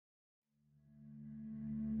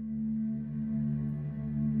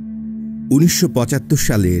1975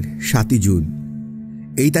 সালের 7 জুন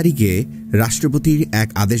এই তারিখে রাষ্ট্রপতির এক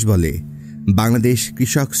আদেশ বলে বাংলাদেশ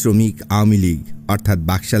কৃষক শ্রমিক আওয়ামী লীগ অর্থাৎ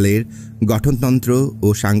বাকশালের গঠনতন্ত্র ও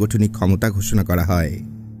সাংগঠনিক ক্ষমতা ঘোষণা করা হয়।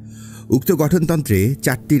 উক্ত গঠনতন্ত্রে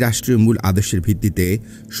 4টি রাষ্ট্রীয় মূল আদর্শের ভিত্তিতে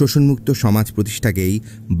শোষণমুক্ত সমাজ প্রতিষ্ঠাকেই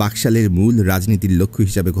বাকশালের মূল রাজনীতির লক্ষ্য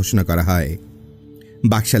হিসাবে ঘোষণা করা হয়।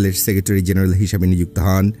 বাকশালের সেক্রেটারি জেনারেল হিসাবে নিযুক্ত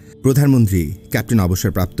হন প্রধানমন্ত্রী ক্যাপ্টেন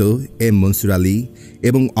অবসরপ্রাপ্ত এম মনসুর আলী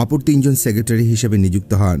এবং অপর 3 জন সেক্রেটারি হিসেবে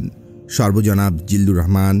নিযুক্ত হন সর্বজনাব জিল্লুর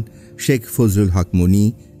রহমান, শেখ ফজলুল হক মনি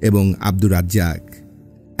এবং আব্দুর রাজ্জাক।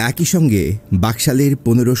 একই সঙ্গে বাকশালের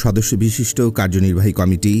 15 সদস্য বিশিষ্ট কার্যনির্বাহী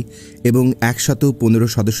কমিটি এবং 115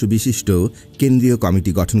 সদস্য বিশিষ্ট কেন্দ্রীয়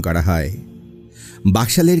কমিটি গঠন করা হয়।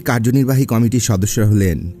 বাকশালের কার্যনির্বাহী কমিটির সদস্যরা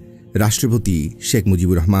হলেন রাষ্ট্রপতি শেখ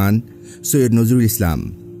মুজিবুর রহমান, সৈয়দ নজরুল ইসলাম,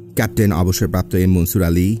 ক্যাপ্টেন অবসরপ্রাপ্ত এম মনসুর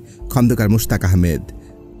আলী, খন্দকার মোশতাক আহমেদ,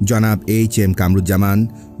 জনাব এইচ.এম. কামরুজ্জামান,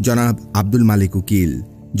 জনাব আব্দুল মালিক উকিল,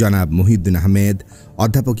 জনাব মহিউদ্দিন আহমেদ,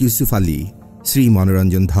 অধ্যাপক ইউসুফ আলী, শ্রী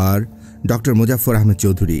মনোরঞ্জন ধর, ডক্টর মোজাফফর আহমেদ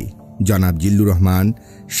চৌধুরী, জনাব জিল্লুর রহমান,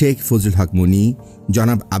 শেখ ফজলুল হক মনি,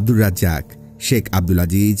 জনাব আব্দুর রাজ্জাক, শেখ আব্দুল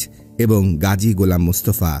আজিজ এবং গাজী গোলাম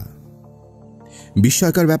মোস্তফা।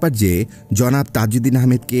 বিস্ময়কর ব্যাপার যে জনাব তাজউদ্দিন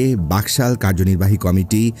আহমেদকে বাকশাল কার্যনির্বাহী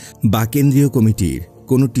কমিটি বা কেন্দ্রীয় কমিটির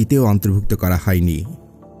কোনোটিতেও অন্তর্ভুক্ত করা হয়নি।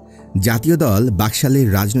 জাতীয় দল বাকশালের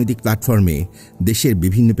রাজনৈতিক প্ল্যাটফর্মে দেশের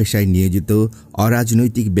বিভিন্ন পেশায় নিয়োজিত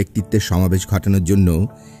অরাজনৈতিক ব্যক্তিত্বের সমাবেশ ঘটানোর জন্য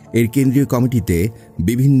এর কেন্দ্রীয় কমিটিতে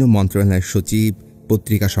বিভিন্ন মন্ত্রণালয়ের সচিব,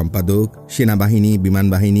 পত্রিকা সম্পাদক, সেনাবাহিনী,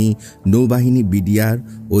 বিমানবাহিনী, নৌবাহিনী, বিডিআর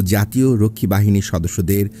ও জাতীয় রক্ষী বাহিনীর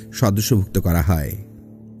সদস্যদের সদস্যভুক্ত করা হয়।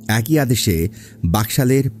 একই আদেশে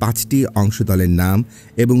বাকশালের 5টি অংশদলের নাম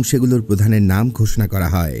এবং সেগুলোর প্রধানের নাম ঘোষণা করা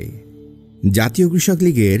হয়। জাতীয় কৃষক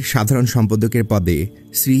লীগের সাধারণ সম্পাদকের পদে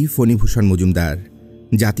শ্রী ফণীভূষণ মজুমদার,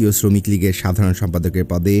 জাতীয় শ্রমিক লীগের সাধারণ সম্পাদকের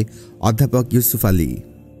পদে অধ্যাপক ইউসুফ আলী,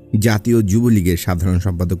 জাতীয় যুবলীগের সাধারণ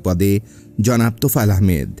সম্পাদক পদে জনাব তোফায়েল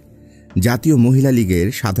আহমেদ, জাতীয় মহিলা লীগের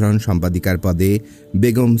সাধারণ সম্পাদিকার পদে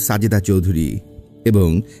বেগম সাজেদা চৌধুরী এবং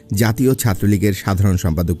জাতীয় ছাত্রলীগের সাধারণ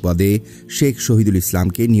সম্পাদক পদে শেখ শহীদুল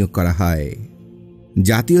ইসলামকে নিয়োগ করা হয়।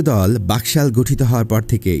 জাতীয় দল বাকশাল গঠিত হওয়ার পর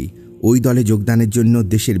থেকেই ওই দলে যোগদানের জন্য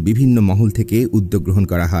দেশের বিভিন্ন মহল থেকে উদ্যোগ গ্রহণ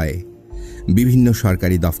করা হয়। বিভিন্ন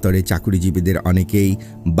সরকারি দফতরে চাকুরিজীবীদের অনেকেই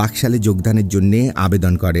বাকশালে যোগদানের জন্য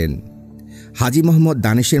আবেদন করেন। হাজী মোহাম্মদ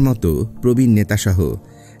দানেশের মতো প্রবীণ নেতাসহ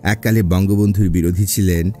এককালে বঙ্গবন্ধুর বিরোধী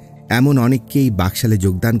ছিলেন এমন অনেককেই বাকশালে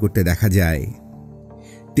যোগদান করতে দেখা যায়।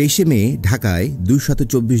 23 মে ঢাকায়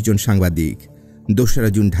 224 জন সাংবাদিক, 2রা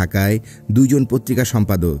জুন ঢাকায় 2 জন পত্রিকা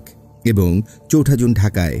সম্পাদক এবং 4ঠা জুন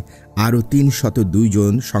ঢাকায় আরও 302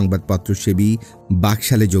 জন সংবাদপত্রসেবী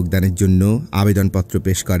বাকশালে যোগদানের জন্য আবেদনপত্র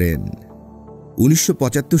পেশ করেন।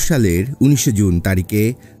 1975 সালের 19 জুন তারিখে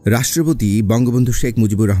রাষ্ট্রপতি বঙ্গবন্ধু শেখ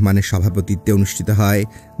মুজিবুর রহমানের সভাপতিত্বে অনুষ্ঠিত হয়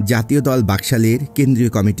জাতীয় দল বাকশালের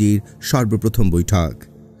কেন্দ্রীয় কমিটির সর্বপ্রথম বৈঠক।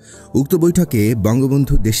 উক্ত বৈঠকে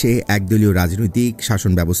বঙ্গবন্ধু দেশে একদলীয় রাজনৈতিক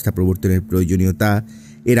শাসন ব্যবস্থা প্রবর্তনের প্রয়োজনীয়তা,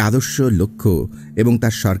 এর আদর্শ, লক্ষ্য এবং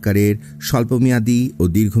তার সরকারের স্বল্পমেয়াদী ও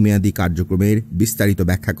দীর্ঘমেয়াদী কার্যক্রমের বিস্তারিত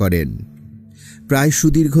ব্যাখ্যা করেন। প্রায়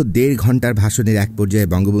সুদীর্ঘ 1.5 ঘণ্টার ভাষণের এক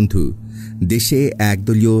পর্যায়ে বঙ্গবন্ধু দেশে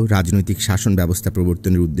একদলীয় রাজনৈতিক শাসন ব্যবস্থা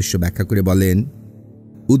প্রবর্তনের উদ্দেশ্য ব্যাখ্যা করে বলেন,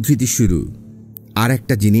 উদ্ধৃতি শুরু, আর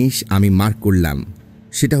একটা জিনিস আমি মার্ক করলাম,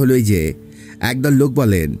 সেটা হলো এই যে একদল লোক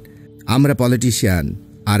বলেন আমরা পলিটিশিয়ান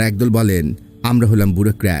আর একদল বলেন আমরা হলাম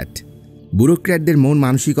ব্যুরোক্র্যাট। ব্যুরোক্র্যাটদের মন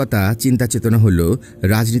মানসিকতা, চিন্তা চেতনা হল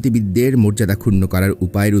রাজনীতিবিদদের মর্যাদা ক্ষুণ্ণ করার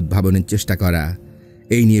উপায়ের উদ্ভাবনের চেষ্টা করা।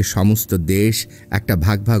 এই নিয়ে সমস্ত দেশ একটা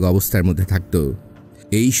ভাগ ভাগ অবস্থার মধ্যে থাকত।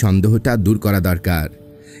 এই সন্দেহটা দূর করা দরকার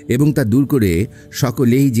এবং তা দূর করে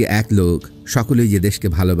সকলেই যে এক লোক, সকলেই যে দেশকে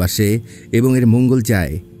ভালোবাসে এবং এর মঙ্গল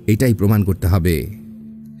চায়, এটাই প্রমাণ করতে হবে।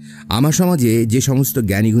 আমার সমাজে যে সমস্ত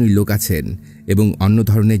জ্ঞানীগুণী লোক আছেন এবং অন্য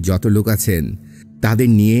ধরনের যত লোক আছেন তাদের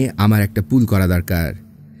নিয়ে আমার একটা পুল করা দরকার।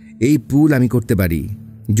 এই পুল আমি করতে পারি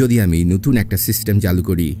যদি আমি নতুন একটা সিস্টেম চালু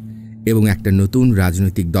করি এবং একটা নতুন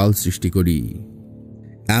রাজনৈতিক দল সৃষ্টি করি।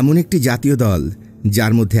 এমন একটি জাতীয় দল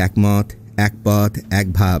যার মধ্যে একমত, এক পথ, এক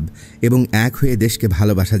ভাব এবং এক হয়ে দেশকে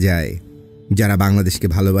ভালোবাসা যায়। যারা বাংলাদেশকে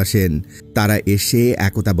ভালোবাসেন তারা এসে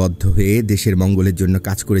একতাবদ্ধ হয়ে দেশের মঙ্গলের জন্য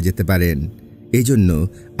কাজ করে যেতে পারেন। এই জন্য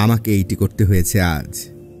আমাকে এইটি করতে হয়েছে আজ।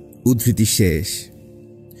 উদ্ধৃতি শেষ।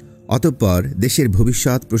 অতঃপর দেশের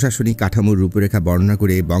ভবিষ্যৎ প্রশাসনিক কাঠামোর রূপরেখা বর্ণনা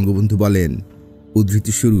করে বঙ্গবন্ধু বলেন,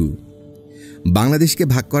 উদ্ধৃতি শুরু, বাংলাদেশকে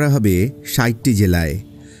ভাগ করা হবে 60টি জেলায়।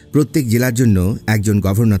 প্রত্যেক জেলার জন্য একজন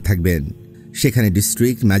গভর্নর থাকবেন। সেখানে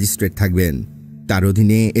ডিস্ট্রিক্ট ম্যাজিস্ট্রেট থাকবেন, তার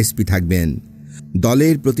অধীনে এসপি থাকবেন,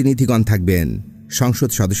 দলের প্রতিনিধিগণ থাকবেন, সংসদ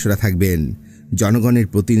সদস্যরা থাকবেন, জনগণের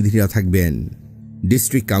প্রতিনিধিরা থাকবেন,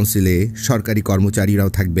 ডিস্ট্রিক্ট কাউন্সিলে সরকারি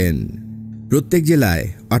কর্মচারীরাও থাকবেন। প্রত্যেক জেলায়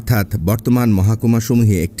অর্থাৎ বর্তমান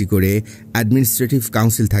মহকুমাসমূহে একটি করে অ্যাডমিনিস্ট্রেটিভ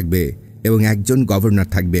কাউন্সিল থাকবে এবং একজন গভর্নর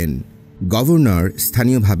থাকবেন। গভর্নর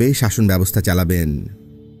স্থানীয়ভাবে শাসন ব্যবস্থা চালাবেন।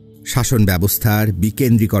 শাসন ব্যবস্থার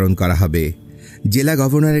বিকেন্দ্রীকরণ করা হবে। জেলা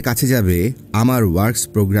গভর্নরের কাছে যাবে আমার ওয়ার্কস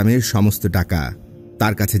প্রোগ্রামের সমস্ত টাকা,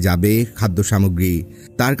 তার কাছে যাবে খাদ্য সামগ্রী,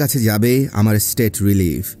 তার কাছে যাবে আমার স্টেট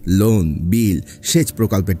রিলিফ, লোন, বিল, সেচ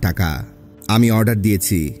প্রকল্পের টাকা। আমি অর্ডার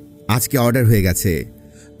দিয়েছি, আজকে অর্ডার হয়ে গেছে।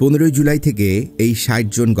 15 জুলাই থেকে এই 60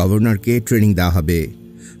 জন গভর্নরকে ট্রেনিং দেওয়া হবে।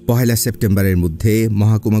 1 সেপ্টেম্বরের মধ্যে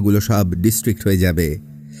মহকুমাগুলো সব ডিস্ট্রিক্ট হয়ে যাবে।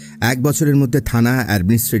 1 বছরের মধ্যে থানা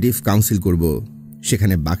অ্যাডমিনিস্ট্রেটিভ কাউন্সিল করব।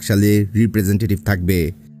 সেখানে বাকশালের রিপ্রেজেন্টেটিভ থাকবে,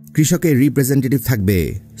 কৃষকের রিপ্রেজেন্টেটিভ থাকবে,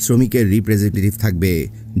 শ্রমিকের রিপ্রেজেন্টেটিভ থাকবে,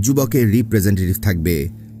 যুবকের রিপ্রেজেন্টেটিভ থাকবে,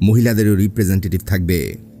 মহিলাদেরও রিপ্রেজেন্টেটিভ থাকবে।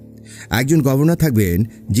 একজন গভর্নর থাকবেন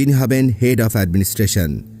যিনি হবেন হেড অফ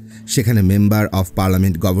অ্যাডমিনিস্ট্রেশন। সেখানে মেম্বার অফ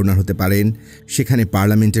পার্লামেন্ট গভর্নর হতে পারেন, সেখানে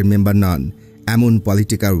পার্লামেন্টের মেম্বার নন এমন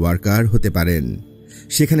পলিটিক্যাল ওয়ার্কার হতে পারেন।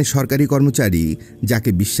 সেখানে সরকারি কর্মচারী যাকে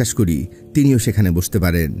বিশ্বাস করি তিনিও সেখানে বসতে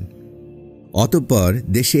পারেন। অতঃপর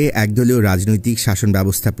দেশে একদলীয় রাজনৈতিক শাসন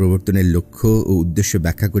ব্যবস্থা প্রবর্তনের লক্ষ্য ও উদ্দেশ্য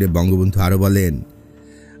ব্যাখ্যা করে বঙ্গবন্ধু আরও বলেন,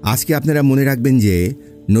 আজকে আপনারা মনে রাখবেন যে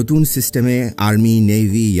নতুন সিস্টেমে আর্মি,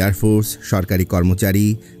 নেভি, এয়ারফোর্স, সরকারি কর্মচারী,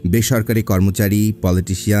 বেসরকারি কর্মচারী,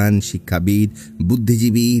 পলিটিশিয়ান, শিক্ষাবিদ,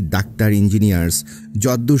 বুদ্ধিজীবী, ডাক্তার, ইঞ্জিনিয়ার্স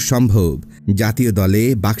যদ্দূর সম্ভব জাতীয় দলে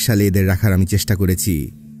বাকশালে এদের রাখার আমি চেষ্টা করেছি।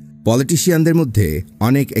 পলিটিশিয়ানদের মধ্যে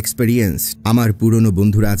অনেক এক্সপেরিয়েন্স আমার পুরনো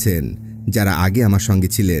বন্ধুরা আছেন যারা আগে আমার সঙ্গে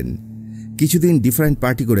ছিলেন। কিছুদিন ডিফারেন্ট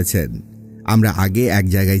পার্টি করেছেন। আমরা আগে এক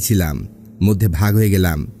জায়গায় ছিলাম, মধ্যে ভাগ হয়ে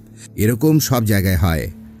গেলাম। এরকম সব জায়গায় হয়।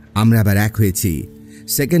 আমরা আবার এক হয়েছি।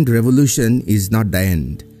 Second revolution is not the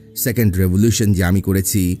end. Second revolution যে আমি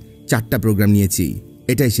করেছি, 4টা প্রোগ্রাম নিয়েছি,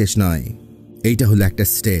 এটাই শেষ নয়। এইটা হলো একটা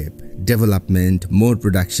step. Development, more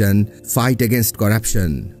production, fight against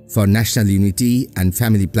corruption, for national unity and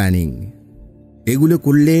family planning. এগুলো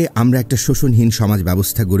করলে আমরা একটা শোষণহীন সমাজ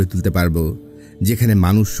ব্যবস্থা গড়ে তুলতে পারবো, যেখানে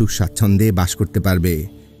মানুষ সুখ স্বাচ্ছন্দ্যে বাস করতে পারবে।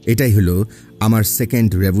 এটাই হলো আমার সেকেন্ড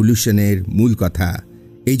রেভলিউশনের মূল কথা।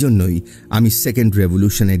 এই জন্যই আমি সেকেন্ড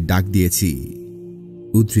রেভলিউশনের ডাক দিয়েছি।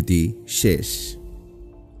 উদ্ধৃতি শেষ।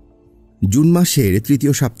 জুন মাসের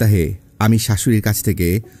 3য় সপ্তাহে আমি শাশুড়ির কাছ থেকে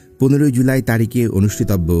 15 জুলাই তারিখে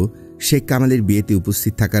অনুষ্ঠিতব্য শেখ কামালের বিয়েতে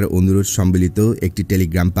উপস্থিত থাকার অনুরোধ সম্বলিত একটি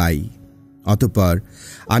টেলিগ্রাম পাই। অতঃপর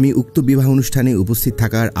আমি উক্ত বিবাহ অনুষ্ঠানে উপস্থিত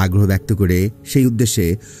থাকার আগ্রহ ব্যক্ত করে সেই উদ্দেশ্যে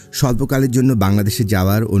স্বল্পকালের জন্য বাংলাদেশে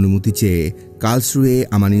যাওয়ার অনুমতি চেয়ে কার্লসরুয়ে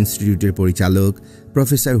আমার ইনস্টিটিউটের পরিচালক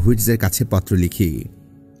প্রফেসর হুইটসের কাছে পত্র লিখি।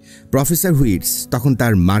 প্রফেসর হুইটস তখন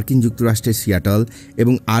তার মার্কিন যুক্তরাষ্ট্রের সিয়াটল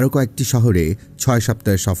এবং আরও কয়েকটি শহরে 6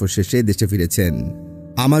 সপ্তাহের সফর শেষে দেশে ফিরেছেন।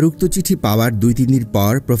 আমার উক্ত চিঠি পাওয়ার 2-3 দিন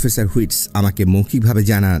পর প্রফেসর হুইটস আমাকে মৌখিকভাবে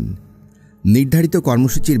জানান, নির্ধারিত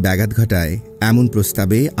কর্মসূচির ব্যাঘাত ঘটায় এমন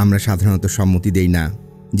প্রস্তাবে আমরা সাধারণত সম্মতি দেই না।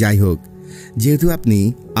 যাই হোক, যেহেতু আপনি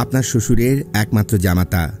আপনার শ্বশুরের একমাত্র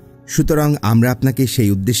জামাতা, সুতরাং আমরা আপনাকে সেই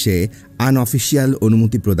উদ্দেশ্যে আনঅফিসিয়াল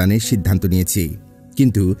অনুমতি প্রদানের সিদ্ধান্ত নিয়েছি।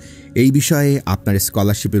 কিন্তু এই বিষয়ে আপনার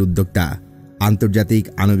স্কলারশিপের উদ্যোক্তা আন্তর্জাতিক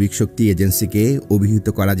আণবিক শক্তি এজেন্সিকে অভিহিত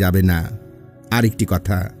করা যাবে না। আরেকটি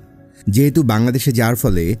কথা, যেহেতু বাংলাদেশে যাওয়ার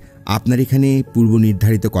ফলে আপনার এখানে পূর্ব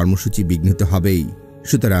নির্ধারিত কর্মসূচি বিঘ্নিত হবেই,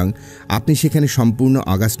 সুতরাং আপনি সেখানে সম্পূর্ণ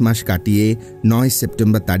আগস্ট মাস কাটিয়ে 9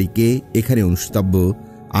 সেপ্টেম্বর তারিখে এখানে অনুষ্ঠিতব্য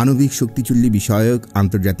আণবিক শক্তিচুল্লি বিষয়ক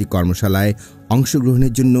আন্তর্জাতিক কর্মশালায়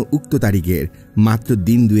অংশগ্রহণের জন্য উক্ত তারিখের মাত্র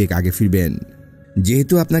দিন 2 আগে ফিরবেন।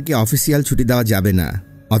 যেহেতু আপনাকে অফিসিয়াল ছুটি দেওয়া যাবে না,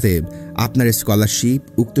 অতএব আপনার স্কলারশিপ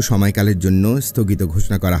উক্ত সময়কালের জন্য স্থগিত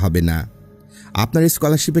ঘোষণা করা হবে না। আপনার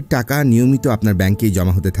স্কলারশিপের টাকা নিয়মিত আপনার ব্যাংকেই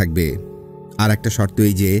জমা হতে থাকবে। আর একটা শর্ত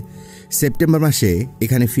এই যে সেপ্টেম্বর মাসে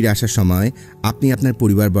এখানে ফিরে আসার সময় আপনি আপনার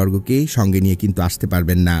পরিবারবর্গকে সঙ্গে নিয়ে কিন্তু আসতে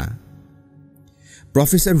পারবেন না।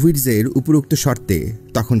 প্রফেসর হুইটসের উপরোক্ত শর্তে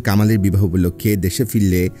তখন কামালের বিবাহ উপলক্ষে দেশে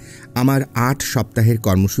ফিরলে আমার 8 সপ্তাহের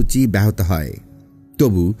কর্মসূচি ব্যাহত হয়।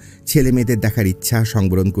 তবু ছেলে মেয়েদের দেখার ইচ্ছা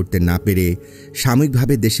সংবরণ করতে না পেরে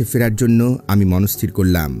সাময়িকভাবে দেশে ফেরার জন্য আমি মনস্থির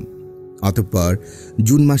করলাম। অতঃপর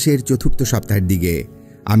জুন মাসের 4র্থ সপ্তাহের দিকে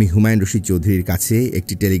আমি হুমায়ুন রশিদ চৌধুরীর কাছে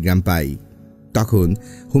একটি টেলিগ্রাম পাই। তখন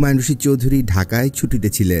হুমায়ুন রশিদ চৌধুরী ঢাকায় ছুটিতে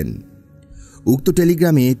ছিলেন। উক্ত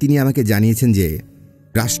টেলিগ্রামে তিনি আমাকে জানিয়েছেন যে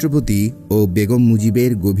রাষ্ট্রপতি ও বেগম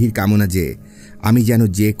মুজিবের গভীর কামনা যে আমি যেন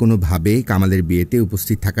যে কোনোভাবে কামালের বিয়েতে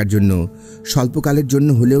উপস্থিত থাকার জন্য স্বল্পকালের জন্য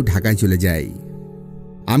হলেও ঢাকায় চলে যাই।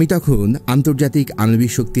 আমি তখন আন্তর্জাতিক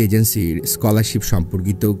আণবিক শক্তি এজেন্সির স্কলারশিপ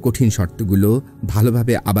সম্পর্কিত কঠিন শর্তগুলো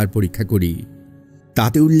ভালোভাবে আবার পরীক্ষা করি।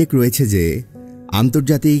 তাতে উল্লেখ রয়েছে যে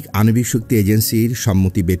আন্তর্জাতিক আণবিক শক্তি এজেন্সির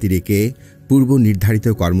সম্মতি ব্যতিরেকে পূর্ব নির্ধারিত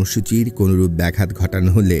কর্মসূচির কোনরূপ ব্যাঘাত ঘটানো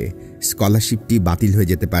হলে স্কলারশিপটি বাতিল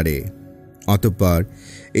হয়ে যেতে পারে। অতঃপর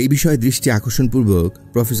এই বিষয়ে দৃষ্টি আকর্ষণপূর্বক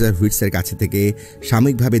প্রফেসর হুইটসের কাছে থেকে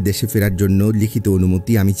সাময়িকভাবে দেশে ফেরার জন্য লিখিত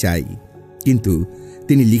অনুমতি আমি চাই, কিন্তু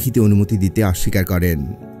তিনি লিখিত অনুমতি দিতে অস্বীকার করেন।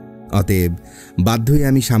 অতএব বাধ্য হয়ে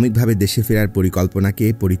আমি সাময়িকভাবে দেশে ফেরার পরিকল্পনাকে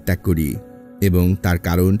পরিত্যাগ করি এবং তার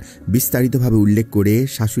কারণ বিস্তারিতভাবে উল্লেখ করে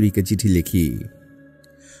শাশুড়িকে চিঠি লিখি।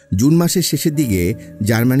 জুন মাসের শেষের দিকে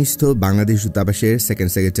জার্মানিস্থ বাংলাদেশ দূতাবাসের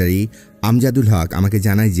সেকেন্ড সেক্রেটারি আমজাদুল হক আমাকে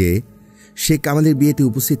জানায় যে শেখ কামালের বিয়েতে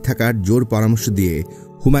উপস্থিত থাকার জোর পরামর্শ দিয়ে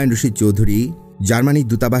হুমায়ুন রশিদ চৌধুরী জার্মানির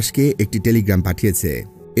দূতাবাসকে একটি টেলিগ্রাম পাঠিয়েছে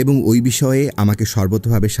এবং ওই বিষয়ে আমাকে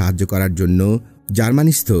সর্বতোভাবে সাহায্য করার জন্য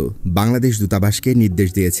জার্মানিস্থ বাংলাদেশ দূতাবাসকে নির্দেশ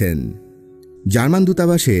দিয়েছেন। জার্মান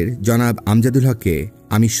দূতাবাসের জনাব আমজাদুল হককে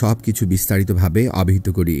আমি সব কিছু বিস্তারিতভাবে অবহিত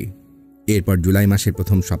করি। এরপর জুলাই মাসের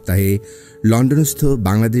প্রথম সপ্তাহে লন্ডনস্থ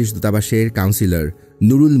বাংলাদেশ দূতাবাসের কাউন্সিলর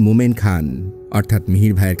নুরুল মোমেন খান অর্থাৎ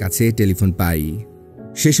মিহির ভাইয়ের কাছে টেলিফোন পাই।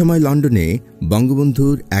 সে সময় লন্ডনে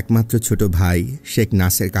বঙ্গবন্ধুর একমাত্র ছোট ভাই শেখ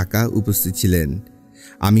নাসের কাকা উপস্থিত ছিলেন।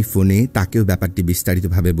 আমি ফোনে তাকেও ব্যাপারটি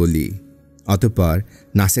বিস্তারিতভাবে বলি। অতঃপর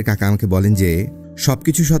নাসের কাকা আমাকে বলেন যে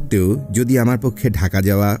সবকিছু সত্ত্বেও যদি আমার পক্ষে ঢাকা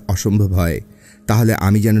যাওয়া অসম্ভব হয় তাহলে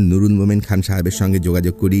আমি যেন নুরুল মোমেন খান সাহেবের সঙ্গে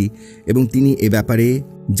যোগাযোগ করি এবং তিনি এ ব্যাপারে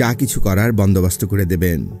যা কিছু করার বন্দোবস্ত করে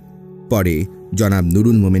দেবেন। পরে জনাব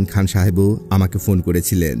নুরুল মোমেন খান সাহেবও আমাকে ফোন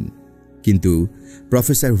করেছিলেন, কিন্তু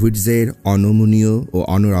প্রফেসর হুইটজের অনমনীয় ও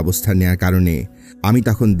অনড় অবস্থান নেওয়ার কারণে আমি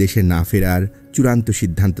তখন দেশে না ফেরার চূড়ান্ত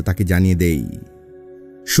সিদ্ধান্ত তাকে জানিয়ে দেই।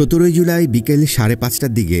 17 জুলাই বিকেল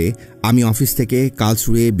 5:30টার দিকে আমি অফিস থেকে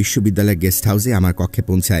কার্লসরুয়ে বিশ্ববিদ্যালয়ের গেস্ট হাউসে আমার কক্ষে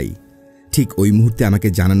পৌঁছাই। ঠিক ওই মুহূর্তে আমাকে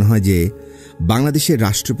জানানো হয় যে বাংলাদেশের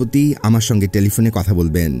রাষ্ট্রপতি আমার সঙ্গে টেলিফোনে কথা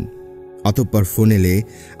বলবেন। অতঃপর ফোন এলে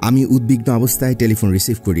আমি উদ্বিগ্ন অবস্থায় টেলিফোন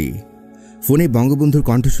রিসিভ করি। ফোনে বঙ্গবন্ধুর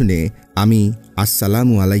কণ্ঠ শুনে আমি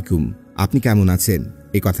আসসালামু আলাইকুম, আপনি কেমন আছেন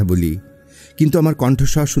এই কথা বলি, কিন্তু আমার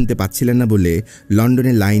কণ্ঠস্বর শুনতে পাচ্ছিলেন না বলে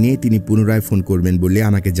লন্ডনের লাইনে তিনি পুনরায় ফোন করবেন বলে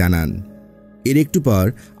আমাকে জানান। এর একটু পর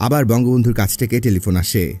আবার বঙ্গবন্ধুর কাছ থেকে টেলিফোন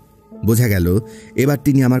আসে। বোঝা গেল এবার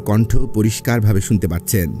তিনি আমার কণ্ঠ পরিষ্কারভাবে শুনতে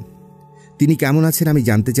পাচ্ছেন। তিনি কেমন আছেন আমি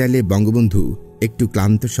জানতে চাইলে বঙ্গবন্ধু একটু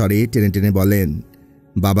ক্লান্ত স্বরে টেনে টেনে বলেন,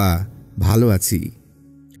 বাবা ভালো আছি।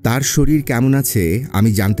 তার শরীর কেমন আছে আমি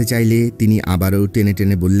জানতে চাইলে তিনি আবারও টেনে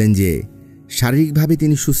টেনে বললেন যে শারীরিকভাবে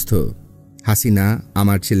তিনি সুস্থ। হাসিনা,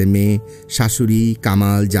 আমার ছেলে মেয়ে, শাশুড়ি,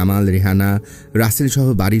 কামাল, জামাল, রেহানা, রাসেল সহ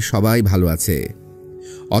বাড়ির সবাই ভালো আছে।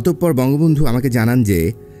 অতঃপর বঙ্গবন্ধু আমাকে জানান যে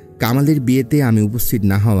কামালের বিয়েতে আমি উপস্থিত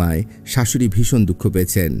না হওয়ায় শাশুড়ি ভীষণ দুঃখ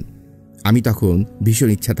পেয়েছেন। আমি তখন ভীষণ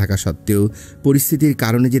ইচ্ছা থাকা সত্ত্বেও পরিস্থিতির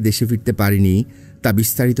কারণে যে দেশে ফিরতে পারিনি তা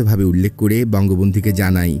বিস্তারিতভাবে উল্লেখ করে বঙ্গবন্ধুকে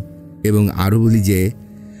জানাই এবং আরও বলি যে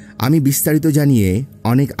আমি বিস্তারিত জানিয়ে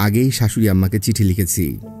অনেক আগেই শাশুড়ি আম্মাকে চিঠি লিখেছি।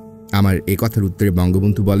 আমার এ কথার উত্তরে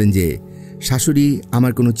বঙ্গবন্ধু বলেন যে শাশুড়ি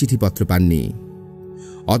আমার কোনো চিঠিপত্র পাননি।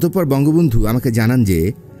 অতঃপর বঙ্গবন্ধু আমাকে জানান যে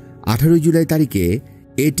 18 জুলাই তারিখে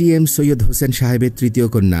এটিএম সৈয়দ হোসেন সাহেবের তৃতীয়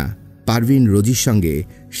কন্যা পারভিন রোজির সঙ্গে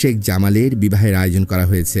শেখ জামালের বিবাহের আয়োজন করা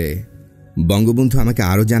হয়েছে। বঙ্গবন্ধু আমাকে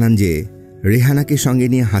আরও জানান যে রেহানাকে সঙ্গে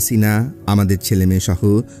নিয়ে হাসিনা আমাদের ছেলেমেয়ে সহ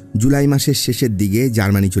জুলাই মাসের শেষের দিকে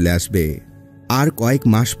জার্মানি চলে আসবে। আর কয়েক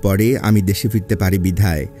মাস পরে আমি দেশে ফিরতে পারি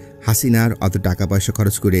বিধায় হাসিনার অত টাকা পয়সা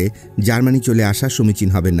খরচ করে জার্মানি চলে আসা সমীচীন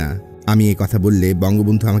হবে না। আমি এই কথা বললে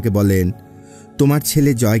বঙ্গবন্ধু আমাকে বলেন, তোমার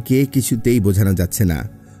ছেলে জয়কে কিছুতেই বোঝানো যাচ্ছে না।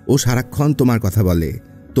 ও সারাক্ষণ তোমার কথা বলে,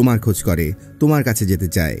 তোমার খোঁজ করে, তোমার কাছে যেতে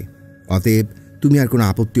চায়। অতএব তুমি আর কোনো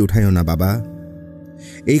আপত্তি উঠাইও না বাবা।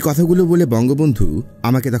 এই কথাগুলো বলে বঙ্গবন্ধু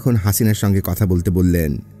আমাকে তখন হাসিনার সঙ্গে কথা বলতে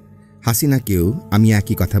বললেন। হাসিনাকেও আমি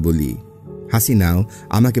একই কথা বলি। হাসিনাও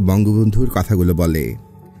আমাকে বঙ্গবন্ধুর কথাগুলো বলে।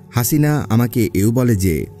 হাসিনা আমাকে এও বলে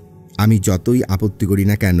যে আমি যতই আপত্তি করি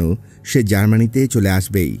না কেন সে জার্মানিতে চলে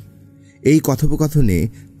আসবেই। এই কথোপকথনে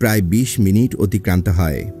প্রায় 20 মিনিট অতিক্রান্ত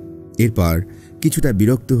হয়। এরপর কিছুটা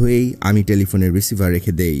বিরক্ত হয়েই আমি টেলিফোনের রিসিভার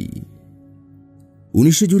রেখে দেই।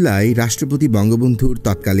 19 জুলাই রাষ্ট্রপতি বঙ্গবন্ধুর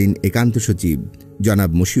তৎকালীন একান্ত সচিব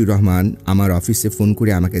জনাব মশিউর রহমান আমার অফিসে ফোন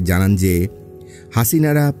করে আমাকে জানান যে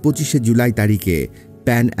হাসিনারা 25 জুলাই তারিখে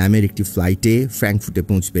প্যান অ্যামের একটি ফ্লাইটে ফ্র্যাঙ্কফুর্টে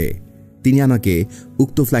পৌঁছবে। তিনি আমাকে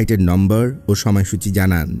উক্ত ফ্লাইটের নম্বর ও সময়সূচি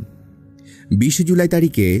জানান। 20 জুলাই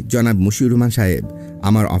তারিখে জনাব মশিউর রহমান সাহেব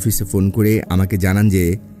আমার অফিসে ফোন করে আমাকে জানান যে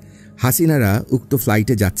হাসিনারা উক্ত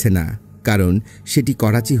ফ্লাইটে যাচ্ছে না, কারণ সেটি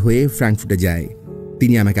করাচি হয়ে ফ্র্যাঙ্কফুর্টে যায়।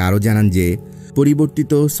 তিনি আমাকে আরও জানান যে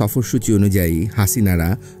পরিবর্তিত সফরসূচি অনুযায়ী হাসিনারা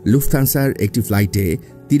লুফথানসার একটি ফ্লাইটে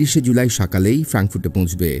 30 জুলাই সকালেই ফ্র্যাঙ্কফুর্টে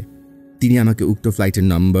পৌঁছবে। তিনি আমাকে উক্ত ফ্লাইটের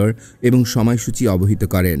নম্বর এবং সময়সূচি অবহিত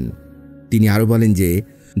করেন। তিনি আরও বলেন যে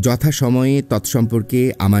যথাসময়ে তৎসম্পর্কে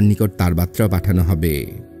আমার নিকট তার বার্তা পাঠানো হবে।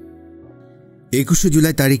 21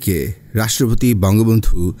 জুলাই তারিখে রাষ্ট্রপতি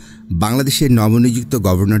বঙ্গবন্ধু বাংলাদেশের নবনিযুক্ত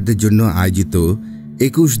গভর্নরদের জন্য আয়োজিত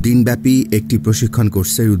 21 দিনব্যাপী একটি প্রশিক্ষণ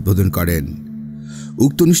কোর্সের উদ্বোধন করেন।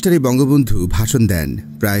 উক্ত অনুষ্ঠানে বঙ্গবন্ধু ভাষণ দেন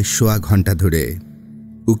প্রায় সোয়া ঘণ্টা ধরে।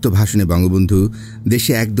 উক্ত ভাষণে বঙ্গবন্ধু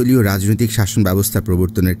দেশে একদলীয় রাজনৈতিক শাসন ব্যবস্থা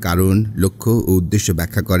প্রবর্তনের কারণ, লক্ষ্য ও উদ্দেশ্য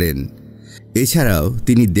ব্যাখ্যা করেন। এছাড়াও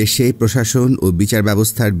তিনি দেশে প্রশাসন ও বিচার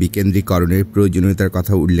ব্যবস্থার বিকেন্দ্রীকরণের প্রয়োজনীয়তার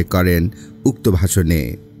কথা উল্লেখ করেন উক্ত ভাষণে।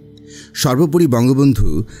 সর্বোপরি বঙ্গবন্ধু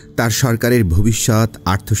তার সরকারের ভবিষ্যৎ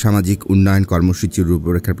আর্থসামাজিক উন্নয়ন কর্মসূচির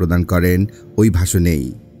রূপরেখা প্রদান করেন ওই ভাষণেই।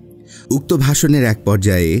 উক্ত ভাষণের এক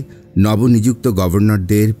পর্যায়ে নবনিযুক্ত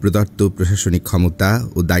গভর্নরদের প্রদত্ত প্রশাসনিক ক্ষমতা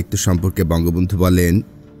ও দায়িত্ব সম্পর্কে বঙ্গবন্ধু বলেন,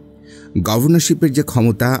 গভর্নরশিপের যে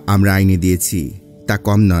ক্ষমতা আমরা আইনে দিয়েছি তা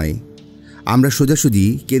কম নয়। আমরা সোজাসুজি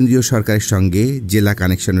কেন্দ্রীয় সরকারের সঙ্গে জেলা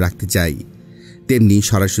কানেকশন রাখতে চাই, তেমনি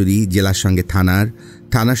সরাসরি জেলার সঙ্গে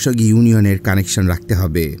থানার সঙ্গে ইউনিয়নের কানেকশন রাখতে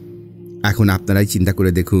হবে। এখন আপনারাই চিন্তা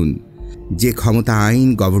করে দেখুন, যে ক্ষমতা আইন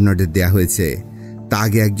গভর্নরদের দেয়া হয়েছে তা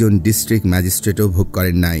আগে একজন ডিস্ট্রিক্ট ম্যাজিস্ট্রেটও ভোগ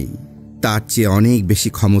করেন নাই। তার চেয়ে অনেক বেশি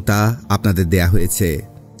ক্ষমতা আপনাদের দেয়া হয়েছে।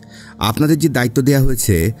 আপনাদের যে দায়িত্ব দেয়া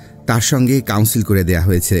হয়েছে তার সঙ্গে কাউন্সিল করে দেয়া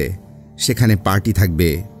হয়েছে। সেখানে পার্টি থাকবে,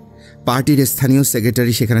 পার্টির স্থানীয়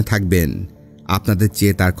সেক্রেটারি সেখানে থাকবেন। আপনাদের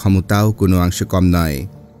চেয়ে তার ক্ষমতাও কোনো অংশে কম নয়।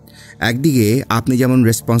 একদিকে আপনি যেমন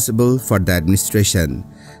রেসপন্সিবল ফর দ্য অ্যাডমিনিস্ট্রেশন,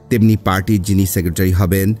 তেমনি পার্টির যিনি সেক্রেটারি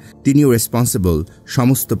হবেন তিনিও রেসপন্সিবল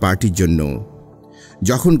সমস্ত পার্টির জন্য।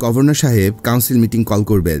 যখন গভর্নর সাহেব কাউন্সিল মিটিং কল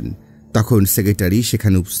করবেন তখন সেক্রেটারি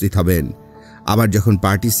সেখানে উপস্থিত হবেন। আবার যখন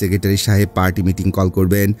পার্টির সেক্রেটারি সাহেব পার্টি মিটিং কল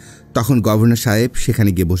করবেন তখন গভর্নর সাহেব সেখানে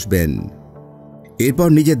গিয়ে বসবেন। এরপর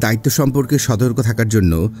নিজের দায়িত্ব সম্পর্কে সতর্ক থাকার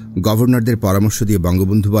জন্য গভর্নরদের পরামর্শ দিয়ে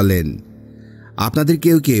বঙ্গবন্ধু বলেন, আপনাদের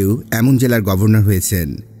কেউ কেউ এমন জেলার গভর্নর হয়েছেন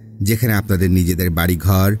যেখানে আপনাদের নিজেদের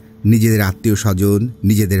বাড়িঘর, নিজেদের আত্মীয় স্বজন,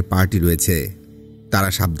 নিজেদের পার্টি রয়েছে। তারা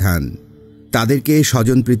সাবধান, তাদেরকে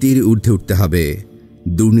স্বজনপ্রীতির ঊর্ধ্বে উঠতে হবে,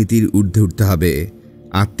 দুর্নীতির ঊর্ধ্বে উঠতে হবে,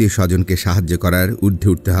 আত্মীয় স্বজনকে সাহায্য করার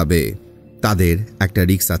ঊর্ধ্বে উঠতে হবে। তাদের একটা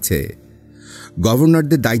রিস্ক আছে।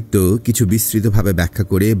 গভর্নরদের দায়িত্ব কিছু বিস্তৃতভাবে ব্যাখ্যা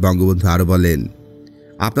করে বঙ্গবন্ধু আরও বলেন,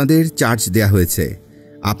 আপনাদের চার্জ দেয়া হয়েছে,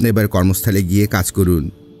 আপনি এবার কর্মস্থলে গিয়ে কাজ করুন।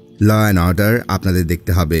 ল অ্যান্ড অর্ডার আপনাদের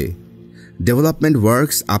দেখতে হবে, ডেভেলপমেন্ট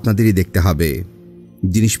ওয়ার্কস আপনাদেরই দেখতে হবে।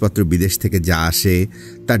 জিনিসপত্র বিদেশ থেকে যা আসে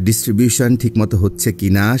তার ডিস্ট্রিবিউশন ঠিকমতো হচ্ছে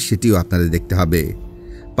কিনা সেটিও আপনাদের দেখতে হবে।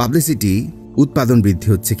 পাবলিসিটি, উৎপাদন বৃদ্ধি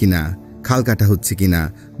হচ্ছে কিনা, খাল কাটা হচ্ছে কিনা,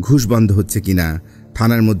 ঘুষ বন্ধ হচ্ছে কিনা,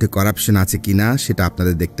 থানার মধ্যে করাপশন আছে কিনা সেটা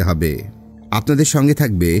আপনাদের দেখতে হবে। আপনাদের সঙ্গে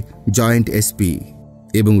থাকবে জয়েন্ট এসপি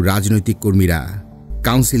এবং রাজনৈতিক কর্মীরা।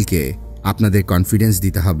 কাউন্সিলকে আপনাদের কনফিডেন্স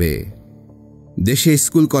দিতে হবে। দেশে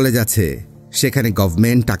স্কুল কলেজ আছে, সেখানে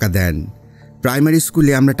গভর্নমেন্ট টাকা দেন। প্রাইমারি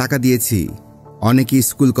স্কুলে আমরা টাকা দিয়েছি, অনেকে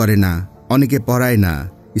স্কুল করে না, অনেকে পড়ায় না,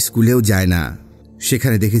 স্কুলেও যায় না।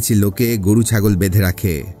 সেখানে দেখেছি লোকে গরু ছাগল বেঁধে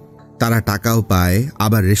রাখে, তারা টাকাও পায়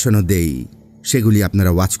আবার রেশনও দেয়। সেগুলি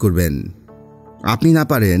আপনারা ওয়াচ করবেন। আপনি না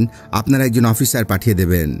পারেন আপনারা একজন অফিসার পাঠিয়ে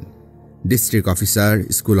দেবেন, ডিস্ট্রিক্ট অফিসার,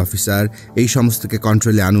 স্কুল অফিসার, এই সমস্তকে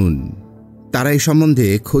কন্ট্রোলে আনুন। তারা এই সম্বন্ধে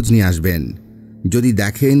খোঁজ নিয়ে আসবেন। যদি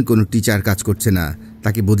দেখেন কোনো টিচার কাজ করছে না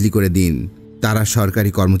তাকে বদলি করে দিন। তারা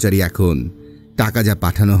সরকারি কর্মচারী, এখন টাকা যা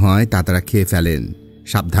পাঠানো হয় তা তারা খেয়ে ফেলেন।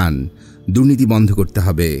 সাবধান, দুর্নীতি বন্ধ করতে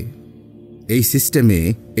হবে। এই সিস্টেমে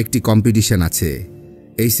একটি কম্পিটিশন আছে।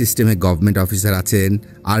 এই সিস্টেমে গভর্নমেন্ট অফিসার আছেন,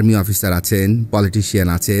 আর্মি অফিসার আছেন, পলিটিশিয়ান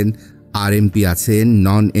আছেন, আরএমপি আছেন,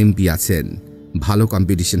 নন এমপি আছেন। ভালো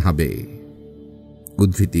কম্পিটিশন হবে।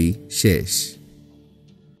 উদ্ধৃতি শেষ।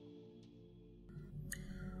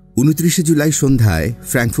 29 জুলাই সন্ধ্যায়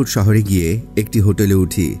ফ্র্যাঙ্কফুর্ট শহরে গিয়ে একটি হোটেলে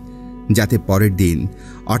উঠি, যাতে পরের দিন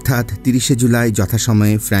অর্থাৎ 30 জুলাই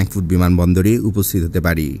যথাসময়ে ফ্র্যাঙ্কফুর্ট বিমানবন্দরে উপস্থিত হতে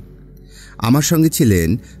পারি। আমার সঙ্গে ছিলেন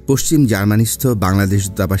পশ্চিম জার্মানিস্থ বাংলাদেশ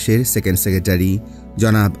দূতাবাসের সেকেন্ড সেক্রেটারি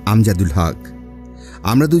জনাব আমজাদুল হক।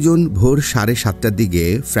 আমরা দুজন ভোর 7:30টার দিকে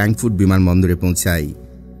ফ্র্যাঙ্কফুর্ট বিমানবন্দরে পৌঁছাই।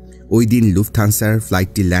 ওই দিন লুফথানসার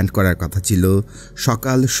ফ্লাইটটি ল্যান্ড করার কথা ছিল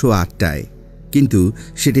সকাল 8:15টায়, কিন্তু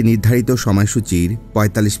সেটি নির্ধারিত সময়সূচির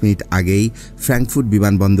 45 মিনিট আগেই ফ্র্যাঙ্কফুর্ট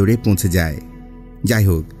বিমানবন্দরে পৌঁছে যায়। যাই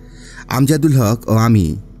হোক, আমজাদুল হক ও আমি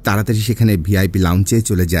তাড়াতাড়ি সেখানে ভিআইপি লাউঞ্জে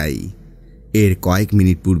চলে যাই। এর কয়েক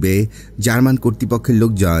মিনিট পূর্বে জার্মান কর্তৃপক্ষের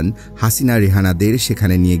লোকজন হাসিনা রেহানাদের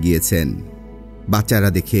সেখানে নিয়ে গিয়েছেন। বাচ্চারা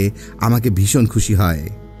দেখে আমাকে ভীষণ খুশি হয়।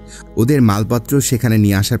 ওদের মালপত্র সেখানে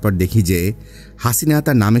নিয়ে আসার পর দেখি যে হাসিনা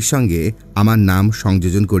তার নামের সঙ্গে আমার নাম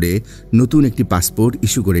সংযোজন করে নতুন একটি পাসপোর্ট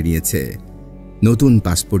ইস্যু করে নিয়েছে। নতুন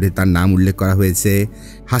পাসপোর্টে তার নাম উল্লেখ করা হয়েছে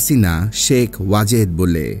হাসিনা শেখ ওয়াজেদ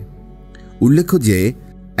বলে। উল্লেখ্য যে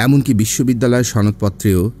এমনকি বিশ্ববিদ্যালয়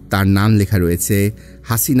সনদপত্রেও তার নাম লেখা রয়েছে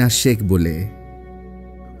হাসিনা শেখ বলে।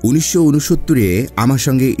 1969-এ আমার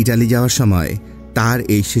সঙ্গে ইটালি যাওয়ার সময় তার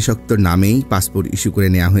এই শেষোক্তর নামেই পাসপোর্ট ইস্যু করে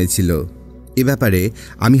নেওয়া হয়েছিল। এ ব্যাপারে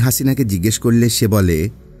আমি হাসিনাকে জিজ্ঞেস করলে সে বলে,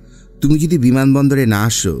 তুমি যদি বিমানবন্দরে না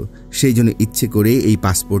আসো, সেই জন্য ইচ্ছে করে এই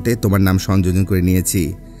পাসপোর্টে তোমার নাম সংযোজন করে নিয়েছি,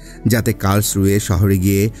 যাতে কার্লসরুয়ে শহরে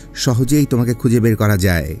গিয়ে সহজেই তোমাকে খুঁজে বের করা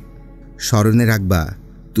যায়। স্মরণে রাখবা,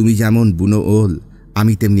 তুমি যেমন বুনো ওল,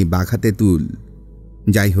 আমি তেমনি বাঘাতে তুল।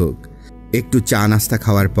 যাই হোক, একটু চা নাস্তা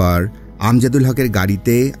খাওয়ার পর আমজাদুল হকের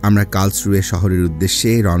গাড়িতে আমরা কার্লসরুয়ে শহরের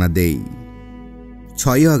উদ্দেশ্যে রওনা দেই।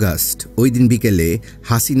 6 আগস্ট ওই দিন বিকেলে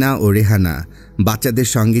হাসিনা ও রেহানা বাচ্চাদের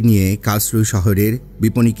সঙ্গে নিয়ে কার্লসরুয়ে শহরের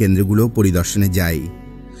বিপণী কেন্দ্রগুলো পরিদর্শনে যাই।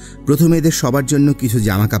 প্রথমে এদের সবার জন্য কিছু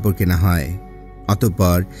জামা কাপড় কেনা হয়।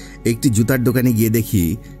 অতঃপর একটি জুতার দোকানে গিয়ে দেখি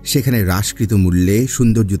সেখানে হ্রাসকৃত মূল্যে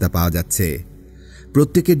সুন্দর জুতা পাওয়া যাচ্ছে।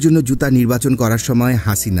 প্রত্যেকের জন্য জুতা নির্বাচন করার সময়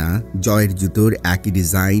হাসিনা জয়ের জুতোর একই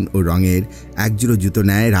ডিজাইন ও রঙের একজোড়ো জুতো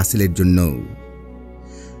নেয় রাসেলের জন্য।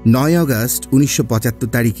 9 আগস্ট 1975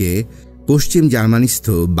 তারিখে পশ্চিম জার্মানিস্থ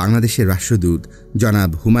বাংলাদেশের রাষ্ট্রদূত জনাব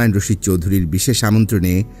হুমায়ুন রশিদ চৌধুরীর বিশেষ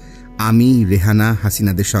আমন্ত্রণে আমি, রেহানা,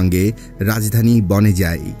 হাসিনাদের সঙ্গে রাজধানী বনে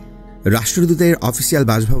যাই। রাষ্ট্রদূতের অফিসিয়াল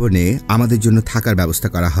বাসভবনে আমাদের জন্য থাকার ব্যবস্থা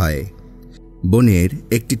করা হয়। বনের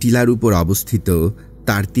একটি টিলার উপর অবস্থিত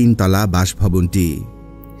তার 3 তলা বাসভবনটি।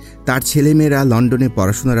 তার ছেলেমেয়েরা লন্ডনে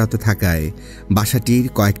পড়াশোনারত থাকায় বাসাটির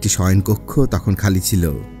কয়েকটি শয়নকক্ষ তখন খালি ছিল।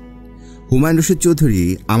 হুমায়ুন রশিদ চৌধুরী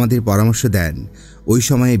আমাদের পরামর্শ দেন ওই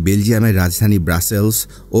সময়ে বেলজিয়ামের রাজধানী ব্রাসেলস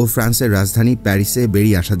ও ফ্রান্সের রাজধানী প্যারিসে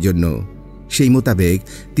বেরিয়ে আসার জন্য। সেই মোতাবেক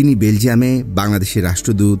তিনি বেলজিয়ামে বাংলাদেশের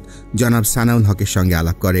রাষ্ট্রদূত জনাব সানাউল হকের সঙ্গে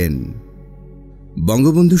আলাপ করেন।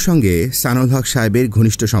 বঙ্গবন্ধুর সঙ্গে সানাউল হক সাহেবের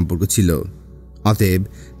ঘনিষ্ঠ সম্পর্ক ছিল, অতএব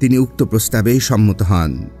তিনি উক্ত প্রস্তাবে সম্মত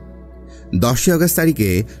হন। 10 আগস্ট তারিখে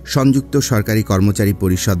সংযুক্ত সরকারি কর্মচারী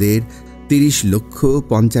পরিষদের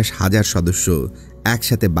 30,50,000 সদস্য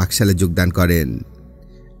একসাথে বাকশালে যোগদান করেন।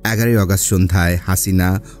 11 আগস্ট সন্ধ্যায় হাসিনা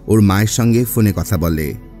ওর মায়ের সঙ্গে ফোনে কথা বলে।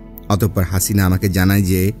 অতঃপর হাসিনা আমাকে জানায়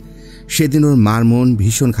যে সেদিন ওর মার মন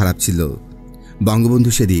ভীষণ খারাপ ছিল।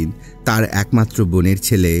 বঙ্গবন্ধু সেদিন তার একমাত্র বোনের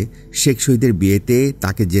ছেলে শেখ শহীদের বিয়েতে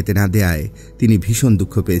তাকে যেতে না দেয়ায় তিনি ভীষণ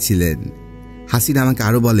দুঃখ পেয়েছিলেন। হাসিনা আমাকে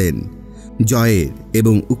আরও বলেন, জয়ের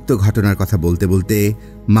এবং উক্ত ঘটনার কথা বলতে বলতে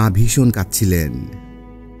মা ভীষণ কাঁদছিলেন।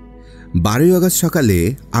 12 আগস্ট সকালে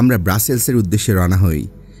আমরা ব্রাসেলসের উদ্দেশ্যে রওনা হই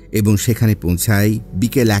এবং সেখানে পৌঁছাই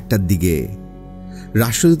বিকেল 1টার দিকে।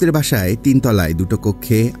 রাষ্ট্রদূতের বাসায় 3 তলায় 2টো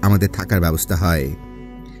কক্ষে আমাদের থাকার ব্যবস্থা হয়।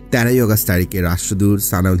 13 আগস্ট তারিখে রাষ্ট্রদূত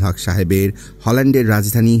সানাউল হক সাহেবের হল্যান্ডের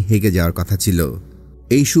রাজধানী হেগে যাওয়ার কথা ছিল।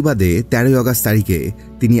 এই সুবাদে 13 আগস্ট তারিখে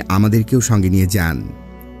তিনি আমাদেরকেও সঙ্গে নিয়ে যান।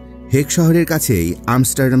 হেগ শহরের কাছেই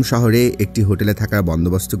আমস্টারডাম শহরে একটি হোটেলে থাকার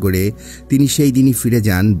বন্দোবস্ত করে তিনি সেই দিনই ফিরে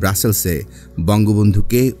যান ব্রাসেলসে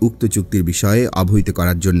বঙ্গবন্ধুকে উক্ত চুক্তির বিষয়ে অবহিত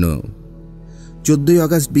করার জন্য। 14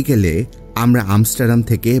 আগস্ট বিকেলে আমরা আমস্টারডাম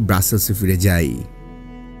থেকে ব্রাসেলসে ফিরে যাই।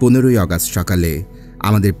 15 আগস্ট সকালে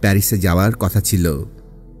আমাদের প্যারিসে যাওয়ার কথা ছিল।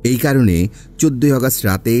 এই কারণে 14 আগস্ট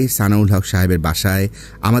রাতে সানাউল হক সাহেবের বাসায়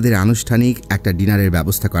আমাদের আনুষ্ঠানিক একটা ডিনারের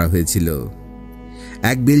ব্যবস্থা করা হয়েছিল।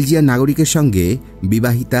 এক বেলজিয়ান নাগরিকের সঙ্গে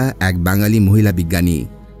বিবাহিতা এক বাঙালি মহিলা বিজ্ঞানী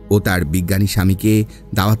ও তার বিজ্ঞানী স্বামীকে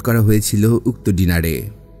দাওয়াত করা হয়েছিল উক্ত ডিনারে।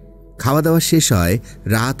 খাওয়া দাওয়া শেষ হয়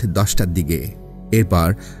রাত 10টার দিকে। এরপর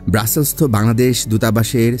ব্রাসেলস্থ বাংলাদেশ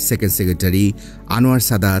দূতাবাসের সেকেন্ড সেক্রেটারি আনোয়ার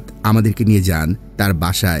সাদাত আমাদেরকে নিয়ে যান তার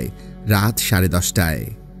বাসায় রাত 10:30টায়।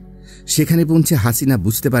 সেখানে পৌঁছে হাসিনা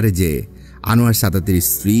বুঝতে পারে যে আনোয়ার সাদাতের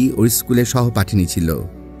স্ত্রী ওর স্কুলের সহপাঠিনী ছিল।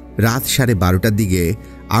 রাত 12:30টার দিকে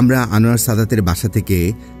আমরা আনোয়ার সাদাতের বাসা থেকে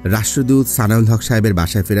রাষ্ট্রদূত সানাউল হক সাহেবের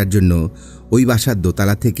বাসায় ফেরার জন্য ওই বাসার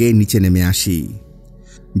দোতলা থেকে নিচে নেমে আসি।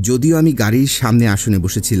 যদিও আমি গাড়ির সামনে আসনে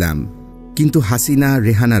বসেছিলাম, কিন্তু হাসিনা,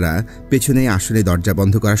 রেহানারা পেছনে আসনে দরজা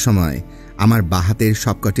বন্ধ করার সময় আমার বাঁ হাতের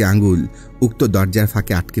সবকটি আঙ্গুল উক্ত দরজার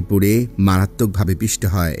ফাঁকে আটকে পড়ে মারাত্মকভাবে পিষ্ট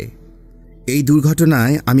হয়। এই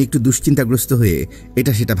দুর্ঘটনায় আমি একটু দুশ্চিন্তাগ্রস্ত হয়ে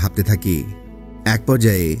এটা সেটা ভাবতে থাকি। এক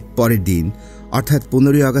পর্যায়ে পরের দিন অর্থাৎ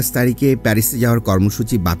 15 আগস্ট তারিখে প্যারিসে যাওয়ার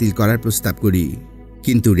কর্মসূচি বাতিল করার প্রস্তাব করি,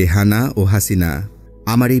 কিন্তু রেহানা ও হাসিনা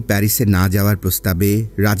আমার এই প্যারিসে না যাওয়ার প্রস্তাবে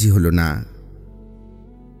রাজি হল না।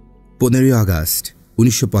 15 আগস্ট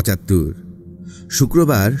 1975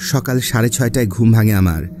 শুক্রবার সকাল 6:30টায় ঘুম ভাঙে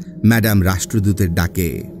আমার ম্যাডাম রাষ্ট্রদূতের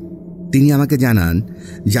ডাকে। তিনি আমাকে জানান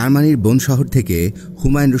জার্মানির বন শহর থেকে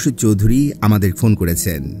হুমায়ুন রশিদ চৌধুরী আমাদের ফোন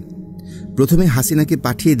করেছেন। প্রথমে হাসিনাকে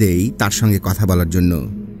পাঠিয়ে দেই তার সঙ্গে কথা বলার জন্য,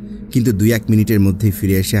 কিন্তু 2-1 মিনিটের মধ্যেই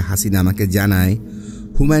ফিরে এসে হাসিনা আমাকে জানায়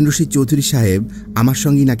হুমায়ুন রশিদ চৌধুরী সাহেব আমার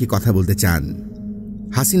সঙ্গেই নাকি কথা বলতে চান।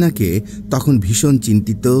 হাসিনাকে তখন ভীষণ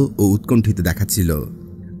চিন্তিত ও উৎকণ্ঠিত দেখাচ্ছিল।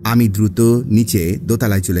 আমি দ্রুত নিচে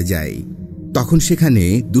দোতলায় চলে যাই। তখন সেখানে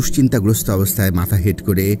দুশ্চিন্তাগ্রস্ত অবস্থায় মাথা হেঁট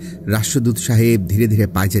করে রাষ্ট্রদূত সাহেব ধীরে ধীরে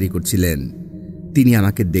পায়চারি করছিলেন। তিনি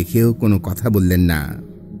আমাকে দেখেও কোনো কথা বললেন না।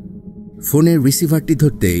 ফোনের রিসিভারটি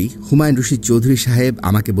ধরতেই হুমায়ুন রশিদ চৌধুরী সাহেব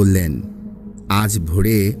আমাকে বললেন, আজ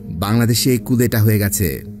ভোরে বাংলাদেশে কুদেটা হয়ে গেছে,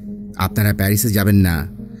 আপনারা প্যারিসে যাবেন না।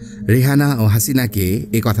 রেহানা ও হাসিনাকে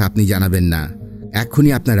এ কথা আপনি জানাবেন না। এক্ষুনি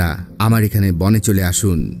আপনারা আমার এখানে বনে চলে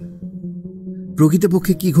আসুন।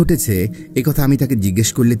 প্রকৃতপক্ষে কি ঘটেছে এ কথা আমি তাকে জিজ্ঞেস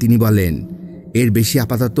করলে তিনি বলেন, এর বেশি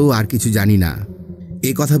আপাতত আর কিছু জানি না।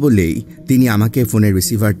 এ কথা বললেই তিনি আমাকে ফোনের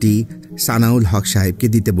রিসিভারটি সানাউল হক সাহেবকে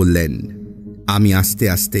দিতে বললেন। আমি আস্তে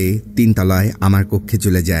আস্তে 3 তলায় আমার কক্ষে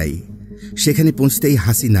চলে যাই। সেখানে পৌঁছতেই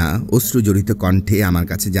হাসিনা অশ্রুজড়িত কণ্ঠে আমার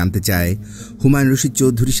কাছে জানতে চায়, হুমায়ুন রশিদ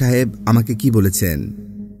চৌধুরী সাহেব আমাকে কি বলেছেন।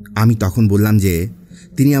 আমি তখন বললাম যে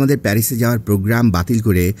তিনি আমাদের প্যারিসে যাওয়ার প্রোগ্রাম বাতিল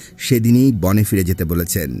করে সেদিনই বনে ফিরে যেতে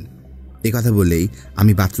বলেছেন। এ কথা বলেই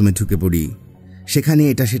আমি বাথরুমে ঢুকে পড়ি। সেখানে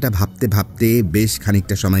এটা সেটা ভাবতে ভাবতে বেশ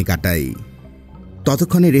খানিকটা সময় কাটাই।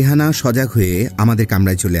 ততক্ষণে রেহানা সজাগ হয়ে আমাদের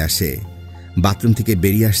কামরায় চলে আসে। বাথরুম থেকে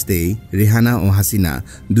বেরিয়ে আসতেই রেহানা ও হাসিনা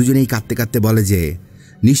দুজনেই কাঁদতে কাঁদতে বলে যে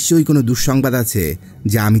নিশ্চয়ই কোনো দুঃসংবাদ আছে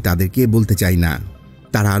যা আমি তাদেরকে বলতে চাই না।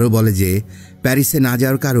 তারা আরও বলে যে প্যারিসে না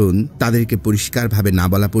যাওয়ার কারণ তাদেরকে পরিষ্কারভাবে না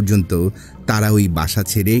বলা পর্যন্ত তারা ওই বাসা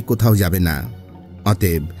ছেড়ে কোথাও যাবে না।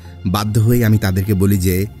 অতএব বাধ্য হয়ে আমি তাদেরকে বলি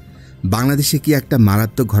যে বাংলাদেশে কি একটা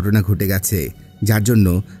মারাত্মক ঘটনা ঘটে গেছে, যার জন্য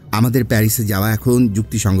আমাদের প্যারিসে যাওয়া এখন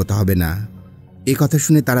যুক্তিসঙ্গত হবে না। এ কথা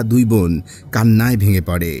শুনে তারা 2 বোন কান্নায় ভেঙে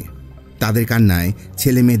পড়ে। তাদের কান্নায়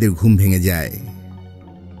ছেলে মেয়েদের ঘুম ভেঙে যায়।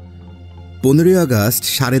 15ই আগস্ট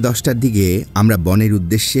 10:30টার দিকে আমরা বনের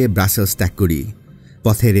উদ্দেশ্যে ব্রাসেলস ত্যাগ করি।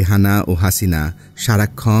 পথে রেহানা ও হাসিনা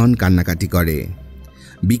সারাক্ষণ কান্নাকাটি করে।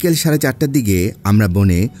 বিকেল 4:30টার দিকে আমরা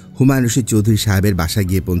বনে হুমায়ুন রশিদ চৌধুরী সাহেবের বাসায়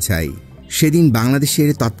গিয়ে পৌঁছাই। সেদিন বাংলাদেশের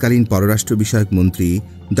তৎকালীন পররাষ্ট্র বিষয়ক মন্ত্রী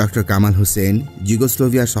ডক্টর কামাল হোসেন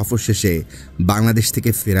যুগোস্লোভিয়া সফর শেষে বাংলাদেশ থেকে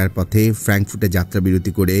ফেরার পথে ফ্র্যাঙ্কফুর্টে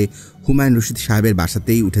যাত্রাবিরতি করে হুমায়ুন রশিদ সাহেবের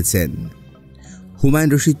বাসাতেই উঠেছেন। হুমায়ুন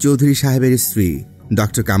রশিদ চৌধুরী সাহেবের স্ত্রী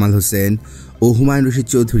ডক্টর কামাল হোসেন ও হুমায়ুন রশিদ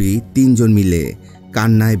চৌধুরী 3 জন মিলে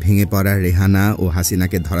কান্নায় ভেঙে পড়া রেহানা ও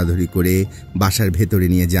হাসিনাকে ধরাধরি করে বাসার ভেতরে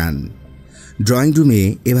নিয়ে যান। ড্রয়িং রুমে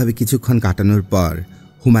এভাবে কিছুক্ষণ কাটানোর পর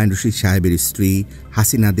হুমায়ুন রশিদ সাহেবের স্ত্রী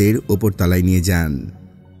হাসিনাদের ওপরতলায় নিয়ে যান।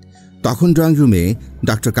 তখন ড্রয়িং রুমে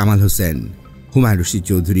ডক্টর কামাল হোসেন, হুমায়ুন রশিদ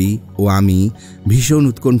চৌধুরী ও আমি ভীষণ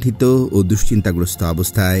উৎকণ্ঠিত ও দুশ্চিন্তাগ্রস্ত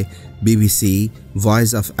অবস্থায় বিবিসি,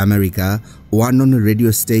 ভয়েস অফ আমেরিকা ও অন্যান্য রেডিও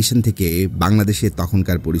স্টেশন থেকে বাংলাদেশের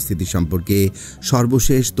তখনকার পরিস্থিতি সম্পর্কে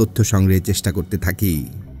সর্বশেষ তথ্য সংগ্রহের চেষ্টা করতে থাকি।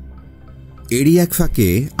 এরই এক ফাঁকে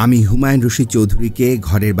আমি হুমায়ুন রশিদ চৌধুরীকে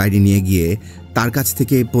ঘরের বাইরে নিয়ে গিয়ে তার কাছ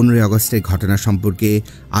থেকে 15ই আগস্টের ঘটনা সম্পর্কে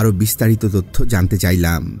আরও বিস্তারিত তথ্য জানতে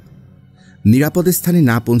চাইলাম। নিরাপদ স্থানে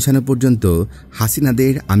না পৌঁছানো পর্যন্ত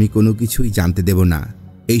হাসিনাদের আমি কোনো কিছুই জানতে দেব না,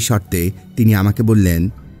 এই শর্তে তিনি আমাকে বললেন,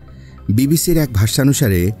 বিবিসির এক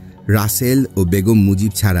ভাষ্যানুসারে রাসেল ও বেগম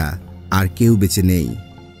মুজিব ছাড়া আর কেউ বেঁচে নেই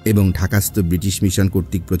এবং ঢাকাস্থ ব্রিটিশ মিশন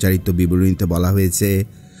কর্তৃক প্রচারিত বিবরণীতে বলা হয়েছে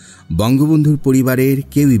বঙ্গবন্ধুর পরিবারের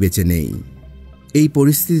কেউই বেঁচে নেই। এই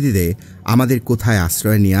পরিস্থিতিতে আমাদের কোথায়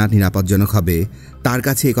আশ্রয় নেওয়া নিরাপদজনক হবে তার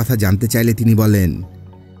কাছে কথা জানতে চাইলে তিনি বলেন,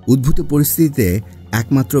 উদ্ভূত পরিস্থিতিতে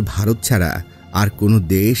একমাত্র ভারত ছাড়া আর কোনো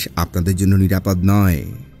দেশ আপনাদের জন্য নিরাপদ নয়।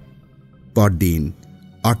 পরদিন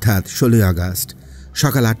অর্থাৎ 16 আগস্ট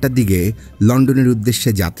সকাল 8টার দিকে লন্ডনের উদ্দেশ্যে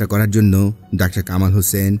যাত্রা করার জন্য ডক্টর কামাল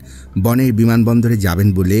হোসেন বনের বিমানবন্দরে যাবেন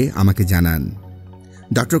বলে আমাকে জানান।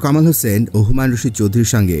 ডক্টর কামাল হোসেন ও হুমায়ুন রশিদ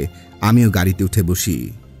চৌধুরীর সঙ্গে আমিও গাড়িতে উঠে বসি।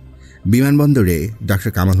 বিমানবন্দরে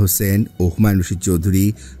ডক্টর কামাল হোসেন ও হুমায়ুন রশিদ চৌধুরী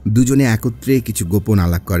দুজনে একত্রে কিছু গোপন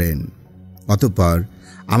আলাপ করেন। অতঃপর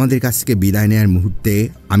আমাদের কাছ থেকে বিদায় নেয়ার মুহূর্তে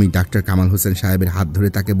আমি ডক্টর কামাল হোসেন সাহেবের হাত ধরে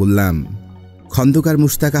তাকে বললাম, খন্দকার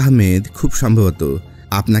মুশতাক আহমেদ খুব সম্ভবত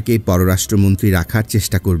আপনাকে পররাষ্ট্রমন্ত্রী রাখার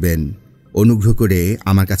চেষ্টা করবেন। অনুগ্রহ করে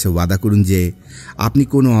আমার কাছে ওয়াদা করুন যে আপনি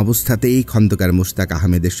কোনো অবস্থাতেই খন্দকার মুশতাক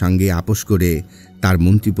আহমেদের সঙ্গে আপোষ করে তার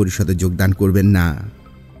মন্ত্রী পরিষদে যোগদান করবেন না।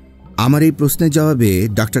 আমার এই প্রশ্নের জবাবে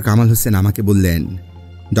ডক্টর কামাল হোসেন আমাকে বললেন,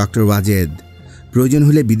 ডক্টর ওয়াজেদ, প্রয়োজন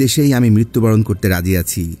হলে বিদেশেই আমি মৃত্যুবরণ করতে রাজি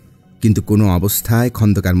আছি, কিন্তু কোনো অবস্থায়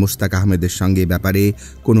খন্দকার মুশতাক আহমেদের সঙ্গে ব্যাপারে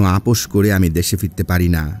কোনো আপোষ করে আমি দেশে ফিরতে পারি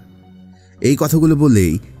না। এই কথাগুলো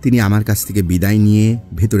বলেই তিনি আমার কাছ থেকে বিদায় নিয়ে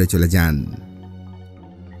ভেতরে চলে যান।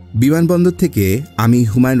 বিমানবন্দর থেকে আমি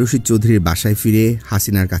হুমায়ুন রশিদ চৌধুরীর বাসায় ফিরে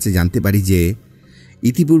হাসিনার কাছে জানতে পারি যে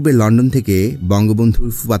ইতিপূর্বে লন্ডন থেকে বঙ্গবন্ধুর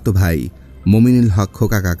ফুফাতো ভাই মমিনুল হক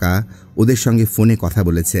খোকা কাকা ওদের সঙ্গে ফোনে কথা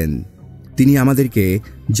বলেছেন। তিনি আমাদেরকে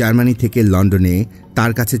জার্মানি থেকে লন্ডনে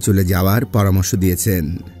তার কাছে চলে যাওয়ার পরামর্শ দিয়েছেন।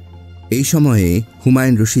 এই সময়ে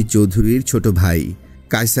হুমায়ুন রশিদ চৌধুরীর ছোট ভাই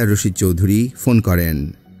কায়সার রশিদ চৌধুরী ফোন করেন।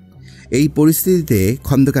 এই পরিস্থিতিতে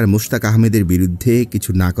খন্দকার মুশতাক আহমেদের বিরুদ্ধে কিছু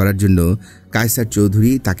না করার জন্য কায়সার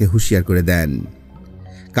চৌধুরী তাকে হুঁশিয়ার করে দেন।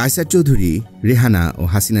 কায়সার চৌধুরী রেহানা ও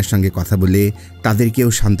হাসিনার সঙ্গে কথা বলে তাদেরকেও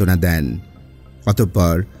সান্ত্বনা দেন।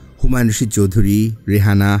 অতঃপর হুমায়ুন রশিদ চৌধুরী,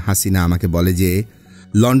 রেহানা, হাসিনা আমাকে বলে যে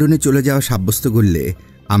লন্ডনে চলে যাওয়া সাব্যস্ত করলে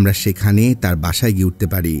আমরা সেখানে তার বাসায় গিয়ে উঠতে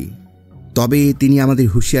পারি। তবে তিনি আমাদের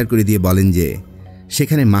হুঁশিয়ার করে দিয়ে বলেন যে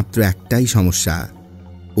সেখানে মাত্র একটাই সমস্যা,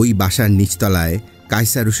 ওই বাসার নিচতলায়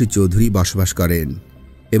কায়সার রশিদ চৌধুরী বসবাস করেন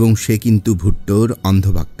এবং সে কিন্তু ভুট্টোর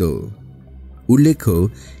অন্ধভক্ত। উল্লেখ্য,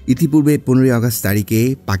 ইতিপূর্বে 15 আগস্ট তারিখে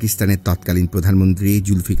পাকিস্তানের তৎকালীন প্রধানমন্ত্রী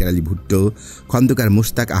জুলফিকার আলী ভুট্টো খন্দকার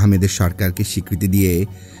মোশতাক আহমেদের সরকারকে স্বীকৃতি দিয়ে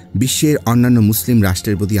বিশ্বের অন্যান্য মুসলিম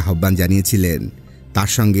রাষ্ট্রের প্রতি আহ্বান জানিয়েছিলেন তার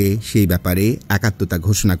সঙ্গে সেই ব্যাপারে একাত্মতা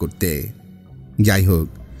ঘোষণা করতে। যাই হোক,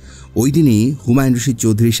 ওই দিনই হুমায়ুন রশিদ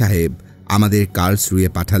চৌধুরী সাহেব আমাদের কার্লসরুয়ে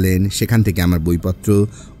পাঠালেন সেখান থেকে আমার বইপত্র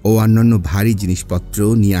ও অন্যান্য ভারী জিনিসপত্র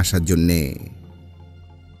নিয়ে আসার জন্যে।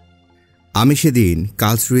 আমি সেদিন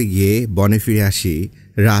কার্লসরুয়ে গিয়ে বনে ফিরে আসি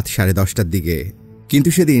রাত 10:30টার দিকে। কিন্তু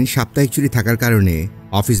সেদিন সাপ্তাহিক ছুটি থাকার কারণে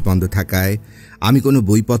অফিস বন্ধ থাকায় আমি কোনো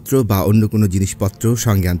বইপত্র বা অন্য কোনো জিনিসপত্র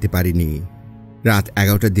সঙ্গে আনতে পারিনি। রাত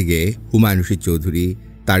 11টার দিকে হুমায়ুন রশিদ চৌধুরী,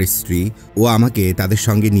 তার স্ত্রী ও আমাকে তাদের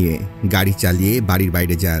সঙ্গে নিয়ে গাড়ি চালিয়ে বাড়ির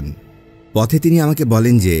বাইরে যান। পথে তিনি আমাকে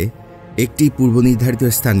বলেন যে একটি পূর্বনির্ধারিত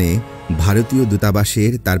স্থানে ভারতীয়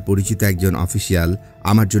দূতাবাসের তার পরিচিত একজন অফিসিয়াল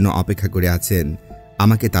আমার জন্য অপেক্ষা করে আছেন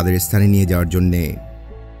আমাকে তাদের স্থানে নিয়ে যাওয়ার জন্যে।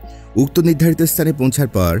 উক্ত নির্ধারিত স্থানে পৌঁছার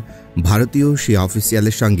পর ভারতীয় সেই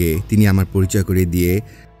অফিসিয়ালের সঙ্গে তিনি আমার পরিচয় করে দিয়ে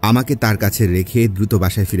আমাকে তার কাছে রেখে দ্রুত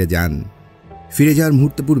বাসায় ফিরে যান। ফিরে যাওয়ার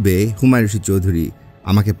মুহূর্ত পূর্বে হুমায়ুন রশিদ চৌধুরী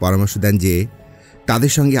আমাকে পরামর্শ দেন যে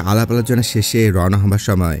তাদের সঙ্গে আলাপ আলোচনা শেষে রওনা হবার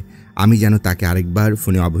সময় আমি যেন তাকে আরেকবার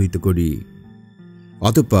ফোনে অবহিত করি।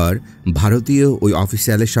 অতঃপর ভারতীয় ওই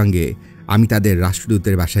অফিসিয়ালের সঙ্গে আমি তাদের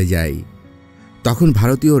রাষ্ট্রদূতের বাসায় যাই। তখন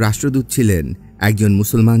ভারতীয় রাষ্ট্রদূত ছিলেন একজন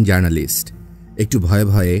মুসলমান জার্নালিস্ট। একটু ভয়ে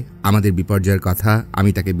ভয়ে আমাদের বিপর্যয়ের কথা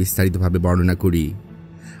আমি তাকে বিস্তারিতভাবে বর্ণনা করি।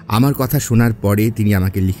 আমার কথা শোনার পরে তিনি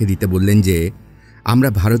আমাকে লিখে দিতে বললেন যে আমরা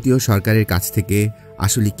ভারতীয় সরকারের কাছ থেকে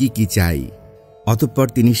আসলে কি কি চাই। অতঃপর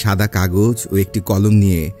তিনি সাদা কাগজ ও একটি কলম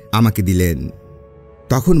নিয়ে আমাকে দিলেন।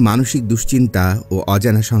 তখন মানসিক দুশ্চিন্তা ও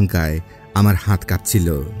অজানা শঙ্কায় আমার হাত কাঁপছিল।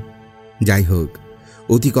 যাই হোক,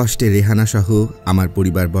 অতি কষ্টে রেহানা সহ আমার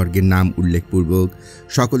পরিবারবর্গের নাম উল্লেখপূর্বক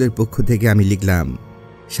সকলের পক্ষ থেকে আমি লিখলাম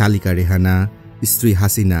শালিকা রেহানা, স্ত্রী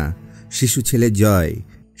হাসিনা, শিশু ছেলে জয়,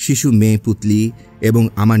 শিশু মেয়ে পুতলি এবং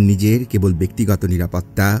আমার নিজের কেবল ব্যক্তিগত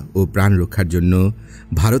নিরাপত্তা ও প্রাণ রক্ষার জন্য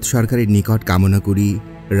ভারত সরকারের নিকট কামনা করি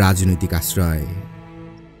রাজনৈতিক আশ্রয়।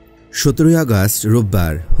 17 আগস্ট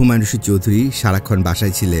রোববার হুমায়ুন রশিদ চৌধুরী সারাক্ষণ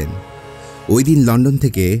বাসায় ছিলেন। ওই দিন লন্ডন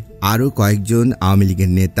থেকে আরও কয়েকজন আওয়ামী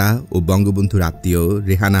লীগের নেতা ও বঙ্গবন্ধুর আত্মীয়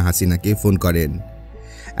রেহানা হাসিনাকে ফোন করেন।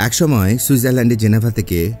 একসময় সুইজারল্যান্ডের জেনেভা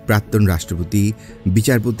থেকে প্রাক্তন রাষ্ট্রপতি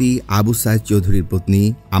বিচারপতি আবু সাইদ চৌধুরীর পত্নী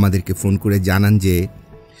আমাদেরকে ফোন করে জানান যে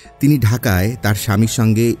তিনি ঢাকায় তার স্বামীর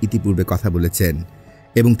সঙ্গে ইতিপূর্বে কথা বলেছেন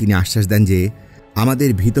এবং তিনি আশ্বাস দেন যে আমাদের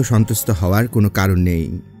ভীত সন্ত্রস্ত হওয়ার কোনো কারণ নেই।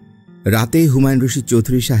 রাতে হুমায়ুন রশিদ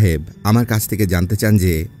চৌধুরী সাহেব আমার কাছ থেকে জানতে চান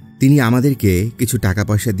যে তিনি আমাদেরকে কিছু টাকা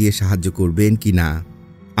পয়সা দিয়ে সাহায্য করবেন কি না।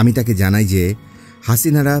 আমি তাকে জানাই যে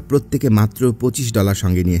হাসিনারা প্রত্যেকে মাত্র $25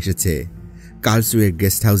 সঙ্গে নিয়ে এসেছে। কার্লসরুয়ের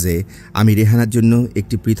গেস্ট হাউসে আমি রেহানার জন্য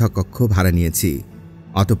একটি পৃথক কক্ষ ভাড়া নিয়েছি।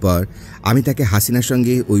 অতঃপর আমি তাকে হাসিনার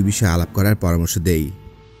সঙ্গে ওই বিষয়ে আলাপ করার পরামর্শ দেই।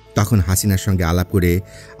 তখন হাসিনার সঙ্গে আলাপ করে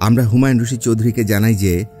আমরা হুমায়ুন রশিদ চৌধুরীকে জানাই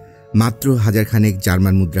যে মাত্র 1000 খানেক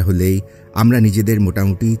জার্মান মুদ্রা হলেই আমরা নিজেদের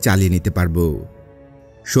মোটামুটি চালিয়ে নিতে পারব।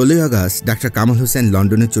 16 আগস্ট ডাক্তার কামাল হোসেন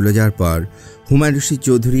লন্ডনে চলে যাওয়ার পর হুমায়ুন রশিদ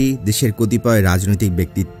চৌধুরী দেশের কতিপয় রাজনৈতিক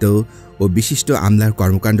ব্যক্তিত্ব ও বিশিষ্ট আমলার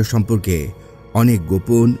কর্মকাণ্ড সম্পর্কে অনেক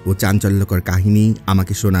গোপন ও চাঞ্চল্যকর কাহিনী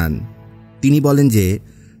আমাকে শোনান। তিনি বলেন যে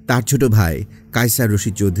তার ছোট ভাই কায়সার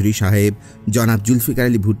রশিদ চৌধুরী সাহেব জনাব জুলফিকার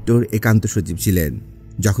আলী ভুট্টোর একান্ত সচিব ছিলেন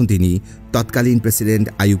যখন তিনি তৎকালীন প্রেসিডেন্ট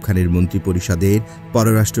আইয়ুব খানের মন্ত্রী পরিষদের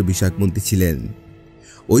পররাষ্ট্র বিষয়ক মন্ত্রী ছিলেন।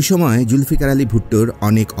 ওই সময় জুলফিকার আলী ভুট্টোর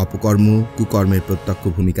অনেক অপকর্ম কুকর্মের প্রত্যক্ষ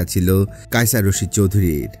ভূমিকা ছিল কায়সার রশিদ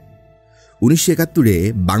চৌধুরীর। 1971-এ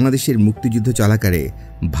বাংলাদেশের মুক্তিযুদ্ধ চলাকালে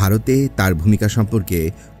ভারতে তার ভূমিকা সম্পর্কে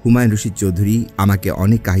হুমায়ুন রশিদ চৌধুরী আমাকে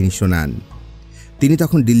অনেক কাহিনী শোনান। তিনি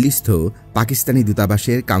তখন দিল্লিস্থ পাকিস্তানি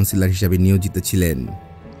দূতাবাসের কাউন্সিলর হিসেবে নিয়োজিত ছিলেন।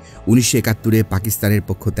 1971-এ পাকিস্তানের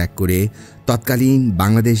পক্ষ ত্যাগ করে তৎকালীন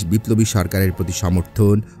বাংলাদেশ বিপ্লবী সরকারের প্রতি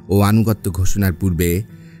সমর্থন ও আনুগত্য ঘোষণার পূর্বে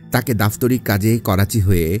তাকে দাপ্তরিক কাজে করাচি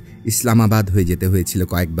হয়ে ইসলামাবাদ হয়ে যেতে হয়েছিল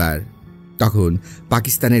কয়েকবার। তখন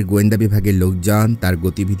পাকিস্তানের গোয়েন্দা বিভাগের লোকজন তার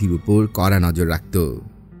গতিবিধির উপর কড়া নজর রাখত।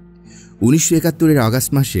 1971-এর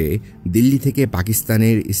আগস্ট মাসে দিল্লি থেকে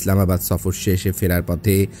পাকিস্তানের ইসলামাবাদ সফর শেষে ফেরার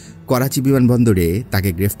পথে করাচি বিমানবন্দরে তাকে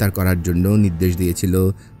গ্রেফতার করার জন্য নির্দেশ দিয়েছিল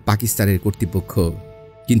পাকিস্তানের কর্তৃপক্ষ।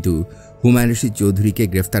 কিন্তু হুমায়ুন রশিদ চৌধুরীকে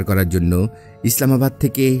গ্রেফতার করার জন্য ইসলামাবাদ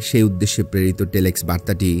থেকে সেই উদ্দেশ্যে প্রেরিত টেলেক্স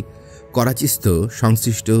বার্তাটি করাচিস্থ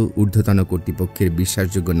সংশ্লিষ্ট ঊর্ধ্বতন কর্তৃপক্ষের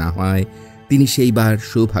বিশ্বাসযোগ্য না হয় তিনি সেইবার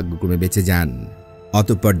সৌভাগ্যক্রমে বেঁচে যান।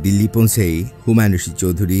 অতঃপর দিল্লি পৌঁছেই হুমায়ুন রশিদ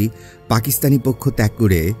চৌধুরী পাকিস্তানি পক্ষ ত্যাগ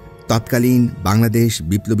করে তৎকালীন বাংলাদেশ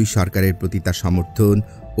বিপ্লবী সরকারের প্রতি তার সমর্থন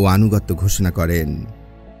ও আনুগত্য ঘোষণা করেন।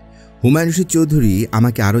 হুমায়ুন রশিদ চৌধুরী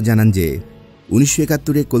আমাকে আরও জানান যে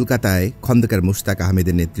 1971 কলকাতায় খন্দকার মোশতাক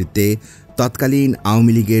আহমেদের নেতৃত্বে তৎকালীন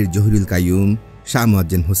আওয়ামী লীগের জহিরুল কাইয়ুম, শাহ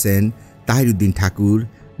মুয়াজ্জেম হোসেন, তাহিরউদ্দিন ঠাকুর,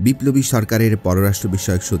 বিপ্লবী সরকারের পররাষ্ট্র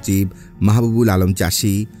বিষয়ক সচিব মাহবুবুল আলম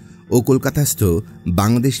চাষী ও কলকাতাস্থ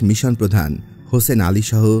বাংলাদেশ মিশন প্রধান হোসেন আলী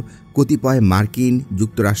সহ কতিপয় মার্কিন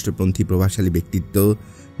যুক্তরাষ্ট্রপন্থী প্রভাবশালী ব্যক্তিত্ব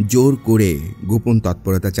জোর করে গোপন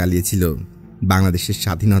তৎপরতা চালিয়েছিল বাংলাদেশের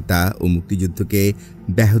স্বাধীনতা ও মুক্তিযুদ্ধকে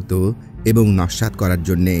ব্যাহত এবং নস্যাৎ করার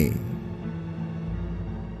জন্যে।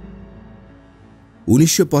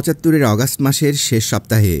 1975 অগাস্ট মাসের শেষ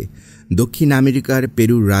সপ্তাহে দক্ষিণ আমেরিকার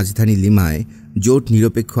পেরুর রাজধানী লিমায় জোট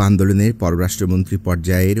নিরপেক্ষ আন্দোলনের পররাষ্ট্রমন্ত্রী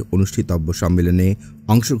পর্যায়ের অনুষ্ঠিতব্য সম্মেলনে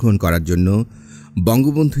অংশগ্রহণ করার জন্য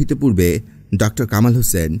বঙ্গবন্ধু ইতিপূর্বে ড. কামাল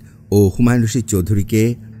হোসেন ও হুমায়ুন রশিদ চৌধুরীকে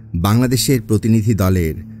বাংলাদেশের প্রতিনিধি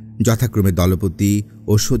দলের যথাক্রমে দলপতি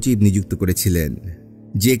ও সচিব নিযুক্ত করেছিলেন,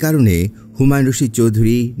 যে কারণে হুমায়ুন রশিদ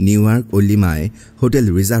চৌধুরী নিউ ইয়র্ক ও লিমায় হোটেল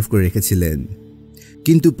রিজার্ভ করে রেখেছিলেন।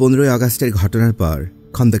 কিন্তু 15 আগস্টের ঘটনার পর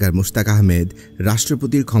খন্দকার মোশতাক আহমেদ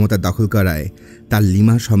রাষ্ট্রপতির ক্ষমতা দখল করায় তার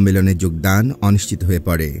লিমা সম্মেলনে যোগদান অনিশ্চিত হয়ে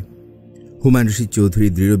পড়ে। হুমায়ুন রশিদ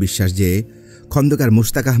চৌধুরীর দৃঢ় বিশ্বাস যে খন্দকার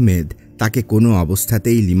মোশতাক আহমেদ তাকে কোনো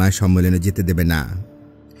অবস্থাতেই লিমায় সম্মেলনে যেতে দেবে না।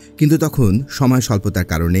 কিন্তু তখন সময় স্বল্পতার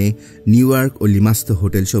কারণে নিউ ইয়র্ক ও লিমাস্থ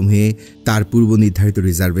হোটেলসমূহে তার পূর্ব নির্ধারিত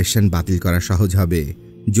রিজার্ভেশন বাতিল করা সহজ হবে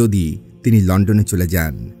যদি তিনি লন্ডনে চলে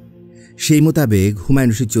যান। সেই মোতাবেক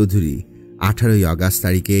হুমায়ুন রশিদ চৌধুরী 18 আগস্ট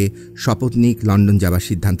তারিখে শপথ নিয়ে লন্ডন যাবার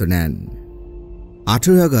সিদ্ধান্ত নেন।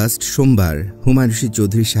 18 আগস্ট সোমবার হুমায়ুন রশিদ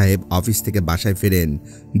চৌধুরী সাহেব অফিস থেকে বাসায় ফেরেন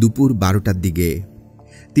দুপুর 12টার দিকে।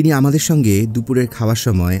 তিনি আমাদের সঙ্গে দুপুরের খাওয়ার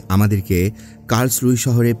সময় আমাদেরকে কার্লসরুই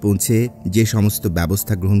শহরে পৌঁছে যে সমস্ত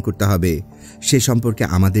ব্যবস্থা গ্রহণ করতে হবে সে সম্পর্কে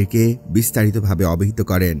আমাদেরকে বিস্তারিতভাবে অবহিত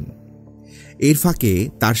করেন। এর ফাঁকে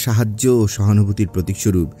তার সাহায্য ও সহানুভূতির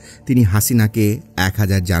প্রতীকস্বরূপ তিনি হাসিনাকে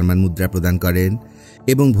 1000 জার্মান মুদ্রা প্রদান করেন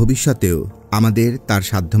এবং ভবিষ্যতেও আমাদের তার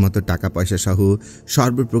সাধ্যমতো টাকা পয়সা সহ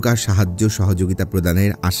সর্বপ্রকার সাহায্য সহযোগিতা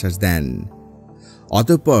প্রদানের আশ্বাস দেন।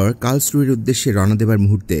 অতঃপর কার্লসরুইয়ের উদ্দেশ্যে রওনা দেবার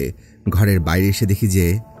মুহূর্তে ঘরের বাইরে এসে দেখি যে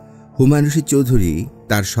হুমায়ুন রশিদ চৌধুরী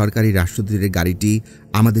তার সরকারি রাষ্ট্রদূতের গাড়িটি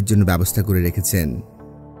আমাদের জন্য ব্যবস্থা করে রেখেছেন।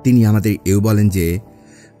 তিনি আমাদের এও বলেন যে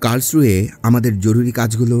কার্লসরুয়ে আমাদের জরুরি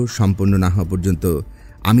কাজগুলো সম্পন্ন না হওয়া পর্যন্ত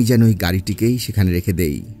আমি যেন ওই গাড়িটিকেই সেখানে রেখে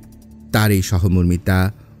দেই। তার এই সহমর্মিতা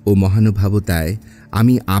ও মহানুভাবতায়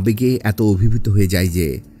আমি আবেগে এত অভিভূত হয়ে যাই যে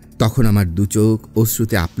তখন আমার দুচোখ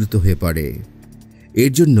অশ্রুতে আপ্লুত হয়ে পড়ে।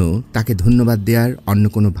 এর জন্য তাকে ধন্যবাদ দেওয়ার অন্য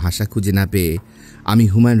কোনো ভাষা খুঁজে না পেয়ে আমি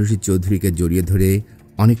হুমায়ুন রশিদ চৌধুরীকে জড়িয়ে ধরে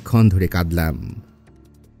অনেকক্ষণ ধরে কাঁদলাম।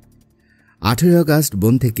 18 আগস্ট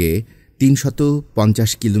বন থেকে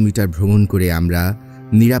 350 কিলোমিটার ভ্রমণ করে আমরা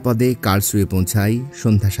নিরাপদে কার্লসরুয়ে পৌঁছাই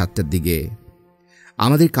সন্ধ্যা 7টার দিকে।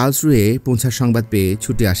 আমাদের কার্লসরুয়ে পৌঁছার সংবাদ পেয়ে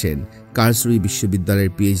ছুটে আসেন কার্লসরুই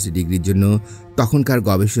বিশ্ববিদ্যালয়ের পিএইচডি ডিগ্রির জন্য তখনকার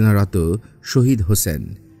গবেষণারত শহীদ হোসেন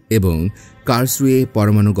এবং কার্লসরুয়ে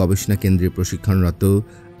পরমাণু গবেষণা কেন্দ্রে প্রশিক্ষণরত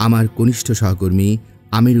আমার কনিষ্ঠ সহকর্মী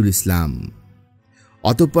আমিরুল ইসলাম।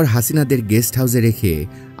 অতঃপর হাসিনাদের গেস্ট হাউসে রেখে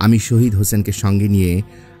আমি শহীদ হোসেনকে সঙ্গে নিয়ে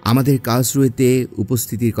আমাদের কার্লসরুয়েতে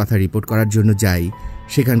উপস্থিতির কথা রিপোর্ট করার জন্য যাই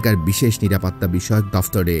সেখানকার বিশেষ নিরাপত্তা বিষয়ক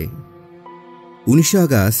দফতরে। 19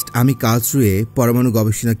 আগস্ট আমি কার্লসরুয়ে পরমাণু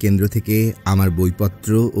গবেষণা কেন্দ্র থেকে আমার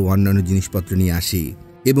বইপত্র ও অন্যান্য জিনিসপত্র নিয়ে আসি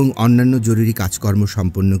এবং অন্যান্য জরুরি কাজকর্ম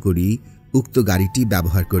সম্পন্ন করি উক্ত গাড়িটি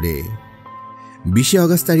ব্যবহার করে। 20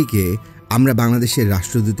 আগস্ট তারিখে আমরা বাংলাদেশের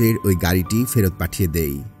রাষ্ট্রদূতের ওই গাড়িটি ফেরত পাঠিয়ে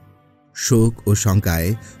দেই। শোক ও শঙ্কায়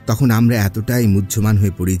তখন আমরা এতটাই মুহ্যমান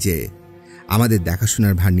হয়ে পড়ি যে আমাদের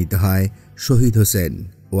দেখাশোনার ভার নিতে হয় শহীদ হোসেন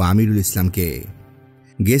ও আমিরুল ইসলামকে।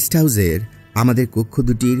 গেস্ট হাউসের আমাদের কক্ষ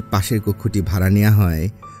দুটির পাশের কক্ষটি ভাড়া নেওয়া হয়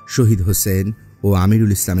শহীদ হোসেন ও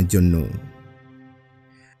আমিরুল ইসলামের জন্য।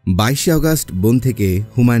 22 আগস্ট বন থেকে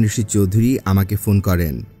হুমায়ুন রশিদ চৌধুরী আমাকে ফোন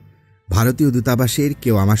করেন ভারতীয় দূতাবাসের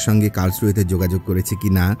কেউ আমার সঙ্গে কার্লসরুয়েতে যোগাযোগ করেছে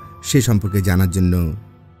কিনা সে সম্পর্কে জানার জন্য।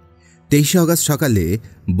 23 আগস্ট সকালে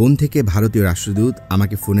বন থেকে ভারতীয় রাষ্ট্রদূত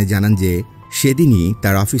আমাকে ফোনে জানান যে সেদিনই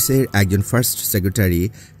তার অফিসের একজন ফার্স্ট সেক্রেটারি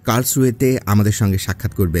কার্লসরুয়েতে আমাদের সঙ্গে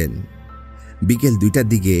সাক্ষাৎ করবেন। বিকেল 2টার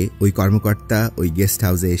দিকে ওই কর্মকর্তা ওই গেস্ট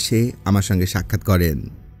হাউসে এসে আমার সঙ্গে সাক্ষাৎ করেন।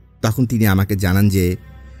 তখন তিনি আমাকে জানান যে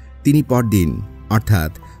তিনি পরদিন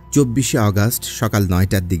অর্থাৎ 24 আগস্ট সকাল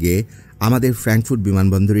 9টার দিকে আমাদের ফ্র্যাঙ্কফুর্ট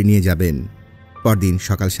বিমানবন্দরে নিয়ে যাবেন। পরদিন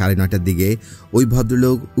সকাল 9:30টার দিকে ওই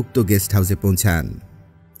ভদ্রলোক উক্ত গেস্ট হাউসে পৌঁছান।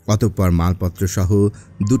 অতঃপর মালপত্র সহ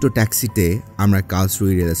 2টো ট্যাক্সিতে আমরা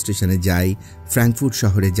কার্লসরুই রেল স্টেশনে যাই ফ্র্যাঙ্কফুর্ট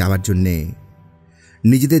শহরে যাওয়ার জন্যে।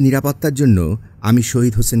 নিজেদের নিরাপত্তার জন্য আমি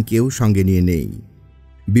শহীদ হোসেনকেও সঙ্গে নিয়ে নেই।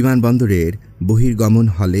 বিমানবন্দরের বহির্গমন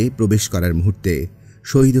হলে প্রবেশ করার মুহূর্তে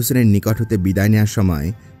শহীদ হোসেনের নিকট হতে বিদায় নেওয়ার সময়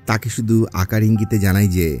তাকে শুধু আকার ইঙ্গিতে জানাই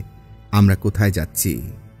যে আমরা কোথায় যাচ্ছি।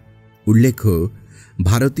 উল্লেখ্য,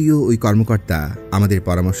 ভারতীয় ওই কর্মকর্তা আমাদের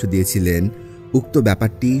পরামর্শ দিয়েছিলেন উক্ত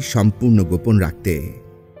ব্যাপারটি সম্পূর্ণ গোপন রাখতে।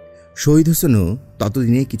 শহীদ হোসেনও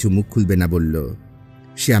ততদিনে কিছু মুখ খুলবে না বলল।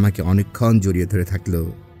 সে আমাকে অনেকক্ষণ জড়িয়ে ধরে থাকল।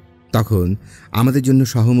 তখন আমাদের জন্য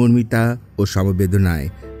সহমর্মিতা ও সমবেদনায়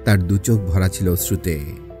তার দুচোখ ভরা ছিল অশ্রুতে।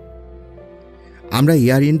 আমরা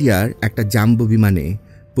এয়ার ইন্ডিয়ার একটা জাম্বো বিমানে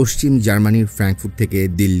পশ্চিম জার্মানির ফ্র্যাঙ্কফুর্ট থেকে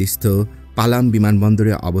দিল্লিস্থ পালাম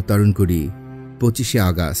বিমানবন্দরে অবতরণ করি 25শে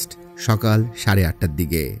আগস্ট সকাল 8:30টার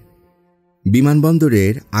দিকে।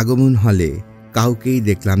 বিমানবন্দরের আগমন হলে কাউকেই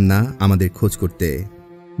দেখলাম না আমাদের খোঁজ করতে।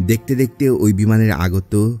 দেখতে দেখতে ওই বিমানের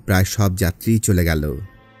আগত প্রায় সব যাত্রী চলে গেল।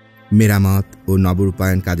 মেরামত ও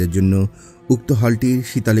নবরূপায়ণ কাজের জন্য উক্ত হলটির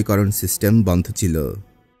শীতলীকরণ সিস্টেম বন্ধ ছিল।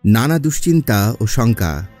 নানা দুশ্চিন্তা ও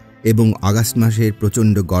শঙ্কা এবং আগস্ট মাসের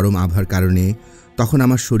প্রচণ্ড গরম আবহাওয়ার কারণে তখন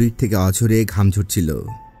আমার শরীর থেকে অঝরে ঘাম ঝরছিল।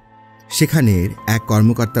 সেখানের এক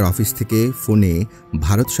কর্মকর্তার অফিস থেকে ফোনে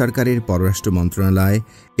ভারত সরকারের পররাষ্ট্র মন্ত্রণালয়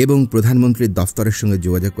এবং প্রধানমন্ত্রীর দফতরের সঙ্গে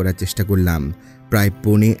যোগাযোগ করার চেষ্টা করলাম প্রায়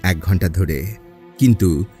 1.25 ঘন্টা ধরে, কিন্তু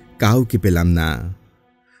কাউকে পেলাম না।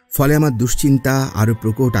 ফলে আমার দুশ্চিন্তা আরও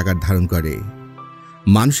প্রকট আকার ধারণ করে।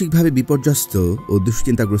 মানসিকভাবে বিপর্যস্ত ও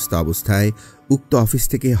দুশ্চিন্তাগ্রস্ত অবস্থায় উক্ত অফিস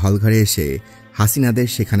থেকে হলঘরে এসে হাসিনাদের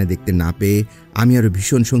সেখানে দেখতে না পেয়ে আমি আরও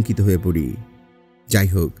ভীষণ শঙ্কিত হয়ে পড়ি। যাই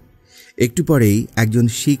হোক, একটু পরেই একজন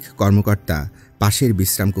শিখ কর্মকর্তা পাশের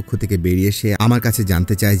বিশ্রামকক্ষ থেকে বেরিয়ে এসে আমার কাছে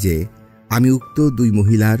জানতে চায় যে আমি উক্ত 2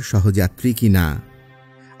 মহিলার সহযাত্রী কি না।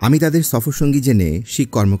 আমি তাদের সফরসঙ্গী জেনে শিখ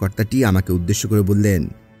কর্মকর্তাটি আমাকে উদ্দেশ্য করে বললেন,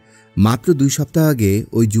 মাত্র 2 সপ্তাহ আগে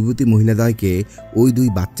ওই যুবতী মহিলাদ্বয়কে ওই 2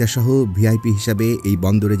 বাচ্চাসহ ভিআইপি হিসাবে এই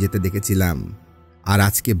বন্দরে যেতে দেখেছিলাম। আর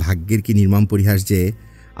আজকে ভাগ্যের কি নির্মম পরিহাস যে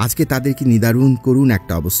আজকে তাদের কি নিদারুণ করুণ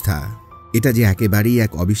একটা অবস্থা। এটা যে একেবারেই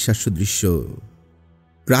এক অবিশ্বাস্য দৃশ্য।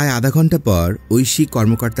 প্রায় আধা ঘন্টা পর ওই শিখ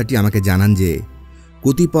কর্মকর্তাটি আমাকে জানান যে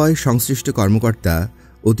কতিপয় সংশ্লিষ্ট কর্মকর্তা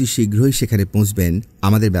অতি শীঘ্রই সেখানে পৌঁছবেন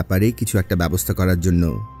আমাদের ব্যাপারে কিছু একটা ব্যবস্থা করার জন্য।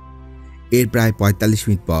 এর প্রায় 45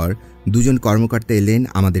 মিনিট পর 2 জন কর্মকর্তা এলেন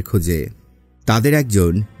আমাদের খোঁজে। তাদের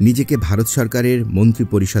একজন নিজেকে ভারত সরকারের মন্ত্রী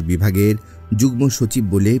পরিষদ বিভাগের যুগ্ম সচিব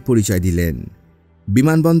বলে পরিচয় দিলেন।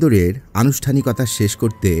 বিমানবন্দরের আনুষ্ঠানিকতা শেষ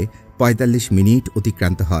করতে 45 মিনিট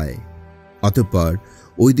অতিক্রান্ত হয়। অতঃপর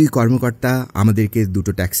ওই 2 কর্মকর্তা আমাদেরকে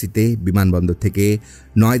 2টো ট্যাক্সিতে বিমানবন্দর থেকে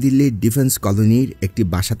নয়াদিল্লির ডিফেন্স কলোনির একটি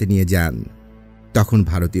বাসাতে নিয়ে যান। তখন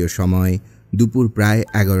ভারতীয় সময় দুপুর প্রায়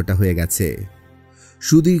 11টা হয়ে গেছে।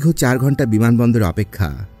 সুদীর্ঘ 4 ঘন্টা বিমানবন্দর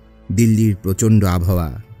অপেক্ষা, দিল্লির প্রচণ্ড আবহাওয়া,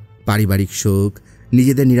 পারিবারিক শোক,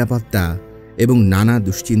 নিজেদের নিরাপত্তা এবং নানা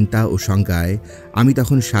দুশ্চিন্তা ও শঙ্কায় আমি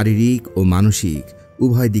তখন শারীরিক ও মানসিক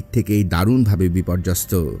উভয় দিক থেকেই দারুণভাবে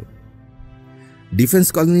বিপর্যস্ত। ডিফেন্স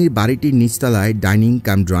কলোনির বাড়িটির নিচতলায় ডাইনিং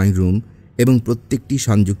কাম ড্রয়িং রুম এবং প্রত্যেকটি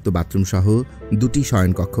সংযুক্ত বাথরুম সহ 2টি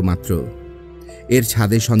শয়নকক্ষ মাত্র। এর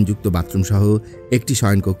ছাদে সংযুক্ত বাথরুম সহ একটি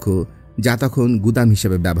শয়নকক্ষ, যা তখন গুদাম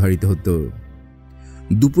হিসেবে ব্যবহৃত হতো।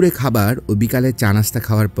 দুপুরে খাবার ও বিকালে চা নাস্তা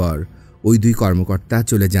খাওয়ার পর ওই 2 কর্মকর্তা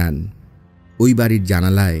চলে যান। ওই বাড়ির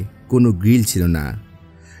জানালায় কোনো গ্রিল ছিল না।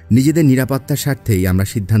 নিজেদের নিরাপত্তার স্বার্থেই আমরা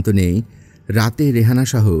সিদ্ধান্ত নেই রাতে রেহানা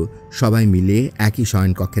সহ সবাই মিলে একই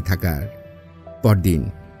শয়নকক্ষে থাকার। পরদিন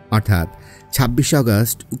অর্থাৎ 26শে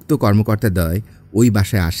আগস্ট উক্ত কর্মকর্তাদ্বয় ওই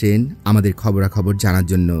বাসায় আসেন আমাদের খবরাখবর জানার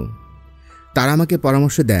জন্য। তারা আমাকে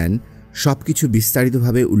পরামর্শ দেন সবকিছু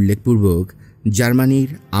বিস্তারিতভাবে উল্লেখপূর্বক জার্মানির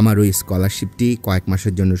আমার ওই স্কলারশিপটি কয়েক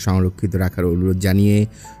মাসের জন্য সংরক্ষিত রাখার অনুরোধ জানিয়ে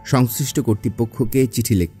সংশ্লিষ্ট কর্তৃপক্ষকে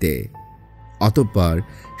চিঠি লিখতে। অতঃপর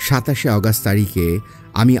 27শে আগস্ট তারিখে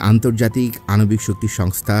আমি আন্তর্জাতিক আণবিক শক্তি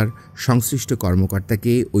সংস্থার সংশ্লিষ্ট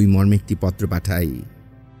কর্মকর্তাকে ওই মর্মে একটি পত্র পাঠাই।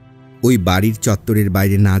 ওই বাড়ির চত্বরের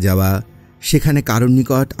বাইরে না যাওয়া, সেখানে কারোর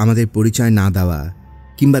নিকট আমাদের পরিচয় না দেওয়া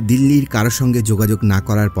কিংবা দিল্লির কারোর সঙ্গে যোগাযোগ না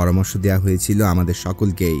করার পরামর্শ দেওয়া হয়েছিল আমাদের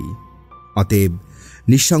সকলকেই। অতএব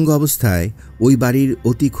নিঃসঙ্গ অবস্থায় ওই বাড়ির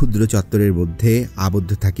অতি ক্ষুদ্র চত্বরের মধ্যে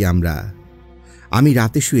আবদ্ধ থাকি আমরা। আমি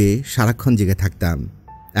রাতে শুয়ে সারাক্ষণ জেগে থাকতাম,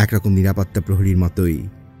 একরকম নিরাপত্তা প্রহরীর মতোই।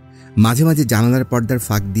 মাঝে মাঝে জানালার পর্দার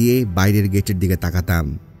ফাঁক দিয়ে বাইরের গেটের দিকে তাকাতাম।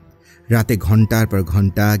 রাতে ঘন্টার পর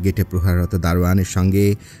ঘন্টা গেটে প্রহাররত দারোয়ানের সঙ্গে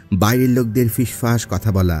বাইরের লোকদের ফিসফাস কথা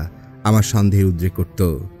বলা আমার সন্দেহের উদ্রেক করত।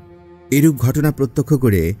 এরূপ ঘটনা প্রত্যক্ষ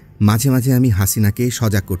করে মাঝে মাঝে আমি হাসিনাকে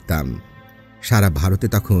সজাগ করতাম। সারা ভারতে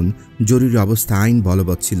তখন জরুরি অবস্থা আইন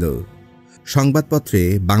বলবৎ ছিল। সংবাদপত্রে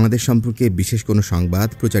বাংলাদেশ সম্পর্কে বিশেষ কোনো সংবাদ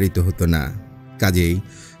প্রচারিত হতো না। কাজেই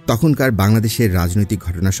তখনকার বাংলাদেশের রাজনৈতিক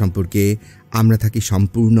ঘটনা সম্পর্কে আমরা থাকি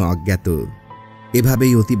সম্পূর্ণ অজ্ঞাত।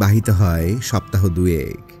 এভাবেই অতিবাহিত হয় সপ্তাহ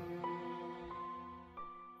 2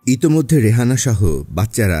 ইতোমধ্যে রেহানা সহ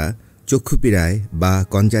বাচ্চারা চক্ষুপীড়ায় বা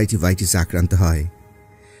কনজাংটিভাইটিসে আক্রান্ত হয়।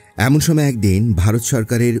 এমন সময় একদিন ভারত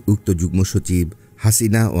সরকারের উক্ত যুগ্ম সচিব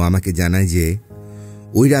হাসিনা ও আমাকে জানায় যে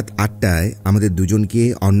ওই রাত 8টায় আমাদের দুজনকে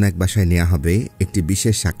অন্য এক বাসায় নেওয়া হবে একটি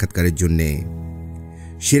বিশেষ সাক্ষাৎকারের জন্যে।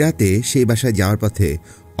 সে রাতে সেই বাসায় যাওয়ার পথে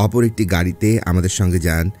অপর একটি গাড়িতে আমাদের সঙ্গে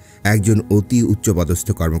যান একজন অতি উচ্চপদস্থ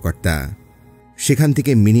কর্মকর্তা। সেখান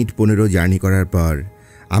থেকে মিনিট 15 জার্নি করার পর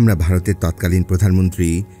আমরা ভারতের তৎকালীন প্রধানমন্ত্রী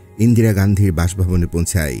ইন্দিরা গান্ধীর বাসভবনে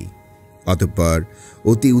পৌঁছাই। অতঃপর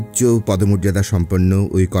অতি উচ্চ পদমর্যাদা সম্পন্ন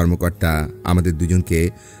ওই কর্মকর্তা আমাদের দুজনকে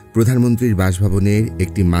প্রধানমন্ত্রীর বাসভবনের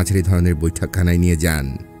একটি মাঝারি ধরনের বৈঠকখানায় নিয়ে যান।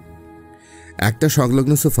 একটা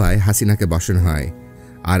সংলগ্ন সোফায় হাসিনাকে বসানো হয়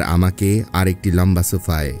আর আমাকে আর একটি লম্বা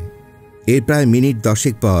সোফায়। এর প্রায় মিনিট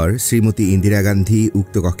 10 পর শ্রীমতী ইন্দিরা গান্ধী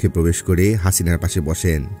উক্ত কক্ষে প্রবেশ করে হাসিনার পাশে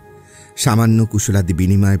বসেন। সামান্য কুশলাদি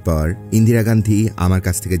বিনিময়ের পর ইন্দিরা গান্ধী আমার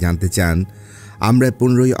কাছ থেকে জানতে চান আমরা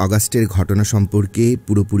 15ই আগস্টের ঘটনা সম্পর্কে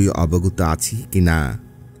পুরোপুরি অবগত আছি কি না।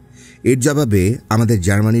 এর জবাবে আমাদের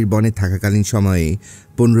জার্মানির বনে থাকাকালীন সময়ে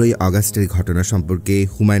 15ই আগস্টের ঘটনা সম্পর্কে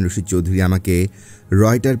হুমায়ুন রশিদ চৌধুরী আমাকে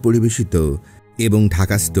রয়টার পরিবেশিত এবং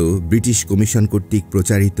ঢাকাস্থ ব্রিটিশ কমিশন কর্তৃক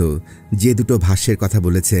প্রচারিত যে দুটো ভাষ্যের কথা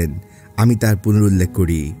বলেছেন আমি তার পুনরুল্লেখ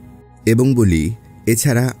করি এবং বলি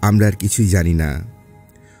এছাড়া আমরা আর কিছুই জানি না।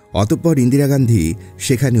 অতঃপর ইন্দিরা গান্ধী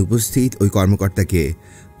সেখানে উপস্থিত ওই কর্মকর্তাকে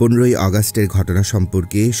 15ই আগস্টের ঘটনা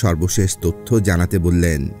সম্পর্কে সর্বশেষ তথ্য জানাতে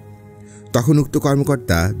বললেন। তখন উক্ত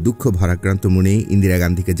কর্মকর্তা দুঃখ ভারাক্রান্ত মনে ইন্দিরা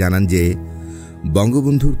গান্ধীকে জানান যে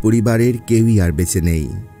বঙ্গবন্ধুর পরিবারের কেউই আর বেঁচে নেই।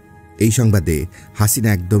 এই সংবাদে হাসিনা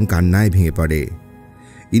একদম কান্নায় ভেঙে পড়ে।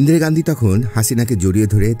 ইন্দিরা গান্ধী তখন হাসিনাকে জড়িয়ে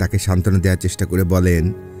ধরে তাকে সান্ত্বনা দেওয়ার চেষ্টা করে বলেন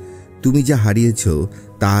তুমি যা হারিয়েছ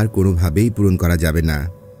তার কোনোভাবেই পূরণ করা যাবে না।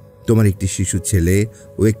 তোমার একটি শিশু ছেলে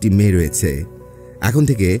ও একটি মেয়ে রয়েছে। এখন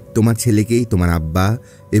থেকে তোমার ছেলেকেই তোমার আব্বা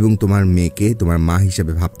এবং তোমার মেয়েকে তোমার মা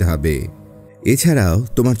হিসেবে ভাবতে হবে। এছাড়াও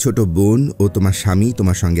তোমার ছোট বোন ও তোমার স্বামী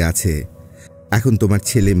তোমার সঙ্গে আছে। এখন তোমার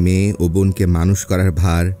ছেলে মেয়ে ও বোনকে মানুষ করার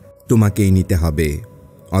ভার তোমাকেই নিতে হবে।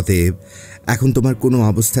 অতএব এখন তোমার কোনো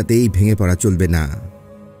অবস্থাতেই ভেঙে পড়া চলবে না।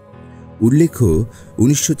 উল্লেখ্য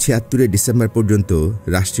 1976 ডিসেম্বর পর্যন্ত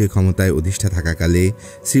রাষ্ট্রীয় ক্ষমতায় অধিষ্ঠা থাকাকালে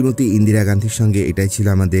শ্রীমতী ইন্দিরা গান্ধীর সঙ্গে এটাই ছিল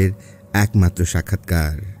আমাদের একমাত্র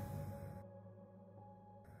সাক্ষাৎকার।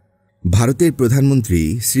 ভারতের প্রধানমন্ত্রী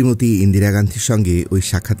শ্রীমতী ইন্দিরা গান্ধীর সঙ্গে ওই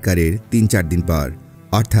সাক্ষাৎকারের 3-4 দিন পর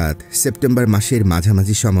অর্থাৎ সেপ্টেম্বর মাসের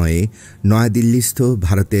মাঝামাঝি সময়ে নয়াদিল্লিস্থ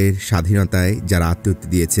ভারতের স্বাধীনতায় যারা আত্মহত্যা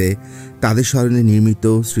দিয়েছে তাদের স্মরণে নির্মিত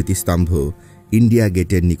স্মৃতিস্তম্ভ ইন্ডিয়া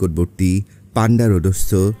গেটের নিকটবর্তী পান্ডা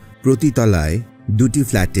রোডস্থ প্রতিতলায় 2টি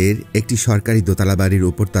ফ্ল্যাটের একটি সরকারি দোতলা বাড়ির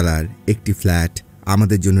ওপরতলার একটি ফ্ল্যাট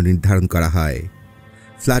আমাদের জন্য নির্ধারণ করা হয়।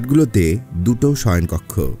 ফ্ল্যাটগুলোতে 2টো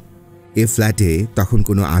শয়নকক্ষ। এ ফ্ল্যাটে তখন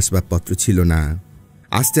কোনো আসবাবপত্র ছিল না।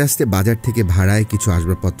 আস্তে আস্তে বাজার থেকে ভাড়ায় কিছু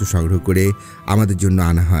আসবাবপত্র সংগ্রহ করে আমাদের জন্য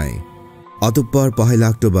আনা হয়। অতঃপর 1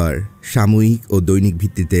 অক্টোবর সাময়িক ও দৈনিক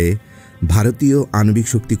ভিত্তিতে ভারতীয় আণবিক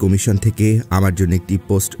শক্তি কমিশন থেকে আমার জন্য একটি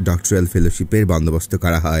পোস্ট ডক্টরাল ফেলোশিপের বন্দোবস্ত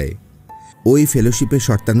করা হয়। ওই ফেলোশিপের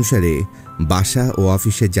শর্তানুসারে বাসা ও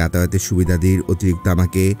অফিসে যাতায়াতের সুবিধাদির অতিরিক্ত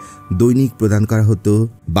আমাকে দৈনিক প্রদান করা হতো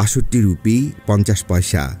 62 রুপি 50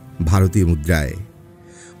 পয়সা ভারতীয় মুদ্রায়।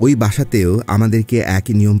 ওই বাসাতেও আমাদেরকে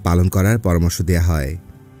একই নিয়ম পালন করার পরামর্শ দেয়া হয়,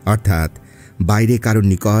 অর্থাৎ বাইরে কারোর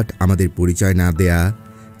নিকট আমাদের পরিচয় না দেয়া,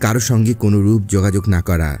 কারো সঙ্গে কোনো রূপ যোগাযোগ না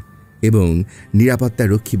করা এবং নিরাপত্তা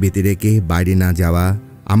রক্ষী ব্যতি রেখে বাইরে না যাওয়া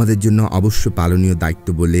আমাদের জন্য অবশ্য পালনীয় দায়িত্ব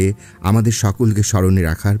বলে আমাদের সকলকে স্মরণে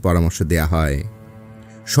রাখার পরামর্শ দেয়া হয়।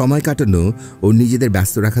 সময় কাটানো ও নিজেদের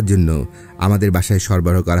ব্যস্ত রাখার জন্য আমাদের বাসায়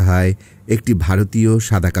সরবরাহ করা হয় একটি ভারতীয়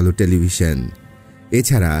সাদা কালো টেলিভিশন।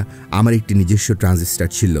 এছাড়া আমার একটি নিজস্ব ট্রানজিস্টার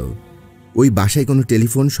ছিল। ওই বাসায় কোনো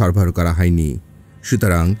টেলিফোন সরবরাহ করা হয়নি।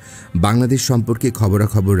 সুতরাং বাংলাদেশ সম্পর্কে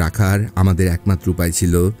খবরাখবর রাখার আমাদের একমাত্র উপায়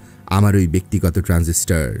ছিল আমার ওই ব্যক্তিগত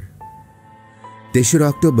ট্রানজিস্টার। 3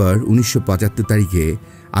 অক্টোবর 1975 তারিখে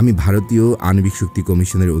আমি ভারতীয় আণবিক শক্তি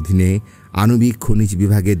কমিশনের অধীনে আণবিক খনিজ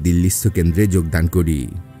বিভাগের দিল্লিস্থ কেন্দ্রে যোগদান করি।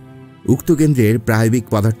 উক্ত কেন্দ্রের প্রায়োগিক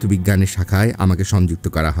পদার্থবিজ্ঞানের শাখায় আমাকে সংযুক্ত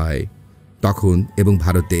করা হয়। তখন এবং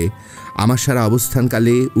ভারতে আমার সারা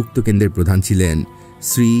অবস্থানকালে উক্ত কেন্দ্রের প্রধান ছিলেন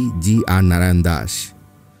শ্রী জি.আর. নারায়ণ দাস।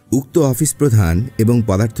 উক্ত অফিস প্রধান এবং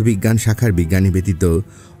পদার্থবিজ্ঞান শাখার বিজ্ঞানী ব্যতীত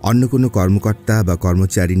অন্য কোনো কর্মকর্তা বা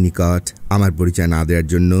কর্মচারীর নিকট আমার পরিচয় না দেওয়ার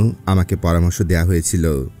জন্য আমাকে পরামর্শ দেওয়া হয়েছিল।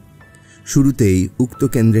 শুরুতেই উক্ত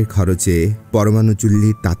কেন্দ্রের খরচে পরমাণু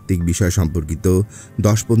চুল্লির তাত্ত্বিক বিষয় সম্পর্কিত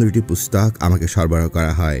 10-15টি পুস্তক আমাকে সরবরাহ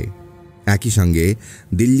করা হয়। একই সঙ্গে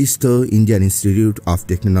দিল্লিস্থ ইন্ডিয়ান ইনস্টিটিউট অফ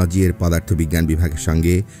টেকনোলজি এর পদার্থবিজ্ঞান বিভাগের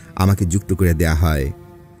সঙ্গে আমাকে যুক্ত করে দেয়া হয়।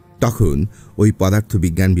 তখন ওই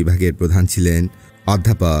পদার্থবিজ্ঞান বিভাগের প্রধান ছিলেন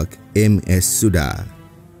অধ্যাপক M.S. সুডা।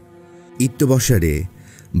 ইত্যবসরে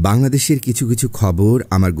বাংলাদেশের কিছু কিছু খবর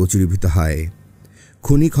আমার গোচরীভূত হয়।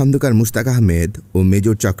 খুনি খন্দকার মুশতাক আহমেদ ও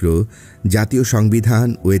মেজর চক্র জাতীয় সংবিধান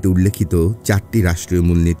ও এতে উল্লেখিত 4টি রাষ্ট্রীয়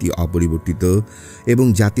মূলনীতি অপরিবর্তিত এবং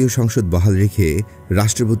জাতীয় সংসদ বহাল রেখে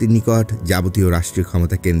রাষ্ট্রপতির নিকট যাবতীয় রাষ্ট্রীয়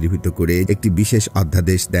ক্ষমতা কেন্দ্রীভূত করে একটি বিশেষ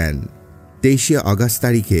অধ্যাদেশ দেন। 23শে আগস্ট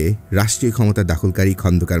তারিখে রাষ্ট্রীয় ক্ষমতা দখলকারী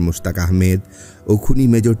খন্দকার মুশতাক আহমেদ ও খুনি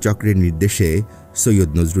মেজর চক্রের নির্দেশে সৈয়দ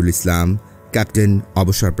নজরুল ইসলাম, ক্যাপ্টেন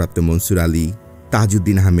অবসরপ্রাপ্ত মনসুর আলী,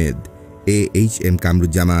 তাজউদ্দিন আহমেদ, AHM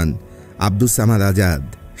কামরুজ্জামান, আব্দুস সামাদ আজাদ,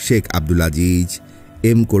 শেখ আব্দুল আজিজ,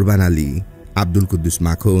 M কোরবান আলী, আব্দুল কুদ্দুস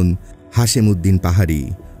মাখন, হাশেম উদ্দিন পাহাড়ি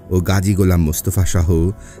ও গাজী গোলাম মোস্তফা সহ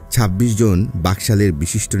 ২৬ জন বাকশালের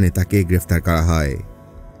বিশিষ্ট নেতাকে গ্রেফতার করা হয়।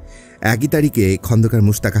 একই তারিখে খন্দকার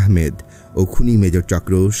মুশতাক আহমেদ ও খুনি মেজর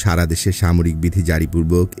চক্র সারা দেশে সামরিক বিধি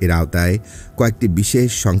জারিপূর্বক এর আওতায় কয়েকটি বিশেষ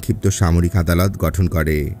সংক্ষিপ্ত সামরিক আদালত গঠন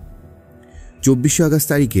করে। ২৪শে আগস্ট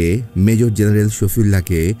তারিখে মেজর জেনারেল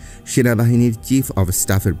শফিউল্লাহকে সেনাবাহিনীর চিফ অব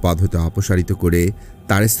স্টাফের পদ হতে অপসারিত করে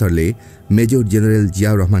তার স্থলে মেজর জেনারেল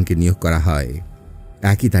জিয়াউর রহমানকে নিয়োগ করা হয়।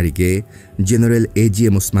 একই তারিখে জেনারেল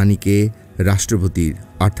AGM ওসমানীকে রাষ্ট্রপতির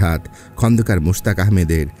অর্থাৎ খন্দকার মুশতাক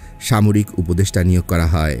আহমেদের সামরিক উপদেষ্টা নিয়োগ করা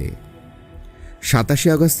হয়। ২৭শে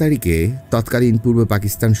আগস্ট তারিখে তৎকালীন পূর্ব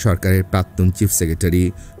পাকিস্তান সরকারের প্রাক্তন চিফ সেক্রেটারি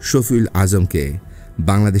শফিউল আজমকে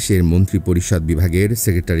বাংলাদেশের মন্ত্রী পরিষদ বিভাগের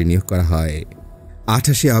সেক্রেটারি নিয়োগ করা হয়।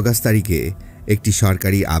 ২৮শে আগস্ট তারিখে একটি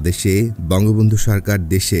সরকারি আদেশে বঙ্গবন্ধু সরকার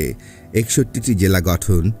দেশে ৬১টি জেলা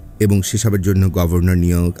গঠন এবং সেসবের জন্য গভর্নর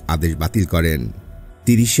নিয়োগ আদেশ বাতিল করেন।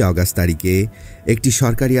 ৩০শে আগস্ট তারিখে একটি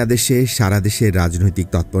সরকারি আদেশে সারা দেশের রাজনৈতিক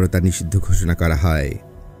তৎপরতা নিষিদ্ধ ঘোষণা করা হয়।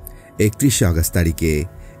 ৩১শে আগস্ট তারিখে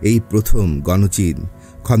এই প্রথম গণচিন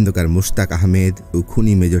খন্দকার মুশতাক আহমেদ ও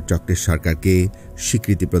খুনি মেজর চক্রের সরকারকে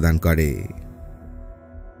স্বীকৃতি প্রদান করে।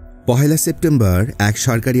 ১ সেপ্টেম্বর এক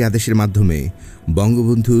সরকারি আদেশের মাধ্যমে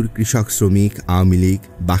বঙ্গবন্ধুর কৃষক শ্রমিক আওয়ামী লীগ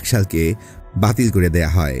বাকশালকে বাতিল করে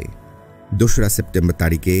দেয়া হয়। ২রা সেপ্টেম্বর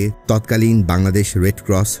তারিখে তৎকালীন বাংলাদেশ রেড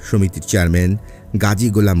ক্রস সমিতির চেয়ারম্যান গাজী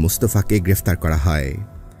গোলাম মোস্তফাকে গ্রেফতার করা হয়।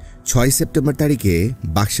 ৬ সেপ্টেম্বর তারিখে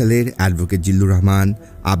বাকশালের অ্যাডভোকেট জিল্লুর রহমান,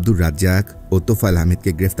 আব্দুর রাজ্জাক ও তোফায়েল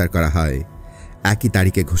আহমেদকে গ্রেফতার করা হয়। একই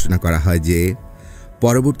তারিখে ঘোষণা করা হয় যে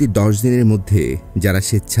পরবর্তী ১০ দিনের মধ্যে যারা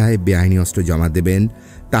স্বেচ্ছায় বেআইনি অস্ত্র জমা দেবেন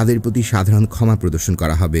তাদের প্রতি সাধারণ ক্ষমা প্রদর্শন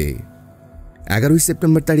করা হবে। ১১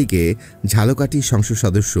 সেপ্টেম্বর তারিখে ঝালকাঠি সংসদ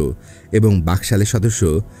সদস্য এবং বাকশালের সদস্য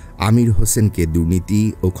আমির হোসেনকে দুর্নীতি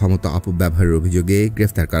ও ক্ষমতা অপব্যবহারের অভিযোগে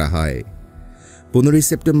গ্রেফতার করা হয়। ১৫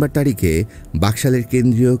 সেপ্টেম্বর তারিখে বাকশালের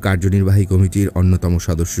কেন্দ্রীয় কার্যনির্বাহী কমিটির অন্যতম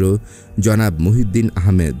সদস্য জনাব মহিউদ্দিন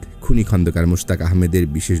আহমেদ খুনি খন্দকার মুশতাক আহমেদের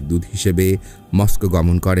বিশেষ দূত হিসেবে মস্কো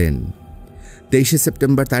গমন করেন। ২৩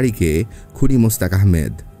 সেপ্টেম্বর তারিখে খুনি মুশতাক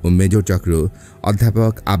আহমেদ ও মেজর চক্র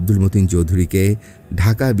অধ্যাপক আব্দুল মতিন চৌধুরীকে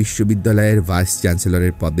ঢাকা বিশ্ববিদ্যালয়ের ভাইস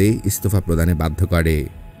চ্যান্সেলরের পদে ইস্তফা প্রদানে বাধ্য করে।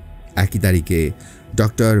 একই তারিখে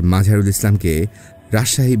ডক্টর মাজহারুল ইসলামকে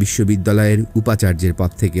রাজশাহী বিশ্ববিদ্যালয়ের উপাচার্যের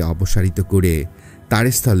পদ থেকে অপসারিত করে তার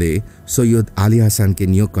স্থলে সৈয়দ আলী হাসানকে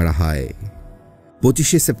নিয়োগ করা হয়। ২৫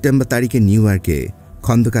 সেপ্টেম্বর তারিখে নিউ ইয়র্কে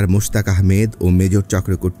খন্দকার মুশতাক আহমেদ ও মেজর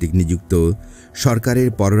চক্র কর্তৃক নিযুক্ত সরকারের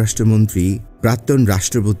পররাষ্ট্রমন্ত্রী, প্রাক্তন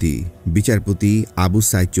রাষ্ট্রপতি বিচারপতি আবু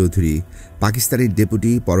সাইদ চৌধুরী পাকিস্তানের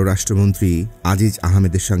ডেপুটি পররাষ্ট্রমন্ত্রী আজিজ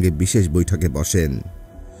আহমেদের সঙ্গে বিশেষ বৈঠকে বসেন।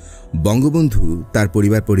 বঙ্গবন্ধু তার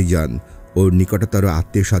পরিবার পরিজন ও নিকটতর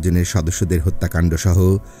আত্মীয় স্বজনের সদস্যদের হত্যাকাণ্ড সহ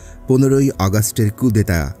 ১৫ আগস্টের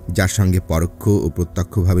কুদেতা যার সঙ্গে পরোক্ষ ও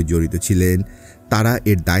প্রত্যক্ষভাবে জড়িত ছিলেন তারা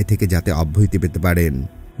এর দায় থেকে যাতে অব্যাহতি পেতে পারেন,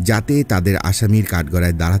 যাতে তাদের আসামির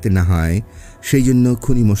কাঠগড়ায় দাঁড়াতে না হয়, সেই জন্য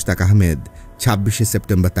খুনি মুশতাক আহমেদ ২৬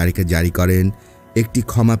 সেপ্টেম্বর তারিখে জারি করেন একটি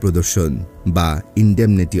ক্ষমা প্রদর্শন বা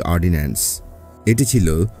ইনডেমনিটি অর্ডিন্যান্স। এটি ছিল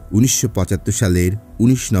 ১৯৭৫ সালের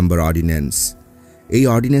 ১৯ নম্বর অর্ডিন্যান্স। এই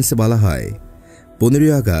অর্ডিন্যান্সে বলা হয়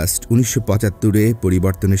 ১৫ আগস্ট ১৯৭৫-এ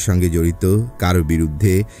পরিবর্তনের সঙ্গে জড়িত কারো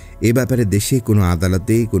বিরুদ্ধে এ ব্যাপারে দেশে কোনো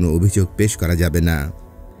আদালতে কোনো অভিযোগ পেশ করা যাবে না।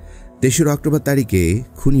 ৩রা অক্টোবর তারিখে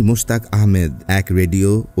খুনি মুশতাক আহমেদ এক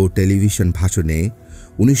রেডিও ও টেলিভিশন ভাষণে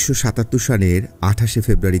 ১৯৭৭ সালের ২৮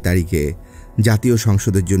 ফেব্রুয়ারি তারিখে জাতীয়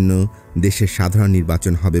সংসদের জন্য দেশের সাধারণ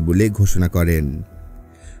নির্বাচন হবে বলে ঘোষণা করেন।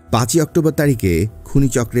 ৫ অক্টোবর তারিখে খুনি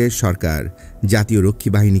চক্রের সরকার জাতীয় রক্ষী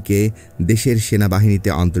বাহিনীকে দেশের সেনাবাহিনীতে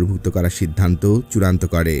অন্তর্ভুক্ত করার সিদ্ধান্ত চূড়ান্ত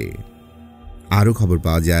করে। আরও খবর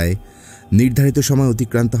পাওয়া যায়, নির্ধারিত সময়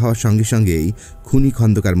অতিক্রান্ত হওয়ার সঙ্গে সঙ্গেই খুনি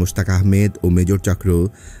খন্দকার মুশতাক আহমেদ ও মেজর চক্র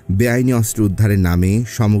বেআইনি অস্ত্র উদ্ধারের নামে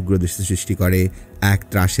সমগ্র দেশে সৃষ্টি করে এক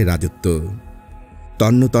ত্রাসের রাজত্ব।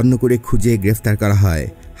 তন্ন তন্ন করে খুঁজে গ্রেফতার করা হয়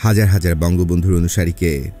হাজার হাজার বঙ্গবন্ধুর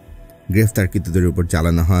অনুসারীকে। গ্রেফতারকৃতদের উপর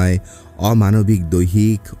চালানো হয় অমানবিক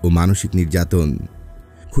দৈহিক ও মানসিক নির্যাতন।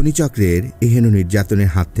 খুনিচক্রের এহেন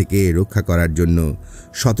নির্যাতনের হাত থেকে রক্ষা করার জন্য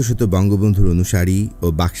শত শত বঙ্গবন্ধুর অনুসারী ও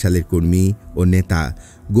বাকশালের কর্মী ও নেতা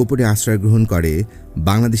গোপনে আশ্রয় গ্রহণ করে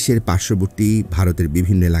বাংলাদেশের পার্শ্ববর্তী ভারতের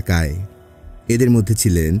বিভিন্ন এলাকায়। এদের মধ্যে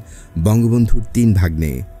ছিলেন বঙ্গবন্ধুর ৩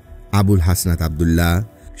 ভাগ্নে আবুল হাসনাত আবদুল্লাহ,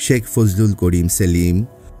 শেখ ফজলুল করিম সেলিম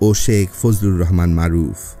ও শেখ ফজলুর রহমান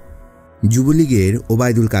মারুফ, যুবলীগের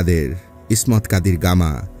ওবায়দুল কাদের, ইসমত কাদির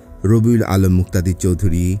গামা, রবিউল আলম মুক্তাদির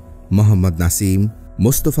চৌধুরী, মোহাম্মদ নাসিম,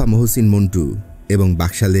 মোস্তফা মহসিন মন্টু এবং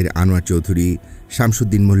বাকশালের আনোয়ার চৌধুরী,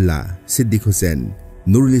 শামসুদ্দিন মোল্লা, সিদ্দিক হোসেন,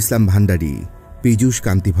 নুরুল ইসলাম ভান্ডারী, পীযূষ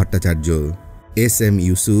কান্তি ভট্টাচার্য, এস.এম.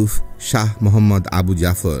 ইউসুফ, শাহ মোহাম্মদ আবু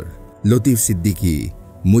জাফর, লতিফ সিদ্দিকী,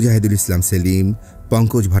 মুজাহিদুল ইসলাম সেলিম,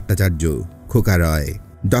 পঙ্কজ ভট্টাচার্য, খোকা রয়,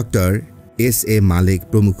 ডক্টর এস.এ. মালেক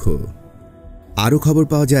প্রমুখ। আরও খবর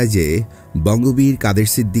পাওয়া যায় যে বঙ্গবীর কাদের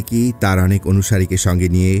সিদ্দিকী তার অনেক অনুসারীকে সঙ্গে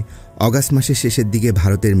নিয়ে অগাস্ট মাসের শেষের দিকে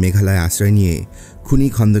ভারতের মেঘালয়ে আশ্রয় নিয়ে খুনি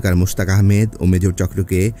খন্দকার মোশতাক আহমেদ ও মেজর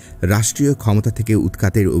চক্রকে রাষ্ট্রীয় ক্ষমতা থেকে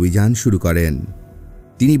উৎখাতের অভিযান শুরু করেন।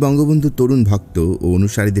 তিনি বঙ্গবন্ধুর তরুণ ভক্ত ও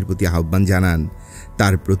অনুসারীদের প্রতি আহ্বান জানান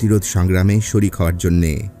তার প্রতিরোধ সংগ্রামে শরিক হওয়ার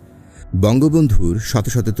জন্যে। বঙ্গবন্ধুর শত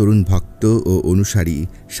শত তরুণ ভক্ত ও অনুসারী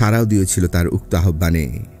সাড়াও দিয়েছিল তার উক্ত আহ্বানে।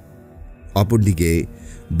 অপরদিকে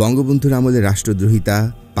বঙ্গবন্ধুর আমলে রাষ্ট্রদ্রোহিতা,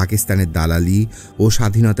 পাকিস্তানের দালালি ও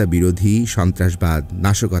স্বাধীনতা বিরোধী সন্ত্রাসবাদ,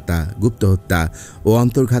 নাশকতা, গুপ্তহত্যা ও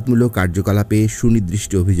অন্তর্ঘাতমূলক কার্যকলাপে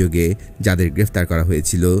সুনির্দিষ্ট অভিযোগে যাদের গ্রেফতার করা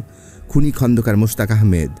হয়েছিল, খুনি খন্দকার মোশতাক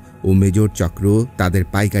আহমেদ ও মেজর চক্র তাদের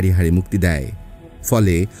পাইকারি হারে মুক্তি দেয়।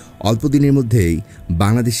 ফলে অল্পদিনের মধ্যেই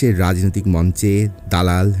বাংলাদেশের রাজনৈতিক মঞ্চে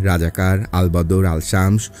দালাল, রাজাকার, আলবদর,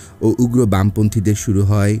 আলশামস ও উগ্র বামপন্থীদের শুরু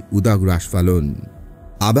হয় উদাগ্র আস্ফালন।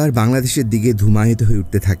 আবার বাংলাদেশের দিকে ধূমায়িত হয়ে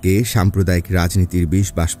উঠতে থাকে সাম্প্রদায়িক রাজনীতির বিষ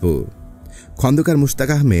বাষ্প। খন্দকার মোশতাক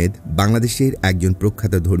আহমেদ বাংলাদেশের একজন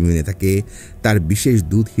প্রখ্যাত ধর্মীয় নেতাকে তার বিশেষ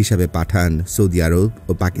দূত হিসাবে পাঠান সৌদি আরব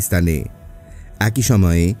ও পাকিস্তানে। একই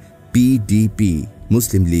সময়ে পিডিপি,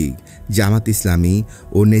 মুসলিম লীগ, জামাত ইসলামী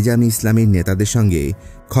ও নেজামি ইসলামীর নেতাদের সঙ্গে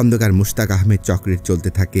খন্দকার মোশতাক আহমেদ চক্রের চলতে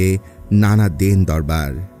থাকে নানা দেন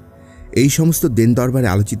দরবার। এই সমস্ত দেন দরবারে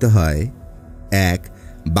আলোচিত হয়: ১.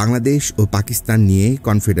 বাংলাদেশ ও পাকিস্তান নিয়ে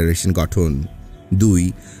কনফেডারেশন গঠন, ২.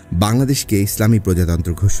 বাংলাদেশকে ইসলামী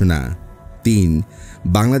প্রজাতন্ত্র ঘোষণা, ৩.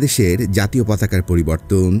 বাংলাদেশের জাতীয় পতাকার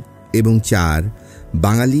পরিবর্তন এবং ৪.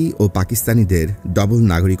 বাঙালি ও পাকিস্তানিদের ডবল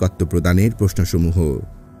নাগরিকত্ব প্রদানের প্রশ্নসমূহ।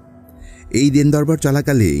 এই দেন দরবার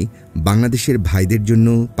চলাকালে বাংলাদেশের ভাইদের জন্য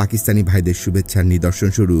পাকিস্তানি ভাইদের শুভেচ্ছার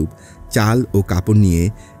নিদর্শনস্বরূপ চাল ও কাপড় নিয়ে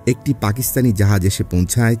একটি পাকিস্তানি জাহাজ এসে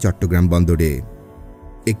পৌঁছায় চট্টগ্রাম বন্দরে।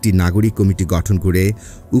 একটি নাগরিক কমিটি গঠন করে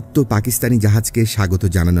উক্ত পাকিস্তানি জাহাজকে স্বাগত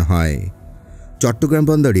জানানো হয়। চট্টগ্রাম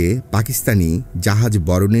বন্দরে পাকিস্তানি জাহাজ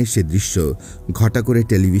বরণের সে দৃশ্য ঘটা করে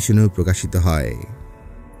টেলিভিশনেও প্রকাশিত হয়।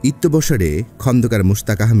 ইত্যবসরে খন্দকার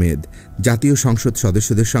মোশতাক আহমেদ জাতীয় সংসদ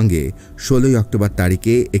সদস্যদের সঙ্গে 16 অক্টোবর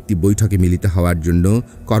তারিখে একটি বৈঠকে মিলিত হওয়ার জন্য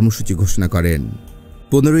কর্মসূচি ঘোষণা করেন।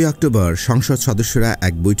 15 অক্টোবর সংসদ সদস্যরা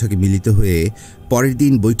এক বৈঠকে মিলিত হয়ে পরের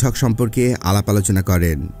দিন বৈঠক সম্পর্কে আলাপ আলোচনা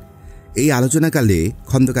করেন। এই আলোচনাকালে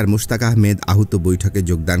খন্দকার মোশতাক আহমেদ আহুত বৈঠকে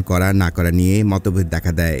যোগদান করা না করা নিয়ে মতভেদ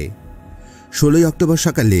দেখা দেয়। 16 অক্টোবর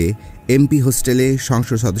সকালে এমপি হোস্টেলে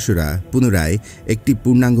সংসদ সদস্যরা পুনরায় একটি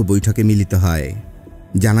পূর্ণাঙ্গ বৈঠকে মিলিত হয়।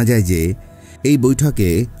 জানা যায় যে এই বৈঠকে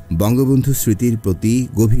বঙ্গবন্ধু স্মৃতির প্রতি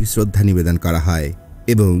গভীর শ্রদ্ধা নিবেদন করা হয়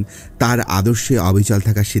এবং তার আদর্শে অবিচল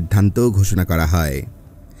থাকার সিদ্ধান্ত ঘোষণা করা হয়।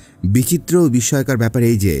 বিচিত্র ও বিস্ময়কর ব্যাপার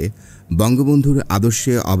এই যে বঙ্গবন্ধুর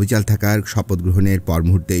আদর্শে অবিচল থাকার শপথ গ্রহণের পর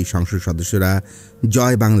মুহূর্তেই সংসদ সদস্যরা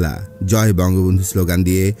জয় বাংলা, জয় বঙ্গবন্ধু স্লোগান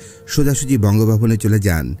দিয়ে সোজাসুজি বঙ্গভবনে চলে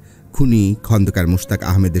যান খুনি খন্দকার মোশতাক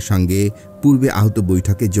আহমেদের সঙ্গে পূর্বে আহত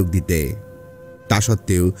বৈঠকে যোগ দিতে। তা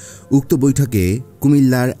সত্ত্বেও উক্ত বৈঠকে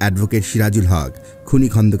কুমিল্লার অ্যাডভোকেট সিরাজুল হক খুনি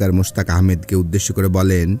খন্দকার মোশতাক আহমেদকে উদ্দেশ্য করে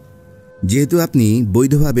বলেন, যেহেতু আপনি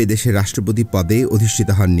বৈধভাবে দেশের রাষ্ট্রপতি পদে অধিষ্ঠিত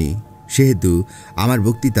হননি, সেহেতু আমার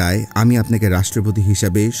বক্তৃতায় আমি আপনাকে রাষ্ট্রপতি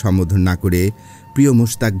হিসাবে সম্বোধন না করে প্রিয়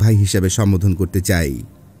মোশতাক ভাই হিসাবে সম্বোধন করতে চাই।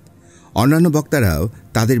 অন্যান্য বক্তারাও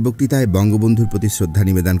তাদের বক্তৃতায় বঙ্গবন্ধুর প্রতি শ্রদ্ধা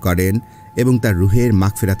নিবেদন করেন এবং তার রুহের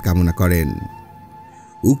মাগফিরাত কামনা করেন।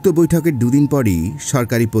 উক্ত বৈঠকের দুদিন পরই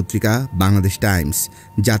সরকারি পত্রিকা বাংলাদেশ টাইমস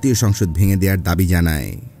জাতীয় সংসদ ভেঙে দেওয়ার দাবি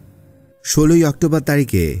জানায়। 16 অক্টোবর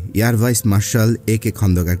তারিখে air vice marshal A K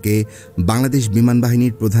খন্দকারকে Bangladesh বিমান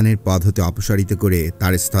বাহিনীর প্রধানের পদ হতে অপসারিত করে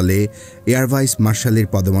তার স্থলে এয়ার ভাইস মার্শালের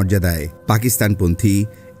পদমর্যাদায় পাকিস্তানপন্থী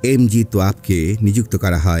এম.জি. তোয়াবকে নিযুক্ত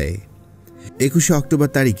করা হয়। 21 অক্টোবর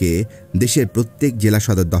তারিখে দেশের প্রত্যেক জেলা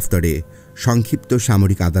সদর দফতরে সংক্ষিপ্ত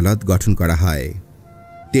সামরিক আদালত গঠন করা হয়।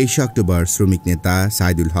 23 অক্টোবর শ্রমিক নেতা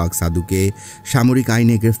সাইদুল হক সাদুকে সামরিক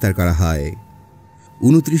আইনে গ্রেফতার করা হয়।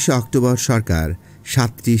 29 অক্টোবর সরকার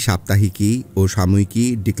 7টি সাপ্তাহিকী ও সাময়িকী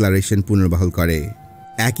ডিক্লারেশন পুনর্বহাল করে।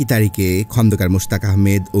 একই তারিখে খন্দকার মোশতাক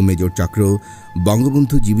আহমেদ ও মেজর চক্র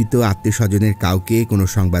বঙ্গবন্ধু জীবিত আত্মীয় স্বজনের কাউকে কোনো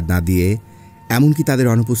সংবাদ না দিয়ে, এমনকি তাদের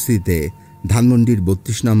অনুপস্থিতিতে ধানমন্ডির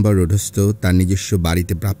 ৩২ নম্বর রোডস্থ তার নিজস্ব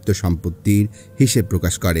বাড়িতে প্রাপ্ত সম্পত্তির হিসেব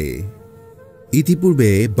প্রকাশ করে। ইতিপূর্বে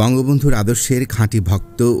বঙ্গবন্ধুর আদর্শের খাঁটি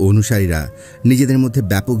ভক্ত ও অনুসারীরা নিজেদের মধ্যে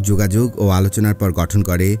ব্যাপক যোগাযোগ ও আলোচনার পর গঠন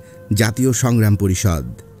করে জাতীয় সংগ্রাম পরিষদ।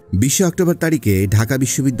 ২০ অক্টোবর তারিখে ঢাকা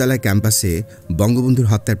বিশ্ববিদ্যালয় ক্যাম্পাসে বঙ্গবন্ধুর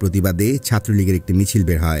হত্যার প্রতিবাদে ছাত্রলীগের একটি মিছিল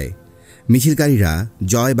বের হয়। মিছিলকারীরা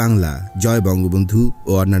জয় বাংলা, জয় বঙ্গবন্ধু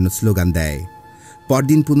ও অন্যান্য স্লোগান দেয়।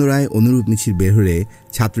 পরদিন পুনরায় অনুরূপ মিছিল বের হলে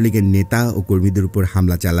ছাত্রলীগের নেতা ও কর্মীদের উপর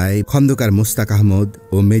হামলা চালায় খন্দকার মোশতাক আহমদ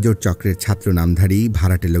ও মেজর চক্রের ছাত্র নামধারী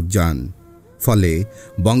ভাড়াটে লোকজন। ফলে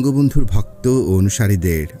বঙ্গবন্ধুর ভক্ত ও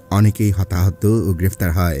অনুসারীদের অনেকেই হতাহত ও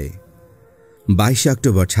গ্রেফতার হয়। ২২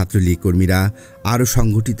 অক্টোবর ছাত্রলীগ কর্মীরা আরও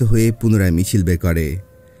সংগঠিত হয়ে পুনরায় মিছিল বের করে।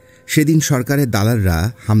 সেদিন সরকারের দালালরা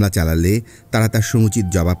হামলা চালালে তারা তার সমুচিত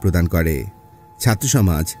জবাব প্রদান করে। ছাত্র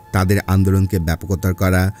সমাজ তাদের আন্দোলনকে ব্যাপকতর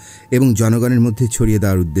করা এবং জনগণের মধ্যে ছড়িয়ে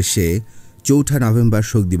দেওয়ার উদ্দেশ্যে ৪ নভেম্বর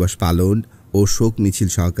শোক দিবস পালন ও শোক মিছিল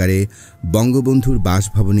সহকারে বঙ্গবন্ধুর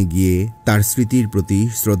বাসভবনে গিয়ে তার স্মৃতির প্রতি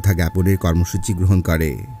শ্রদ্ধা জ্ঞাপনের কর্মসূচি গ্রহণ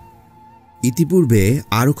করে। ইতিপূর্বে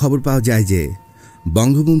আরও খবর পাওয়া যায় যে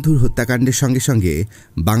বঙ্গবন্ধুর হত্যাকাণ্ডের সঙ্গে সঙ্গে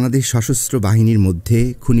বাংলাদেশ সশস্ত্র বাহিনীর মধ্যে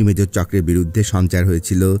খুনি মেজর চক্রের বিরুদ্ধে সঞ্চার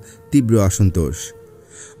হয়েছিল তীব্র অসন্তোষ।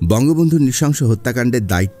 বঙ্গবন্ধুর নৃশংস হত্যাকাণ্ডের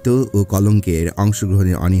দায়িত্ব ও কলঙ্কের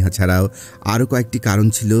অংশগ্রহণের অনীহা ছাড়াও আরও কয়েকটি কারণ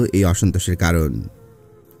ছিল এই অসন্তোষের কারণ।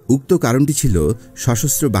 উক্ত কারণটি ছিল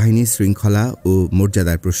সশস্ত্র বাহিনীর শৃঙ্খলা ও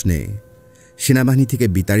মর্যাদার প্রশ্নে। সেনাবাহিনী থেকে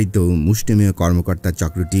বিতাড়িত মুষ্টিমেয় কর্মকর্তার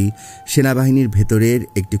চক্রটি সেনাবাহিনীর ভেতরের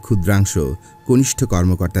একটি ক্ষুদ্রাংশ কনিষ্ঠ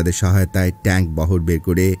কর্মকর্তাদের সহায়তায় ট্যাঙ্ক বহর বের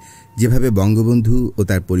করে যেভাবে বঙ্গবন্ধু ও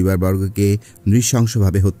তার পরিবারবর্গকে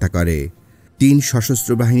নৃশংসভাবে হত্যা করে, ৩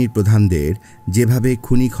 সশস্ত্র বাহিনীর প্রধানদের যেভাবে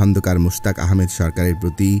খুনি খন্দকার মোশতাক আহমেদ সরকারের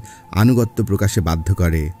প্রতি আনুগত্য প্রকাশে বাধ্য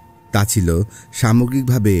করে, তা ছিল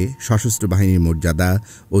সামগ্রিকভাবে সশস্ত্র বাহিনীর মর্যাদা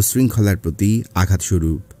ও শৃঙ্খলার প্রতি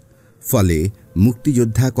আঘাতস্বরূপ। ফলে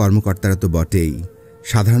মুক্তিযোদ্ধা কর্মকর্তারা তো বটেই,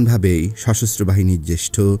 সাধারণভাবেই সশস্ত্র বাহিনীর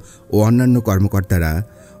জ্যেষ্ঠ ও অন্যান্য কর্মকর্তারা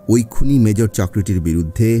ওই খুনি মেজর চক্রটির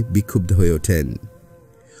বিরুদ্ধে বিক্ষুব্ধ হয়ে ওঠেন।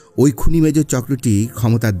 ওই খুনি মেজর চক্রটি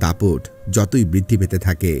ক্ষমতার দাপট যতই বৃদ্ধি পেতে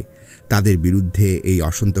থাকে, তাদের বিরুদ্ধে এই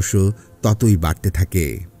অসন্তোষও ততই বাড়তে থাকে।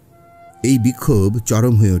 এই বিক্ষোভ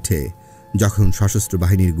চরম হয়ে ওঠে যখন সশস্ত্র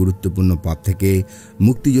বাহিনীর গুরুত্বপূর্ণ পদ থেকে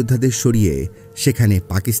মুক্তিযোদ্ধাদের সরিয়ে সেখানে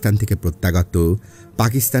পাকিস্তান থেকে প্রত্যাগত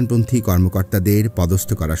পাকিস্তানপন্থী কর্মকর্তাদের পদস্থ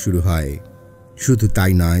করা শুরু হয়। শুধু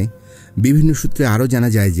তাই নয়, বিভিন্ন সূত্রে আরও জানা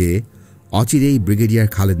যায় যে অচিরেই ব্রিগেডিয়ার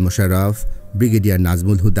খালেদ মোশাররফ, ব্রিগেডিয়ার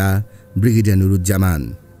নাজমুল হুদা, brigadier Nuruzzaman,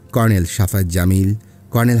 colonel Safayet Jamil,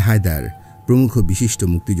 colonel Haider প্রমুখ বিশিষ্ট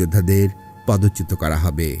মুক্তিযোদ্ধাদের পদচ্যুত করা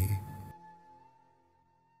হবে।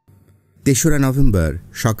 ৩রা নভেম্বর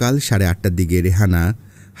সকাল 8:30টার দিকে রেহানা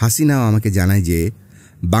হাসিনাও আমাকে জানায় যে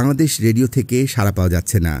বাংলাদেশ রেডিও থেকে সাড়া পাওয়া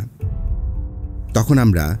যাচ্ছে না। তখন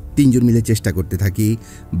আমরা ৩ জন মিলে চেষ্টা করতে থাকি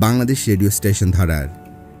বাংলাদেশ রেডিও স্টেশন ধরার,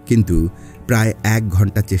 কিন্তু প্রায় ১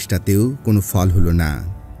 ঘন্টা চেষ্টাতেও কোনো ফল হলো না।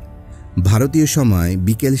 ভারতীয় সময়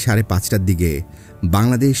বিকেল 5:30টার দিকে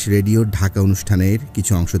বাংলাদেশ রেডিওর ঢাকা অনুষ্ঠানের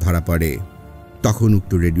কিছু অংশ ধরা পড়ে। তখন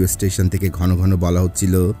উক্ত রেডিও স্টেশন থেকে ঘন ঘন বলা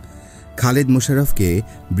হচ্ছিল খালেদ মোশাররফকে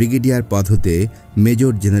ব্রিগেডিয়ার পদ হতে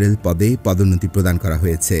মেজর জেনারেল পদে পদোন্নতি প্রদান করা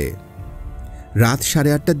হয়েছে। রাত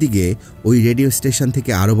 8:30টার দিকে ওই রেডিও স্টেশন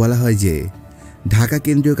থেকে আরও বলা হয় যে ঢাকা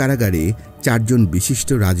কেন্দ্রীয় কারাগারে 4 জন বিশিষ্ট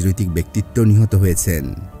রাজনৈতিক ব্যক্তিত্ব নিহত হয়েছেন।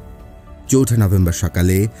 4 নভেম্বর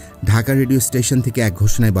সকালে ঢাকা রেডিও স্টেশন থেকে এক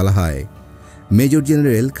ঘোষণায় বলা হয় মেজর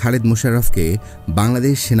জেনারেল খালেদ মোশাররফকে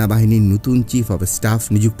বাংলাদেশ সেনাবাহিনীর নতুন চিফ অব স্টাফ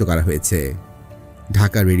নিযুক্ত করা হয়েছে।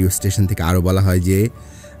 ঢাকা রেডিও স্টেশন থেকে আরও বলা হয় যে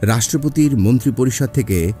রাষ্ট্রপতির মন্ত্রিপরিষদ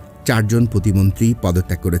থেকে 4 জন প্রতিমন্ত্রী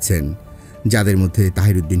পদত্যাগ করেছেন, যাদের মধ্যে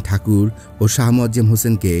তাহিরউদ্দিন ঠাকুর ও শাহ মোয়াজ্জেম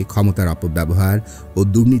হোসেনকে ক্ষমতার অপব্যবহার ও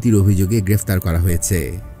দুর্নীতির অভিযোগে গ্রেফতার করা হয়েছে।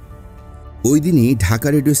 ওই দিনই ঢাকা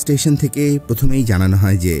রেডিও স্টেশন থেকে প্রথমেই জানানো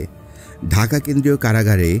হয় যে ঢাকা কেন্দ্রীয়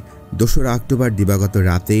কারাগারে 2রা অক্টোবর দিবাগত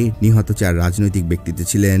রাতে নিহত 4 রাজনৈতিক ব্যক্তিত্ব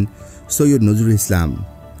ছিলেন সৈয়দ নজরুল ইসলাম,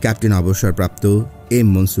 ক্যাপ্টেন অবসরপ্রাপ্ত এম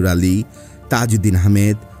মনসুর আলী, তাজউদ্দিন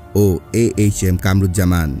আহমেদ ও AHM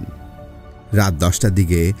কামরুজ্জামান। রাত 10টার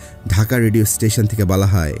দিকে ঢাকা রেডিও স্টেশন থেকে বলা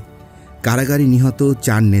হয় কারাগারে নিহত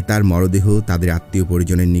 4 নেতার মরদেহ তাদের আত্মীয়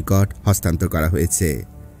পরিজনের নিকট হস্তান্তর করা হয়েছে।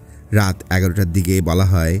 রাত 11টার দিকে বলা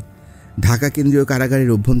হয় ঢাকা কেন্দ্রীয় কারাগারের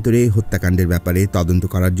অভ্যন্তরে হত্যাকাণ্ডের ব্যাপারে তদন্ত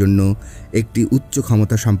করার জন্য একটি উচ্চ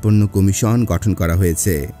ক্ষমতা সম্পন্ন কমিশন গঠন করা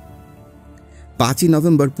হয়েছে। 5ই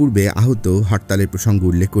নভেম্বর পূর্বে আহত হরতালের প্রসঙ্গ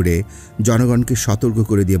উল্লেখ করে জনগণকে সতর্ক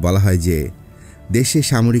করে দিয়ে বলা হয় যে দেশে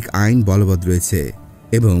সামরিক আইন বলবৎ রয়েছে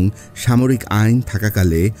এবং সামরিক আইন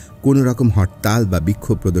থাকাকালে কোনো রকম হরতাল বা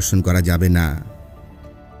বিক্ষোভ প্রদর্শন করা যাবে না।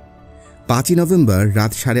 5 নভেম্বর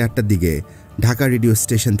রাত 8:30টার দিকে ঢাকা রেডিও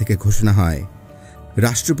স্টেশন থেকে ঘোষণা হয়,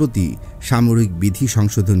 রাষ্ট্রপতি সামরিক বিধি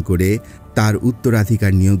সংশোধন করে তার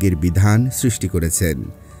উত্তরাধিকার নিয়োগের বিধান সৃষ্টি করেছেন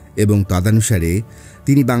এবং তদানুসারে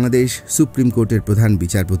তিনি বাংলাদেশ সুপ্রিম কোর্টের প্রধান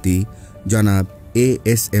বিচারপতি জনাব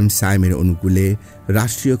ASM সায়েমের অনুকূলে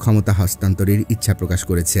রাষ্ট্রীয় ক্ষমতা হস্তান্তরের ইচ্ছা প্রকাশ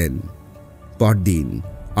করেছেন। পরদিন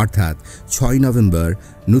অর্থাৎ 6 নভেম্বর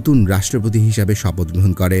নতুন রাষ্ট্রপতি হিসাবে শপথ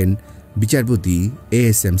গ্রহণ করেন বিচারপতি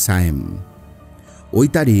ASM সায়েম। ওই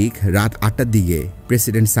তারিখ রাত 8টার দিকে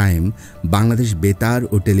প্রেসিডেন্ট সায়েম বাংলাদেশ বেতার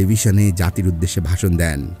ও টেলিভিশনে জাতির উদ্দেশ্যে ভাষণ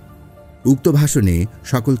দেন। উক্ত ভাষণে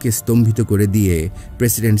সকলকে স্তম্ভিত করে দিয়ে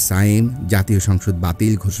প্রেসিডেন্ট সায়েম জাতীয় সংসদ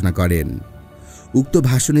বাতিল ঘোষণা করেন। উক্ত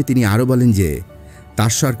ভাষণে তিনি আরও বলেন যে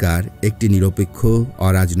তার সরকার একটি নিরপেক্ষ,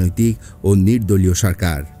 অরাজনৈতিক ও নির্দলীয়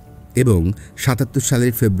সরকার এবং 77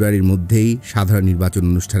 সালের ফেব্রুয়ারির মধ্যেই সাধারণ নির্বাচন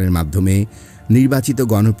অনুষ্ঠানের মাধ্যমে নির্বাচিত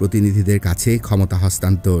গণপ্রতিনিধিদের কাছে ক্ষমতা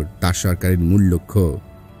হস্তান্তর তার সরকারের মূল লক্ষ্য।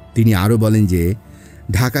 তিনি আরও বলেন যে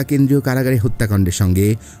ঢাকা কেন্দ্রীয় কারাগারে হত্যাকাণ্ডের সঙ্গে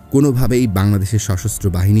কোনোভাবেই বাংলাদেশের সশস্ত্র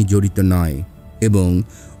বাহিনী জড়িত নয় এবং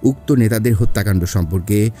উক্ত নেতাদের হত্যাকাণ্ড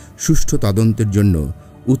সম্পর্কে সুষ্ঠু তদন্তের জন্য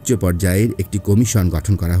উচ্চ পর্যায়ের একটি কমিশন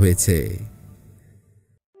গঠন করা হয়েছে।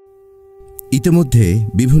 ইতিমধ্যে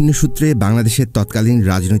বিভিন্ন সূত্রে বাংলাদেশের তৎকালীন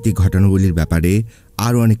রাজনৈতিক ঘটনাবলীর ব্যাপারে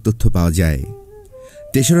আরও অনেক তথ্য পাওয়া যায়।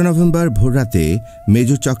 3 নভেম্বর ভোররাতে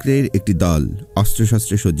মেজর চক্রের একটি দল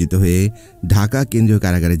অস্ত্রশস্ত্রে সজ্জিত হয়ে ঢাকা কেন্দ্রীয়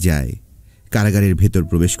কারাগারে যায়। কারাগারের ভেতর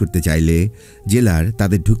প্রবেশ করতে চাইলে জেলার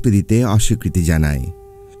তাদের ঢুকতে দিতে অস্বীকৃতি জানায়।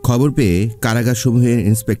 খবর পেয়ে কারাগারসমূহের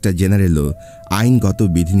ইন্সপেক্টর জেনারেলও আইনগত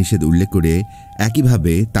বিধিনিষেধ উল্লেখ করে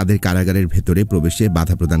একইভাবে তাদের কারাগারের ভেতরে প্রবেশে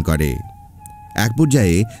বাধা প্রদান করে। এক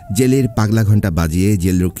পর্যায়ে জেলের পাগলা ঘণ্টা বাজিয়ে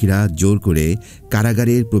জেলরক্ষীরা জোর করে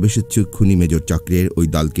কারাগারের প্রবেশোচ্ছুক খুনি মেজর চক্রের ওই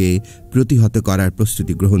দলকে প্রতিহত করার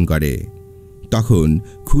প্রস্তুতি গ্রহণ করে। তখন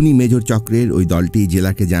খুনি মেজর চক্রের ওই দলটি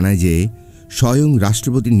জেলাকে জানায় যে স্বয়ং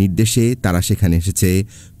রাষ্ট্রপতির নির্দেশে তারা সেখানে এসেছে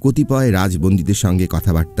কতিপয় রাজবন্দীদের সঙ্গে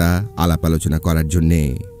কথাবার্তা আলাপ আলোচনা করার জন্যে।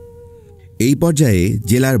 এই পর্যায়ে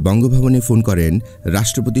জেলার বঙ্গভবনে ফোন করেন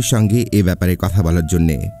রাষ্ট্রপতির সঙ্গে এ ব্যাপারে কথা বলার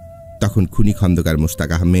জন্যে। তখন খুনি খন্দকার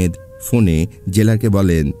মোস্তাক আহমেদ ফোনে জেলারকে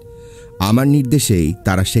বলেন, আমার নির্দেশেই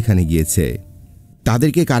তারা সেখানে গিয়েছে।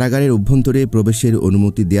 তাদেরকে কারাগারের অভ্যন্তরে প্রবেশের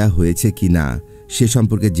অনুমতি দেয়া হয়েছে কি না সে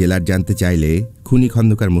সম্পর্কে জেলার জানতে চাইলে খুনি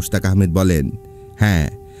খন্দকার মোস্তাক আহমেদ বলেন, হ্যাঁ,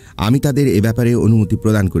 আমি তাদের এ ব্যাপারে অনুমতি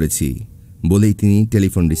প্রদান করেছি বলেই তিনি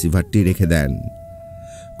টেলিফোন রিসিভারটি রেখে দেন।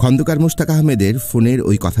 খন্দকার মোস্তাক আহমেদের ফোনের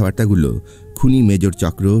ওই কথাবার্তাগুলো খুনি মেজর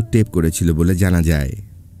চক্র টেপ করেছিল বলে জানা যায়।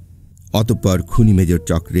 অতঃপর খুনি মেজর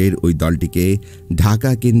চক্রের ওই দলটিকে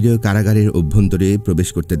ঢাকা কেন্দ্রীয় কারাগারের অভ্যন্তরে প্রবেশ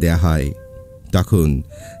করতে দেয়া হয়। তখন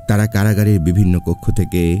তারা কারাগারের বিভিন্ন কক্ষ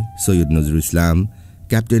থেকে সৈয়দ নজরুল ইসলাম,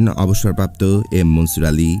 ক্যাপ্টেন অবসরপ্রাপ্ত এম মনসুর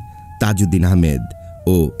আলী, তাজউদ্দিন আহমেদ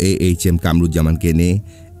ও AHM কামরুজ্জামানকে এনে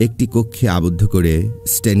একটি কক্ষে আবদ্ধ করে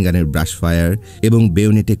স্টেনগানের ব্রাশ ফায়ার এবং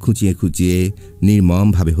বেয়োনেটে খুঁচিয়ে খুঁচিয়ে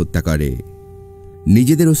নির্মমভাবে হত্যা করে।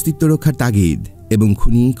 নিজেদের অস্তিত্ব রক্ষার তাগিদ এবং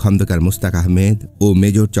খুনি খন্দকার মোস্তাক আহমেদ ও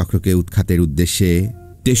মেজর চক্রকে উৎখাতের উদ্দেশ্যে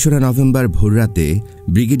 3 নভেম্বর ভোররাতে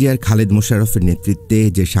ব্রিগেডিয়ার খালেদ মোশাররফের নেতৃত্বে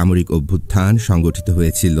যে সামরিক অভ্যুত্থান সংগঠিত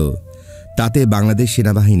হয়েছিল তাতে বাংলাদেশ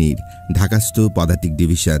সেনাবাহিনীর ঢাকাস্থ পদাতিক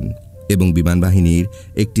ডিভিশন এবং বিমান বাহিনীর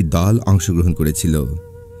একটি দল অংশগ্রহণ করেছিল।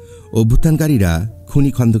 অভ্যুত্থানকারীরা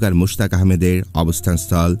খুনি খন্দকার মোস্তাক আহমেদের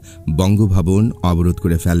অবস্থানস্থল বঙ্গভবন অবরোধ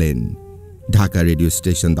করে ফেলেন, ঢাকা রেডিও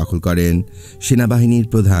স্টেশন দখল করেন, সেনাবাহিনীর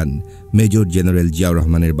প্রধান মেজর জেনারেল জিয়াউর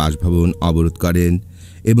রহমানের বাসভবন অবরোধ করেন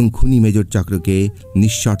এবং খুনি মেজর চক্রকে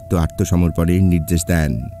নিঃশর্ত আত্মসমর্পণের নির্দেশ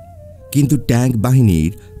দেন। কিন্তু ট্যাঙ্ক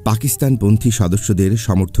বাহিনীর পাকিস্তানপন্থী সদস্যদের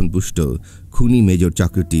সমর্থনপুষ্ট খুনি মেজর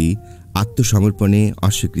চক্রটি আত্মসমর্পণে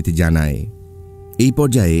অস্বীকৃতি জানায়। এই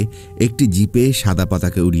পর্যায়ে একটি জিপে সাদা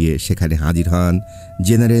পতাকা উড়িয়ে সেখানে হাজির হন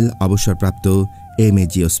জেনারেল অবসরপ্রাপ্ত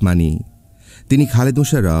MAG ওসমানী। তিনি খালেদ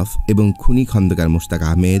মোশাররফ এবং খুনি খন্দকার মোস্তাক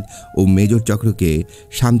আহমেদ ও মেজর চক্রকে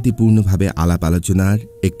শান্তিপূর্ণভাবে আলাপ আলোচনার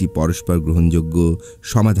একটি পরস্পর গ্রহণযোগ্য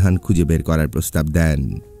সমাধান খুঁজে বের করার প্রস্তাব দেন।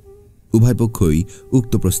 উভয় পক্ষই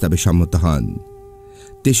উক্ত প্রস্তাবে সম্মত হন।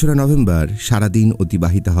 3 নভেম্বর সারাদিন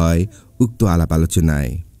অতিবাহিত হয় উক্ত আলাপ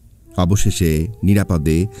আলোচনায়। অবশেষে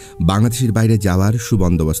নিরাপদে বাংলাদেশের বাইরে যাওয়ার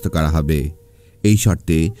সুবন্দোবস্ত করা হবে, এই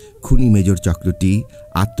শর্তে খুনি মেজর চক্রটি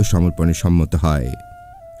আত্মসমর্পণে সম্মত হয়।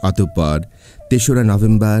 অতঃপর 3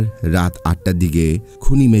 নভেম্বর রাত 8টার দিকে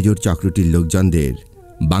খুনি মেজর চক্রটির লোকজনদের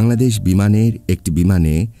বাংলাদেশ বিমানের একটি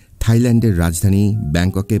বিমানে থাইল্যান্ডের রাজধানী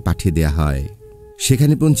ব্যাংককে পাঠিয়ে দেয়া হয়।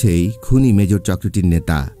 সেখানে পৌঁছেই খুনি মেজর চক্রটির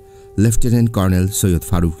নেতা লেফটেন্যান্ট কর্নেল সৈয়দ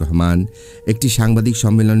ফারুক রহমান একটি সাংবাদিক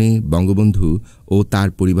সম্মেলনে বঙ্গবন্ধু ও তার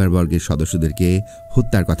পরিবারবর্গের সদস্যদেরকে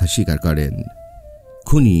হত্যার কথা স্বীকার করেন।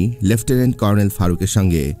 খুনি লেফটেন্যান্ট কর্নেল ফারুকের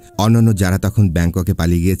সঙ্গে অন্যান্য যারা তখন ব্যাংককে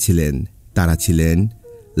পালিয়ে গিয়েছিলেন তারা ছিলেন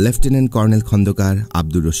lieutenant colonel Khandakar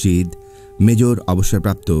Abdur Rashid, major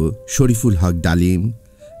অবসরপ্রাপ্ত শরীফুল হক ডালিম,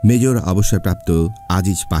 মেজর অবসরপ্রাপ্ত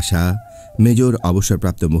আজিজ পাশা, মেজর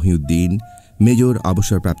অবসরপ্রাপ্ত মহিউদ্দিন, মেজর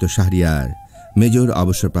অবসরপ্রাপ্ত শাহরিয়ার, মেজর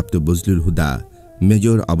অবসরপ্রাপ্ত বজলুল হুদা,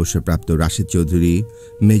 মেজর অবসরপ্রাপ্ত রাশেদ চৌধুরী,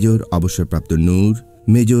 মেজর অবসরপ্রাপ্ত নূর,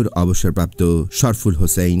 মেজর অবসরপ্রাপ্ত শরফুল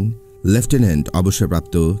হোসেন, লেফটেন্যান্ট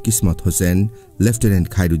অবসরপ্রাপ্ত কিসমত হোসেন, লেফটেন্যান্ট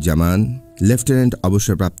খায়রুজ্জামান, লেফটেন্যান্ট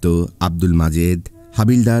অবসরপ্রাপ্ত আব্দুল মাজেদ,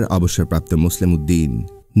 হাবিলদার অবসরপ্রাপ্ত মুসলিম উদ্দিন,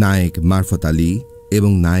 নায়েক মারফত আলী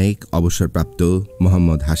এবং নায়েক অবসরপ্রাপ্ত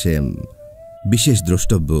মোহাম্মদ হাশেম। বিশেষ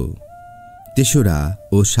দ্রষ্টব্য, ৩রা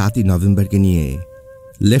ও ৭ই নভেম্বরকে নিয়ে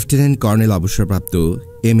লেফটেন্যান্ট কর্নেল অবসরপ্রাপ্ত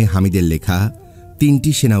এম.এ. হামিদের লেখা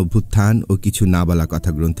 ৩টি সেনা অভ্যুত্থান ও কিছু না বলা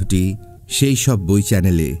কথা গ্রন্থটি সেই সব বই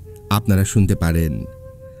চ্যানেলে আপনারা শুনতে পারেন।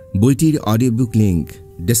 বইটির অডিও বুক লিঙ্ক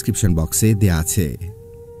ডেসক্রিপশন বক্সে দেয়া আছে।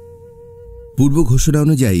 পূর্ব ঘোষণা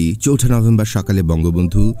অনুযায়ী ৪ঠা নভেম্বর সকালে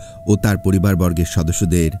বঙ্গবন্ধু ও তার পরিবারবর্গের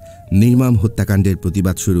সদস্যদের নির্মম হত্যাকাণ্ডের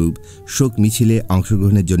প্রতিবাদস্বরূপ শোক মিছিলে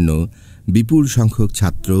অংশগ্রহণের জন্য বিপুল সংখ্যক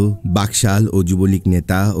ছাত্র, বাকশাল ও যুবলীগ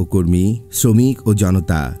নেতা ও কর্মী, শ্রমিক ও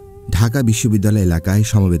জনতা ঢাকা বিশ্ববিদ্যালয় এলাকায়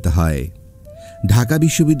সমবেত হয়। ঢাকা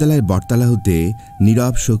বিশ্ববিদ্যালয়ের বটতলা হতে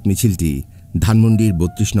নীরব শোক মিছিলটি ধানমন্ডির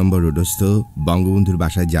 ৩২ নম্বর রোডস্থ বঙ্গবন্ধুর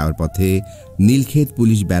বাসায় যাওয়ার পথে নীলক্ষেত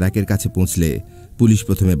পুলিশ ব্যারাকের কাছে পৌঁছলে পুলিশ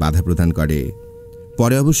প্রথমে বাধা প্রদান করে।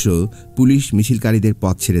 পরে অবশ্য পুলিশ মিছিলকারীদের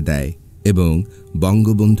পথ ছেড়ে দেয় এবং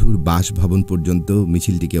বঙ্গবন্ধুর বাসভবন পর্যন্ত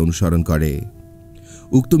মিছিলটিকে অনুসরণ করে।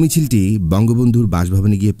 উক্ত মিছিলটি বঙ্গবন্ধুর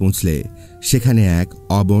বাসভবনে গিয়ে পৌঁছলে সেখানে এক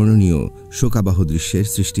অবর্ণনীয় শোকাবহ দৃশ্যের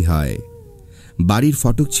সৃষ্টি হয়। বাড়ির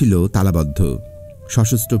ফটক ছিল তালাবদ্ধ,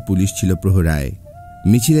 সশস্ত্র পুলিশ ছিল প্রহরায়।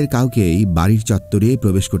 মিছিলের কাউকেই বাড়ির চত্বরে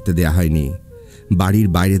প্রবেশ করতে দেয়া হয়নি। বাড়ির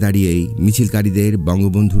বাইরে দাঁড়িয়েই মিছিলকারীদের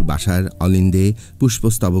বঙ্গবন্ধুর বাসার অলিন্দে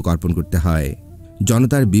পুষ্পস্তবক অর্পণ করতে হয়।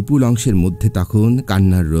 জনতার বিপুল অংশের মধ্যে তখন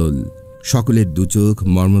কান্নার রোল। সকলের দুচোখ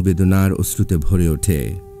মর্মবেদনার অশ্রুতে ভরে ওঠে।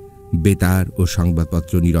 বেতার ও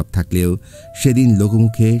সংবাদপত্র নীরব থাকলেও সেদিন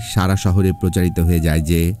লোকমুখে সারা শহরে প্রচারিত হয়ে যায়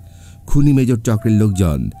যে খুনি মেজর চক্রের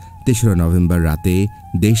লোকজন ৩রা নভেম্বর রাতে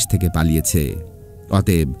দেশ থেকে পালিয়েছে।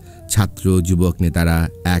 অতএব ছাত্র যুবক নেতারা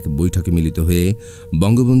এক বৈঠকে মিলিত হয়ে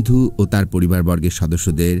বঙ্গবন্ধু ও তার পরিবারবর্গের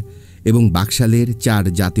সদস্যদের এবং বাকশালের ৪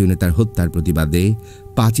 জাতীয় নেতার হত্যার প্রতিবাদে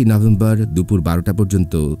 ৫ই নভেম্বর দুপুর ১২টা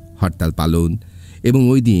পর্যন্ত হরতাল পালন এবং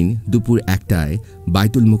ওই দিন দুপুর ১টায়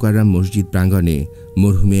বাইতুল মোকাররম মসজিদ প্রাঙ্গণে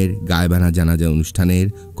মরহুমের গায়বানা জানাজা অনুষ্ঠানের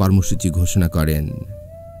কর্মসূচি ঘোষণা করেন।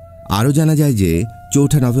 আরও জানা যায় যে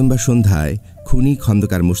 ৪ঠা নভেম্বর সন্ধ্যায় খুনি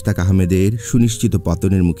খন্দকার মোশতাক আহমেদের সুনিশ্চিত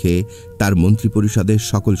পতনের মুখে তার মন্ত্রিপরিষদের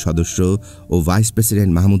সকল সদস্য ও ভাইস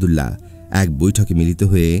প্রেসিডেন্ট মাহমুদুল্লাহ এক বৈঠকে মিলিত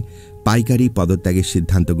হয়ে পাইকারি পদত্যাগের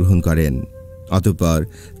সিদ্ধান্ত গ্রহণ করেন। অতঃপর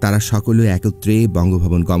তারা সকলে একত্রে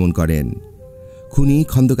বঙ্গভবন গমন করেন। খুনি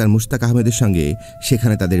খন্দকার মোশতাক আহমেদের সঙ্গে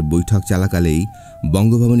সেখানে তাদের বৈঠক চলাকালেই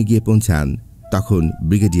বঙ্গভবনে গিয়ে পৌঁছান তখন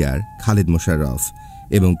ব্রিগেডিয়ার খালেদ মোশাররফ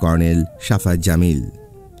এবং কর্নেল শাফাত জামিল।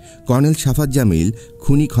 কর্নেল শাফাত জামিল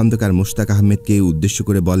খুনি খন্দকার মোশতাক আহমেদকে উদ্দেশ্য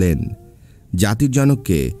করে বলেন, জাতির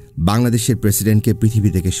জনককে, বাংলাদেশের প্রেসিডেন্টকে পৃথিবী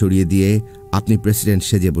থেকে সরিয়ে দিয়ে আপনি প্রেসিডেন্ট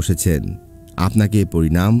সেজে বসেছেন, আপনাকে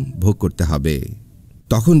পরিণাম ভোগ করতে হবে।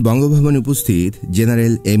 তখন বঙ্গভবনে উপস্থিত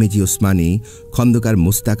জেনারেল এম.এ.জি. ওসমানী খন্দকার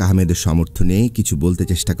মোশতাক আহমেদের সমর্থনে কিছু বলতে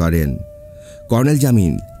চেষ্টা করেন। কর্নেল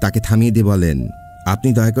জামিল তাকে থামিয়ে দিয়ে বলেন, আপনি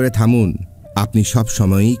দয়া করে থামুন, আপনি সব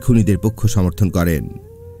সময়ই খুনিদের পক্ষ সমর্থন করেন।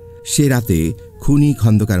 সে রাতে খুনি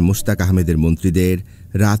খন্দকার মোশতাক আহমেদের মন্ত্রীদের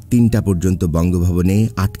রাত ৩টা পর্যন্ত বঙ্গভবনে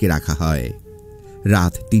আটকে রাখা হয়।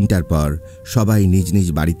 রাত ৩টার পর সবাই নিজ নিজ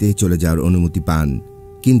বাড়িতে চলে যাওয়ার অনুমতি পান,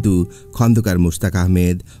 কিন্তু খন্দকার মোশতাক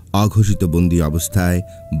আহমেদ অঘোষিত বন্দী অবস্থায়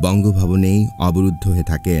বঙ্গভবনেই অবরুদ্ধ হয়ে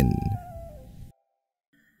থাকেন।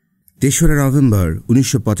 ৩রা নভেম্বর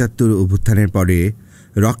 ১৯৭৫ অভ্যুত্থানের পরে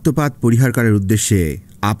রক্তপাত পরিহার করার উদ্দেশ্যে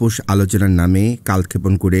আপোষ আলোচনার নামে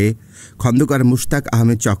কালক্ষেপণ করে খন্দকার মোশতাক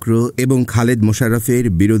আহমেদ চক্র এবং খালেদ মোশাররফের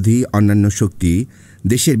বিরোধী অন্যান্য শক্তি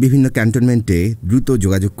দেশের বিভিন্ন ক্যান্টনমেন্টে দ্রুত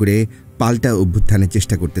যোগাযোগ করে পাল্টা অভ্যুত্থানের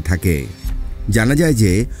চেষ্টা করতে থাকে। জানা যায়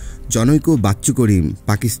যে জনৈক বাচ্চু করিম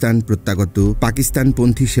পাকিস্তান প্রত্যাগত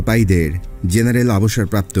পাকিস্তানপন্থী সিপাহীদের জেনারেল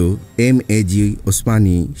অবসরপ্রাপ্ত এম.এ.জি.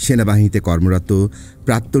 ওসমানী সেনাবাহিনীতে কর্মরত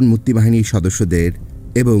প্রাক্তন মুক্তিবাহিনীর সদস্যদের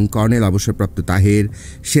এবং কর্নেল অবসরপ্রাপ্ত তাহের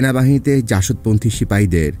সেনাবাহিনীতে জাসদপন্থী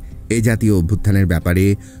সিপাহীদের এ জাতীয় অভ্যুত্থানের ব্যাপারে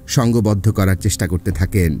সংঘবদ্ধ করার চেষ্টা করতে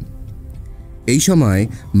থাকেন। এই সময়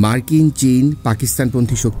মার্কিন, চীন,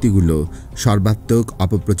 পাকিস্তানপন্থী শক্তিগুলো সর্বাত্মক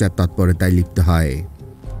অপপ্রচার তৎপরতায় লিপ্ত হয়।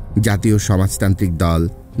 জাতীয় সমাজতান্ত্রিক দল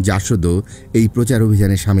জাসদও এই প্রচার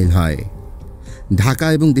অভিযানে সামিল হয়। ঢাকা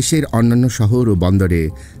এবং দেশের অন্যান্য শহর ও বন্দরে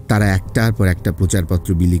তারা একটার পর একটা প্রচারপত্র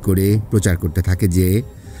বিলি করে প্রচার করতে থাকে যে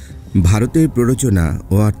ভারতের প্ররোচনা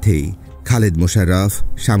ও অর্থেই খালেদ মোশাররফ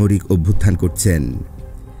সামরিক অভ্যুত্থান করছেন।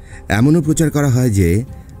 এমনও প্রচার করা হয় যে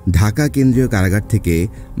ঢাকা কেন্দ্রীয় কারাগার থেকে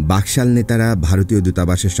বাকশাল নেতারা ভারতীয়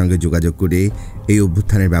দূতাবাসের সঙ্গে যোগাযোগ করে এই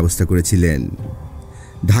অভ্যুত্থানের ব্যবস্থা করেছিলেন।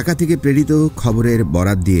 ঢাকা থেকে প্রেরিত খবরের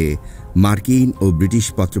বরাত দিয়ে মার্কিন ও ব্রিটিশ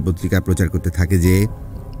পত্রপত্রিকা প্রচার করতে থাকে যে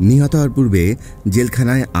নিহত হওয়ার পূর্বে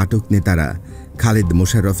জেলখানায় আটক নেতারা খালেদ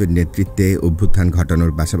মোশাররফের নেতৃত্বে অভ্যুত্থান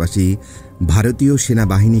ঘটানোর পাশাপাশি ভারতীয়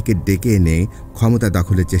সেনাবাহিনীকে ডেকে এনে ক্ষমতা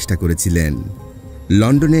দখলের চেষ্টা করেছিলেন।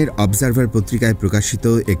 লন্ডনের অবজারভার পত্রিকায় প্রকাশিত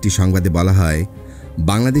একটি সংবাদে বলা হয়,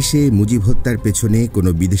 বাংলাদেশে মুজিব হত্যার পেছনে কোনো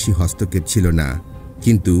বিদেশি হস্তক্ষেপ ছিল না,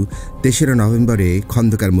 কিন্তু ৩রা নভেম্বরে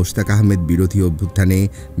খন্দকার মোশতাক আহমেদ বিরোধী অভ্যুত্থানে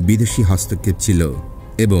বিদেশি হস্তক্ষেপ ছিল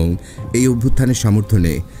এবং এই অভ্যুত্থানের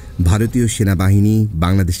সমর্থনে ভারতীয় সেনাবাহিনী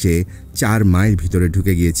বাংলাদেশে ৪ মাইল ভিতরে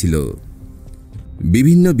ঢুকে গিয়েছিল।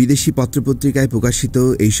 বিভিন্ন বিদেশি পত্রপত্রিকায় প্রকাশিত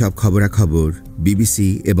এই সব খবরাখবর বিবিসি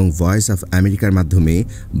এবং ভয়েস অফ আমেরিকার মাধ্যমে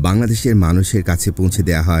বাংলাদেশের মানুষের কাছে পৌঁছে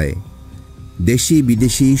দেয়া হয়। দেশি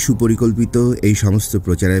বিদেশি সুপরিকল্পিত এই সমস্ত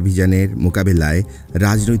প্রচারাভিযানের মোকাবেলায়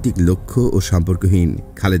রাজনৈতিক লক্ষ্য ও সম্পর্কহীন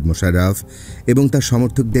খালেদ মোশাররফ এবং তার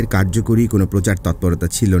সমর্থকদের কার্যকরী কোনো প্রচার তৎপরতা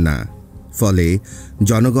ছিল না। ফলে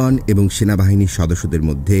জনগণ এবং সেনাবাহিনীর সদস্যদের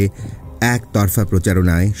মধ্যে একতরফা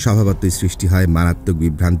প্রচারণায় স্বভাবতই সৃষ্টি হয় মারাত্মক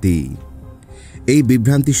বিভ্রান্তি। এই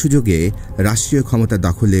বিভ্রান্তির সুযোগে রাষ্ট্রীয় ক্ষমতা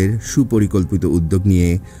দখলের সুপরিকল্পিত উদ্যোগ নিয়ে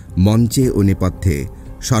মঞ্চে ও নেপথ্যে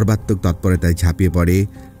সর্বাত্মক তৎপরতায় ঝাঁপিয়ে পড়ে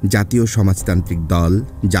জাতীয় সমাজতান্ত্রিক দল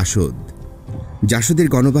জাসদ। জাসদের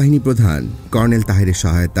গণবাহিনী প্রধান কর্নেল তাহেরের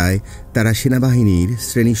সহায়তায় তারা সেনাবাহিনীর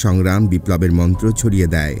শ্রেণী সংগ্রাম বিপ্লবের মন্ত্র ছড়িয়ে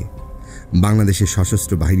দেয়। বাংলাদেশের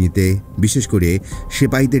সশস্ত্র বাহিনীতে বিশেষ করে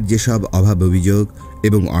সিপাহীদের যেসব অভাব অভিযোগ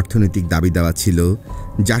এবং অর্থনৈতিক দাবি দেওয়া ছিল,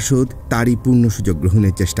 জাসদ তারই পূর্ণ সুযোগ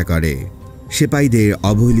গ্রহণের চেষ্টা করে। সিপাহীদের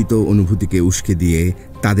অবহেলিত অনুভূতিকে উস্কে দিয়ে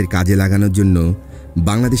তাদের কাজে লাগানোর জন্য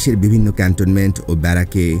বাংলাদেশের বিভিন্ন ক্যান্টনমেন্ট ও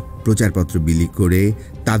ব্যারাকে প্রচারপত্র বিলি করে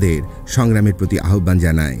তাদের সংগ্রামের প্রতি আহ্বান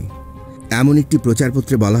জানায়। এমন একটি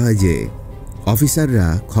প্রচারপত্রে বলা হয় যে অফিসাররা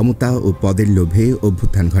ক্ষমতা ও পদের লোভে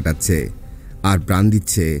অভ্যুত্থান ঘটাচ্ছে, আর প্রাণ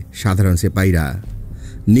দিচ্ছে সাধারণ সিপাহীরা।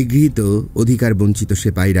 নিগৃহীত অধিকার বঞ্চিত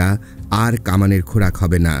সিপাহীরা আর কামানের খোরাক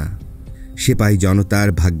হবে না। সিপাহী জনতার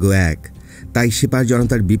ভাগ্য এক, তাই সিপাহী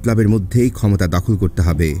জনতার বিপ্লবের মধ্যেই ক্ষমতা দখল করতে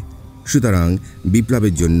হবে। সুতরাং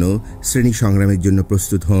বিপ্লবের জন্য শ্রেণী সংগ্রামের জন্য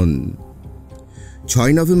প্রস্তুত হন। ৬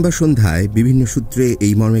 নভেম্বর সন্ধ্যায় বিভিন্ন সূত্রে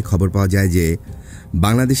এই মর্মে খবর পাওয়া যায় যে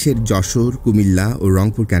বাংলাদেশের যশোর, কুমিল্লা ও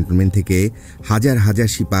রংপুর ক্যান্টনমেন্ট থেকে হাজার হাজার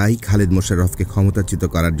সিপাহী খালেদ মোশাররফকে ক্ষমতাচ্যুত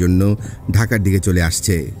করার জন্য ঢাকার দিকে চলে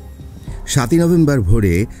আসছে। ৭ নভেম্বর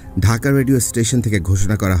ভোরে ঢাকা রেডিও স্টেশন থেকে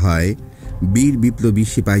ঘোষণা করা হয়, বীর বিপ্লবী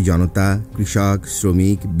সিপাহী জনতা, কৃষক,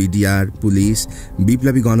 শ্রমিক, বিডিআর, পুলিশ,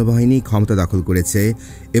 বিপ্লবী গণবাহিনী ক্ষমতা দখল করেছে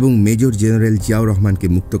এবং মেজর জেনারেল জিয়াউর রহমানকে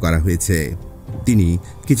মুক্ত করা হয়েছে। তিনি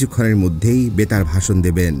কিছুক্ষণের মধ্যেই বেতার ভাষণ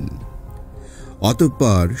দেবেন।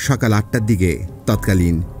 অতঃপর সকাল ৮টার দিকে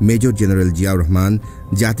তৎকালীন মেজর জেনারেল জিয়াউর রহমান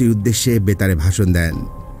জাতির উদ্দেশ্যে বেতারে ভাষণ দেন।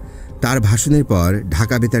 তার ভাষণের পর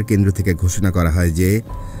ঢাকা বেতার কেন্দ্র থেকে ঘোষণা করা হয় যে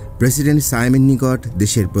প্রেসিডেন্ট সায়েমের নিকট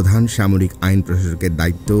দেশের প্রধান সামরিক আইন প্রশাসকের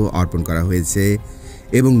দায়িত্ব অর্পণ করা হয়েছে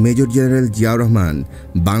এবং মেজর জেনারেল জিয়াউর রহমান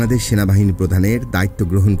বাংলাদেশ সেনাবাহিনী প্রধানের দায়িত্ব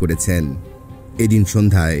গ্রহণ করেছেন। এদিন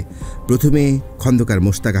সন্ধ্যায় প্রথমে খন্দকার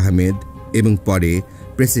মোশতাক আহমেদ এবং পরে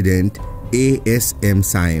প্রেসিডেন্ট এএসএম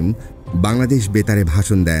সায়েম বাংলাদেশ বেতারে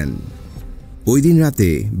ভাষণ দেন। ওই দিন রাতে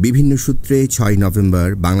বিভিন্ন সূত্রে ৬ নভেম্বর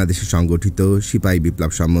বাংলাদেশে সংগঠিত সিপাহী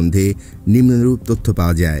বিপ্লব সম্বন্ধে নিম্নরূপ তথ্য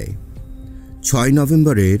পাওয়া যায়। ৬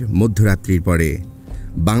 নভেম্বরের মধ্যরাত্রির পরে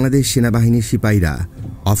বাংলাদেশ সেনাবাহিনীর সিপাহীরা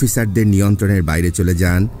অফিসারদের নিয়ন্ত্রণের বাইরে চলে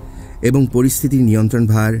যান এবং পরিস্থিতির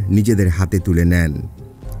নিয়ন্ত্রণভার নিজেদের হাতে তুলে নেন।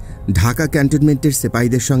 ঢাকা ক্যান্টনমেন্টের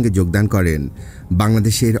সিপাহীদের সঙ্গে যোগদান করেন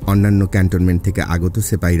বাংলাদেশের অন্যান্য ক্যান্টনমেন্ট থেকে আগত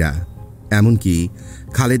সিপাহীরা। এমনকি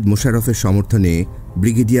খালেদ মোশাররফের সমর্থনে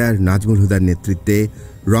ব্রিগেডিয়ার নাজমুল হুদার নেতৃত্বে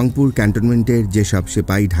রংপুর ক্যান্টনমেন্টের যেসব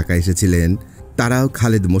সিপাহী ঢাকা এসেছিলেন তারাও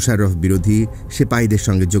খালেদ মোশাররফ বিরোধী সিপাহীদের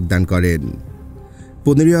সঙ্গে যোগদান করেন।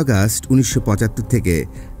 ১৫ আগস্ট ১৯৭৫ থেকে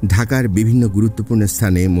ঢাকার বিভিন্ন গুরুত্বপূর্ণ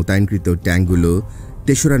স্থানে মোতায়েনকৃত ট্যাঙ্কগুলো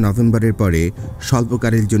 ৩রা নভেম্বরের পরে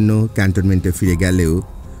স্বল্পকালের জন্য ক্যান্টনমেন্টে ফিরে গেলেও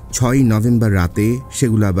 ৬ নভেম্বর রাতে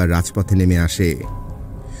সেগুলো আবার রাজপথে নেমে আসে।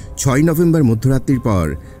 ৬ নভেম্বর মধ্যরাত্রির পর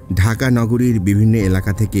ঢাকা নগরীর বিভিন্ন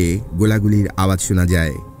এলাকা থেকে গোলাগুলির আওয়াজ শোনা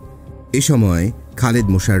যায়। এ সময় খালেদ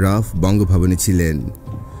মোশাররফ বঙ্গভবনে ছিলেন।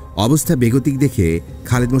 অবস্থা বেগতিক দেখে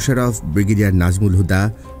খালেদ মোশাররফ ব্রিগেডিয়ার নাজমুল হুদা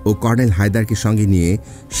ও কর্নেল হায়দারকে সঙ্গে নিয়ে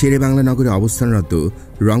শেরে বাংলা নগরে অবস্থানরত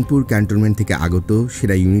রংপুর ক্যান্টনমেন্ট থেকে আগত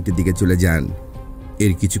সেরা ইউনিটের দিকে চলে যান।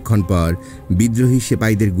 এর কিছুক্ষণ পর বিদ্রোহী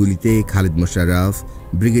সিপাহীদের গুলিতে খালেদ মোশাররফ,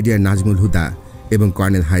 ব্রিগেডিয়ার নাজমুল হুদা এবং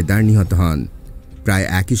কর্নেল হায়দার নিহত হন। প্রায়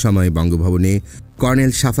একই সময়ে বঙ্গভবনে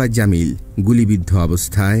কর্নেল সাফায়েত জামিল গুলিবিদ্ধ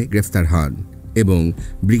অবস্থায় গ্রেফতার হন এবং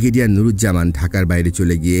ব্রিগেডিয়ার নুরুজ্জামান ঢাকার বাইরে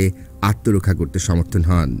চলে গিয়ে আত্মরক্ষা করতে সমর্থন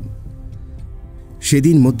হন।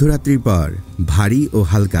 সেদিন মধ্যরাত্রির পর ভারী ও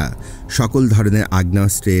হালকা সকল ধরনের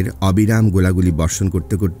আগ্নেয়াস্ত্রের অবিরাম গোলাগুলি বর্ষণ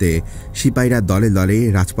করতে করতে সিপাহীরা দলে দলে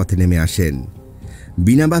রাজপথে নেমে আসেন।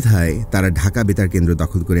 বিনা বাধায় তারা ঢাকা বেতার কেন্দ্র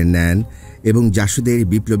দখল করে নেন এবং জাসদের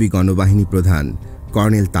বিপ্লবী গণবাহিনী প্রধান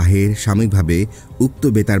কর্নেল তাহের সাময়িকভাবে উক্ত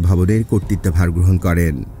বেতার ভবনের কর্তৃত্বভার গ্রহণ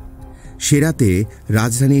করেন। সে রাতে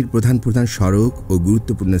রাজধানীর প্রধান প্রধান সড়ক ও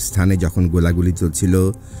গুরুত্বপূর্ণ স্থানে যখন গোলাগুলি চলছিল,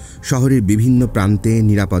 শহরের বিভিন্ন প্রান্তে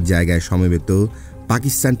নিরাপদ জায়গায় সমবেত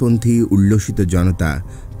পাকিস্তানপন্থী উল্লসিত জনতা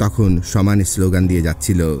তখন সমানে স্লোগান দিয়ে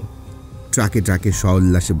যাচ্ছিল। ট্রাকে ট্রাকে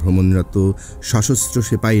সউল্লাসে ভ্রমণরত সশস্ত্র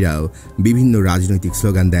সিপাহীরাও বিভিন্ন রাজনৈতিক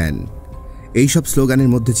স্লোগান দেন। এইসব স্লোগানের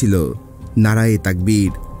মধ্যে ছিল নারায়ে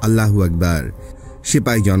তাকবীর, আল্লাহু আকবার,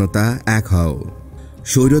 সিপাহী জনতা এক হও,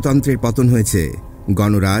 স্বৈরতন্ত্রের পতন হয়েছে,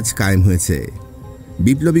 গণরাজ কায়েম হয়েছে,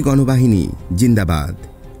 বিপ্লবী গণবাহিনী জিন্দাবাদ,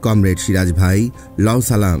 কমরেড সিরাজ ভাই লও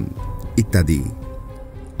সালাম ইত্যাদি।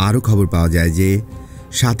 আরও খবর পাওয়া যায় যে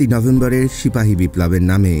 ৭ই নভেম্বরের সিপাহী বিপ্লবের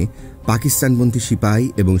নামে পাকিস্তানপন্থী সিপাহী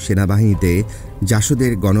এবং সেনাবাহিনীতে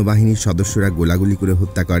জাসদের গণবাহিনীর সদস্যরা গোলাগুলি করে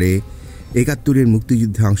হত্যা করে ৭১-এর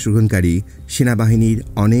মুক্তিযুদ্ধে অংশগ্রহণকারী সেনাবাহিনীর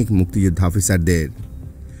অনেক মুক্তিযোদ্ধা অফিসারদের।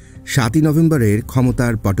 ৭ই নভেম্বরের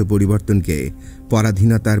ক্ষমতার পট পরিবর্তনকে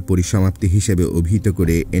পরাধীনতার পরিসমাপ্তি হিসেবে অভিহিত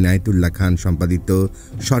করে এনায়েতুল্লাহ খান সম্পাদিত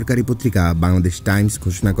সরকারি পত্রিকা বাংলাদেশ টাইমস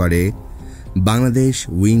ঘোষণা করে Bangladesh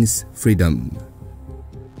wins freedom.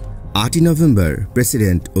 ৮ই November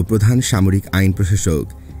president ও প্রধান সামরিক আইন প্রশাসক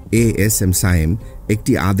এএসএম সায়েম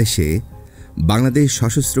একটি আদেশে বাংলাদেশ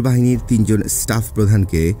সশস্ত্র বাহিনীর ৩ জন স্টাফ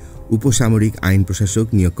প্রধানকে উপসামরিক আইন প্রশাসক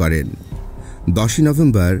নিয়োগ করেন। ১০ই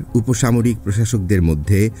নভেম্বর উপসামরিক প্রশাসকদের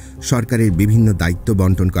মধ্যে সরকারের বিভিন্ন দায়িত্ব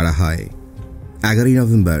বন্টন করা হয়। ১১ই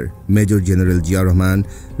November major general Ziaur Rahman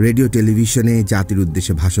radio টেলিভিশনে জাতির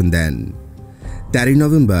উদ্দেশ্যে ভাষণ দেন। ১৩ই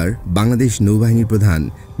নভেম্বর বাংলাদেশ নৌবাহিনীর প্রধান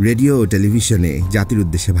রেডিও ও টেলিভিশনে জাতির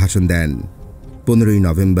উদ্দেশ্যে ভাষণ দেন। ১৫ই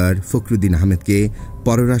নভেম্বর ফখরুদ্দিন আহমেদকে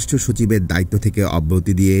পররাষ্ট্র সচিবের দায়িত্ব থেকে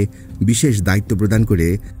অব্যাহতি দিয়ে বিশেষ দায়িত্ব প্রদান করে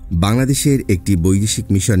বাংলাদেশের একটি বৈদেশিক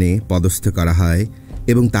মিশনে পদস্থ করা হয়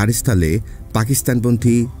এবং তার স্থলে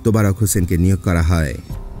পাকিস্তানপন্থী তোবারক হোসেনকে নিয়োগ করা হয়।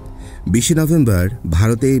 ২০ নভেম্বর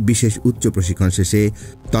ভারতে বিশেষ উচ্চ প্রশিক্ষণ শেষে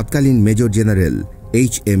তৎকালীন মেজর জেনারেল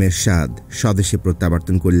এইচ.এম. এরশাদ স্বদেশে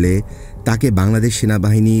প্রত্যাবর্তন করলে তাকে বাংলাদেশ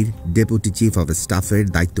সেনাবাহিনীর ডেপুটি চিফ অব স্টাফের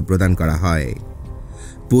দায়িত্ব প্রদান করা হয়।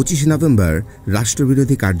 ২৫ নভেম্বর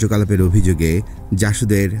রাষ্ট্রবিরোধী কার্যকলাপের অভিযোগে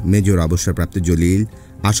জাসদের মেজর অবসরপ্রাপ্ত জলিল,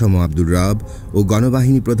 আসম আব্দুর রব ও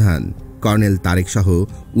গণবাহিনী প্রধান কর্নেল তারেক সহ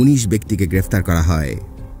 ১৯ ব্যক্তিকে গ্রেফতার করা হয়।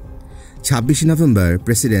 ২৬ নভেম্বর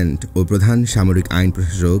প্রেসিডেন্ট ও প্রধান সামরিক আইন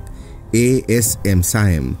প্রশাসক এএসএম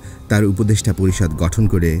সায়েম তার উপদেষ্টা পরিষদ গঠন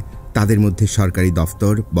করে তাদের মধ্যে সরকারি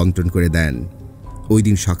দফতর বন্টন করে দেন। ওই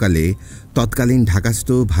দিন সকালে তৎকালীন ঢাকাস্থ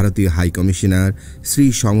ভারতীয় হাই কমিশনার শ্রী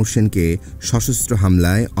সমর সেনকে সশস্ত্র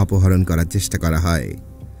হামলায় অপহরণ করার চেষ্টা করা হয়।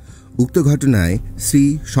 উক্ত ঘটনায় শ্রী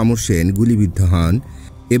সমর সেন গুলিবিদ্ধ হন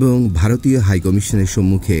এবং ভারতীয় হাই কমিশনের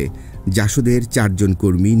সম্মুখে জাসদের ৪ জন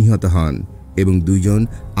কর্মী নিহত হন এবং ২ জন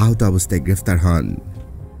আহত অবস্থায় গ্রেফতার হন।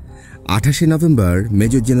 ২৮ November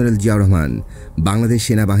major general Ziaur Rahman Bangladesh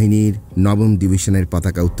সেনাবাহিনীর ৯ম ডিভিশনের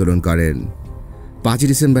পতাকা উত্তোলন করেন। ৫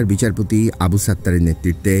 ডিসেম্বর বিচারপতি আবু সাত্তারের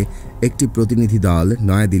নেতৃত্বে একটি প্রতিনিধি দল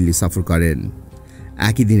নয়াদিল্লি সফর করেন।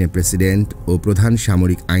 একই দিনে প্রেসিডেন্ট ও প্রধান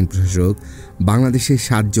সামরিক আইন প্রশাসক বাংলাদেশের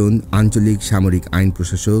 ৭ জন আঞ্চলিক সামরিক আইন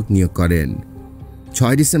প্রশাসক নিয়োগ করেন।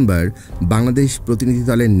 ৬ ডিসেম্বর বাংলাদেশ প্রতিনিধি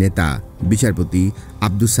দলের নেতা বিচারপতি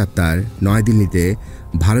আব্দুস সাত্তার নয়াদিল্লিতে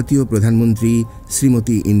ভারতীয় প্রধানমন্ত্রী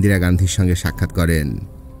শ্রীমতী ইন্দিরা গান্ধীর সঙ্গে সাক্ষাৎ করেন।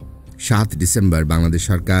 ৭ ডিসেম্বর বাংলাদেশ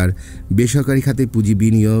সরকার বেসরকারি খাতে পুঁজি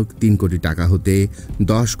বিনিয়োগ ৩ কোটি টাকা হতে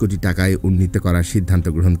 ১০ কোটি টাকায় উন্নীত করার সিদ্ধান্ত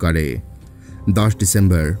গ্রহণ করে। ১০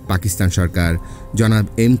 ডিসেম্বর পাকিস্তান সরকার জনাব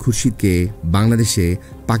এম খুরশিদকে বাংলাদেশে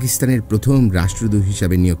পাকিস্তানের প্রথম রাষ্ট্রদূত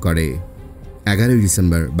হিসাবে নিয়োগ করে। ১১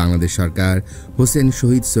 ডিসেম্বর বাংলাদেশ সরকার হোসেন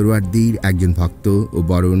শহীদ সোহরাওয়ার্দীর একজন ভক্ত ও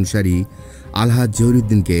বড় অনুসারী আলহাজ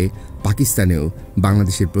জহিরুদ্দিনকে পাকিস্তানেও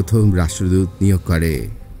বাংলাদেশের প্রথম রাষ্ট্রদূত নিয়োগ করে।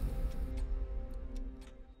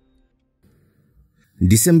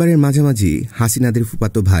 ডিসেম্বরের মাঝামাঝি হাসিনাদের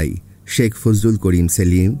ফুফাতো ভাই শেখ ফজলুল করিম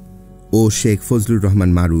সেলিম ও শেখ ফজলুর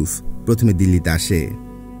রহমান মারুফ প্রথমে দিল্লিতে আসে।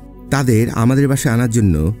 তাদের আমাদের বাসায় আনার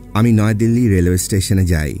জন্য আমি নয়াদিল্লি রেলওয়ে স্টেশনে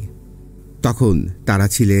যাই। তখন তারা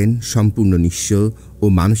ছিলেন সম্পূর্ণ নিঃস্ব ও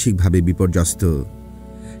মানসিকভাবে বিপর্যস্ত।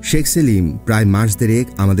 শেখ সেলিম প্রায় মাস দেড়েক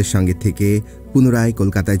আমাদের সঙ্গে থেকে পুনরায়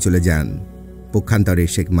কলকাতায় চলে যান। পক্ষান্তরে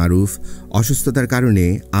শেখ মারুফ অসুস্থতার কারণে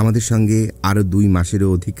আমাদের সঙ্গে আরও 2 মাসেরও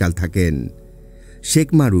অধিক কাল থাকেন। শেখ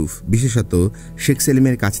মারুফ বিশেষত শেখ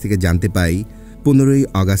সেলিমের কাছ থেকে জানতে পাই 15ই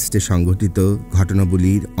আগস্টে সংঘটিত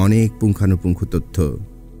ঘটনাবলীর অনেক পুঙ্খানুপুঙ্খ তথ্য।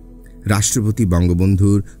 রাষ্ট্রপতি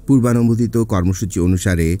বঙ্গবন্ধুর পূর্বানুমোদিত কর্মসূচি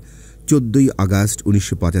অনুসারে 14ই আগস্ট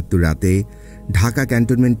 1975 রাতে ঢাকা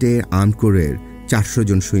ক্যান্টনমেন্টে আর্মড কোরের 400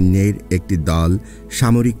 জন সৈন্যের একটি দল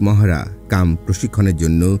সামরিক মহড়া কাম প্রশিক্ষণের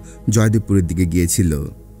জন্য জয়দেবপুরের দিকে গিয়েছিল।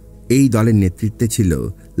 এই দলের নেতৃত্বে ছিল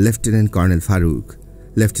lieutenant colonel Faruk,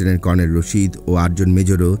 lieutenant colonel Rashid ও 8 জন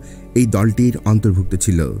মেজরও এই দলটির অন্তর্ভুক্ত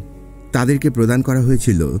ছিল। তাদেরকে প্রদান করা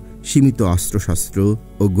হয়েছিল সীমিত অস্ত্রশস্ত্র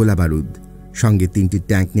ও গোলাবারুদ, সঙ্গে 3টি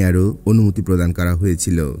ট্যাঙ্ক নেয়ারও অনুমতি প্রদান করা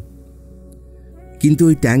হয়েছিল। কিন্তু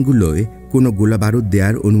ওই ট্যাঙ্কগুলোয় কোনো গোলাবারুদ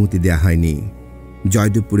দেওয়ার অনুমতি দেওয়া হয়নি।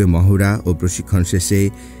 জয়দেবপুরে মহড়া ও প্রশিক্ষণ শেষে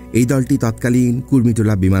এই দলটি তৎকালীন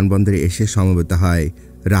কুর্মিটোলা বিমানবন্দরে এসে সমবেত হয়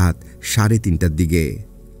রাত 3:30টার দিকে।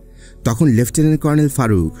 তখন লেফটেন্যান্ট কর্নেল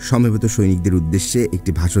ফারুক সমবেত সৈনিকদের উদ্দেশ্যে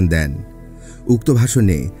একটি ভাষণ দেন। উক্ত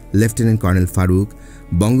ভাষণে লেফটেন্যান্ট কর্নেল ফারুক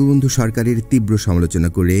বঙ্গবন্ধু সরকারের তীব্র সমালোচনা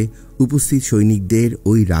করে উপস্থিত সৈনিকদের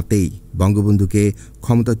ওই রাতেই বঙ্গবন্ধুকে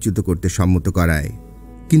ক্ষমতাচ্যুত করতে সম্মত করায়।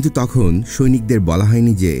 কিন্তু তখন সৈনিকদের বলা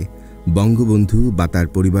হয়নি যে বঙ্গবন্ধু বা তার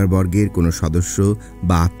পরিবারবর্গের কোনো সদস্য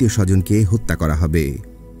বা আত্মীয় স্বজনকে হত্যা করা হবে।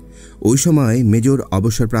 ওই সময় মেজর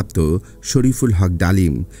অবসরপ্রাপ্ত শরীফুল হক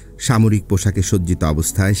ডালিম সামরিক পোশাকে সজ্জিত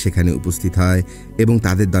অবস্থায় সেখানে উপস্থিত হয় এবং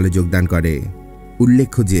তাদের দলে যোগদান করে।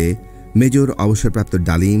 উল্লেখ্য যে মেজর অবসরপ্রাপ্ত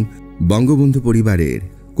ডালিম বঙ্গবন্ধু পরিবারের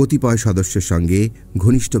কতিপয় সদস্যের সঙ্গে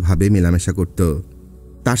ঘনিষ্ঠভাবে মেলামেশা করত।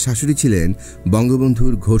 তার শাশুড়ি ছিলেন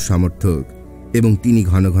বঙ্গবন্ধুর ঘোর সমর্থক এবং তিনি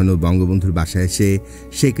ঘন ঘন বঙ্গবন্ধুর বাসায় এসে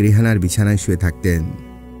শেখ রেহানার বিছানায় শুয়ে থাকতেন।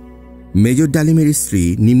 মেজর ডালিমের স্ত্রী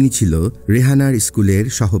নিম্নি ছিল রেহানার স্কুলের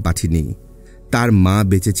সহপাঠিনী। তার মা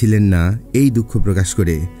বেঁচে ছিলেন না এই দুঃখ প্রকাশ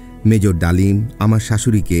করে মেজর ডালিম আমার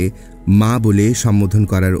শাশুড়িকে মা বলে সম্বোধন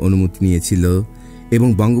করার অনুমতি নিয়েছিল এবং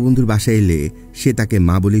বঙ্গবন্ধুর বাসায় এলে সে তাকে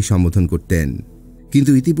মা বলেই সম্বোধন করতেন।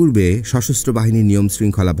 কিন্তু ইতিপূর্বে সশস্ত্র বাহিনীর নিয়ম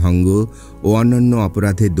শৃঙ্খলা ভঙ্গ ও অন্যান্য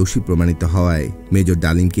অপরাধে দোষী প্রমাণিত হওয়ায় মেজর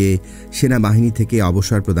ডালিমকে সেনাবাহিনী থেকে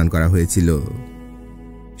অবসর প্রদান করা হয়েছিল।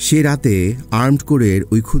 সে রাতে আর্মড কোরের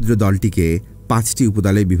ওই ক্ষুদ্র দলটিকে 5টি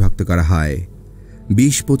উপদলে বিভক্ত করা হয়।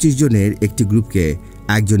 20-25 জনের একটি গ্রুপকে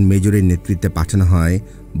একজন মেজরের নেতৃত্বে পাঠানো হয়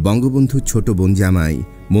বঙ্গবন্ধুর ছোট বোন জামাই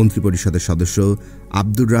মন্ত্রিপরিষদের সদস্য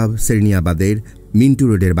আব্দুর রব সেরনিয়াবাদের মিন্টু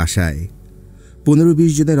রোডের বাসায়।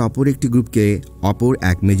 15-20 জনের অপর একটি গ্রুপকে অপর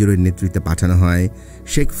এক মেজরের নেতৃত্বে পাঠানো হয়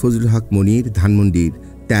শেখ ফজলুল হক মনির ধানমন্ডির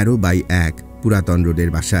 13/1 পুরাতন রোডের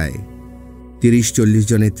বাসায়। 30-40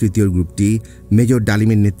 জনের তৃতীয় গ্রুপটি মেজর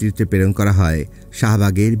ডালিমের নেতৃত্বে প্রেরণ করা হয়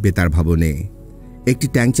শাহবাগের বেতার ভবনে। একটি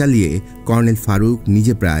ট্যাঙ্ক চালিয়ে কর্নেল ফারুক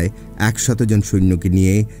নিজে প্রায় 100 জন সৈন্যকে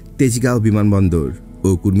নিয়ে তেজগাঁও বিমানবন্দর ও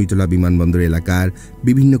কুর্মিটোলা বিমানবন্দর এলাকার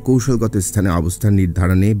বিভিন্ন কৌশলগত স্থানে অবস্থান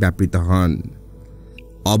নির্ধারণে ব্যাপৃত হন।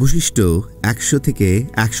 অবশিষ্ট 100 থেকে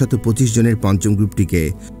 125 জনের পঞ্চম গ্রুপটিকে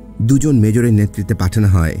 2 জন মেজরের নেতৃত্বে পাঠানো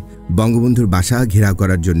হয় বঙ্গবন্ধুর বাসা ঘেরাও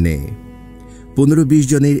করার জন্যে। 15-20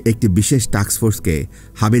 জনের একটি বিশেষ টাস্কফোর্সকে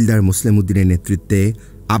হাবিলদার মুসলিম উদ্দিনের নেতৃত্বে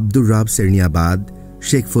আব্দুর রব সেরনিয়াবাদ,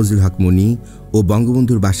 শেখ ফজলুল হক মনি ও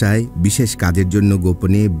বঙ্গবন্ধুর বাসায় বিশেষ কাজের জন্য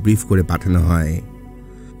গোপনে ব্রিফ করে পাঠানো হয়।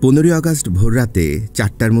 15 আগস্ট ভোররাতে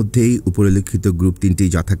 4টার মধ্যেই উপরিল্লিখিত গ্রুপ 3টি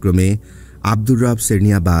যথাক্রমে আব্দুর রব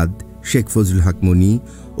সেরনিয়াবাদ, শেখ ফজলুল হক মনি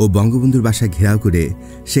ও বঙ্গবন্ধুর বাসা ঘেরাও করে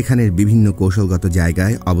সেখানের বিভিন্ন কৌশলগত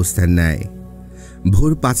জায়গায় অবস্থান নেয়।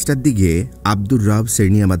 ভোর 5টার দিকে আব্দুর রব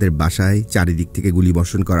সেরনিয়াবাদের বাসায় চারিদিক থেকে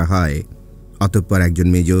গুলিবর্ষণ করা হয়। অতঃপর একজন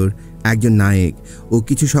মেজর, একজন নায়েক ও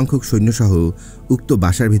কিছু সংখ্যক সৈন্যসহ উক্ত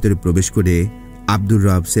বাসার ভিতরে প্রবেশ করে আব্দুর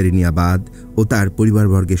রব সেরনিয়াবাদ ও তার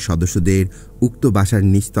পরিবারবর্গের সদস্যদের উক্ত বাসার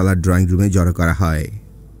নিচতলার ড্রয়িং রুমে জড়ো করা হয়।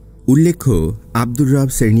 উল্লেখ্য, আব্দুর রব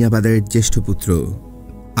সেরনিয়াবাদের জ্যেষ্ঠ পুত্র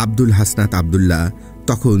আব্দুল হাসনাত আবদুল্লাহ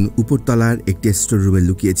তখন উপরতলার একটি স্টোর রুমে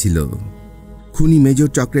লুকিয়েছিল। খুনি মেজর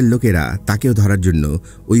চক্রের লোকেরা তাকেও ধরার জন্য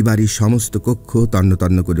ওই বাড়ির সমস্ত কক্ষ তন্ন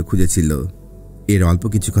তন্ন করে খুঁজেছিল। এর অল্প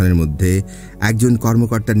কিছুক্ষণের মধ্যে একজন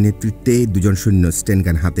কর্মকর্তার নেতৃত্বে 2 জন সৈন্য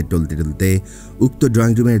স্টেনগান হাতে টলতে টলতে উক্ত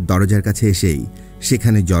ড্রয়িং রুমের দরজার কাছে এসেই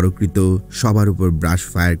সেখানে জড়কৃত সবার উপর ব্রাশ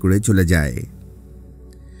ফায়ার করে চলে যায়।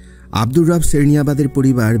 আব্দুর রব সেরনিয়াবাদের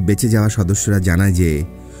পরিবার বেঁচে যাওয়া সদস্যরা জানায় যে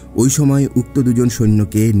ওই সময় উক্ত 2 জন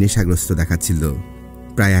সৈন্যকে নেশাগ্রস্ত দেখাচ্ছিল।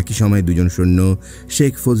 প্রায় একই সময় 2 জন সৈন্য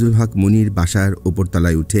শেখ ফজলুল হক মনির বাসার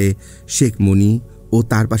ওপরতলায় উঠে শেখ মনি ও ও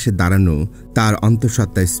তার পাশে দাঁড়ানো তার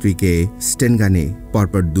অন্তঃসত্ত্বা স্ত্রীকে স্টেনগানে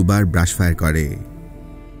পরপর দুবার ব্রাশ ফায়ার করে।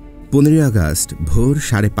 15 আগস্ট ভোর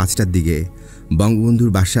 5:30টার দিকে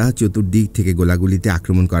বঙ্গবন্ধুর বাসা চতুর্দিক থেকে গোলাগুলিতে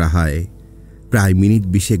আক্রমণ করা হয়। প্রায় মিনিট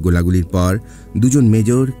 20 গোলাগুলির পর 2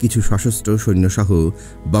 মেজর কিছু সশস্ত্র সৈন্যসহ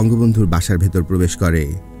বঙ্গবন্ধুর বাসার ভেতর প্রবেশ করে।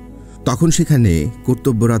 তখন সেখানে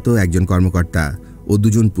কর্তব্যরত একজন কর্মকর্তা ও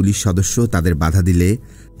 2 পুলিশ সদস্য তাদের বাধা দিলে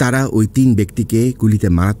তারা ওই 3 ব্যক্তিকে গুলিতে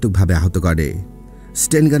মারাত্মকভাবে আহত করে।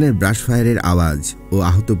 স্টেনগানের ব্রাশ ফায়ারের আওয়াজ ও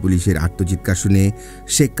আহত পুলিশের আর্তচিৎকার শুনে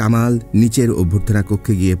শেখ কামাল নিচের অভ্যর্থনা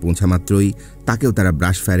কক্ষে গিয়ে পৌঁছামাত্রই তাকেও তারা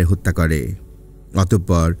ব্রাশ ফায়ারে হত্যা করে।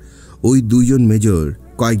 অতঃপর ওই 2 মেজর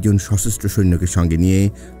কয়েকজন সশস্ত্র সৈন্যকে সঙ্গে নিয়ে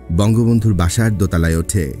বঙ্গবন্ধুর বাসার দোতলায়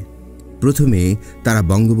ওঠে। প্রথমে তারা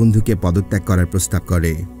বঙ্গবন্ধুকে পদত্যাগ করার প্রস্তাব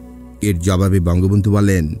করে। এর জবাবে বঙ্গবন্ধু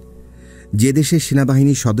বলেন, যে দেশের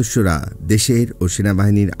সেনাবাহিনীর সদস্যরা দেশের ও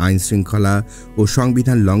সেনাবাহিনীর আইন শৃঙ্খলা ও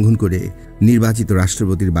সংবিধান লঙ্ঘন করে নির্বাচিত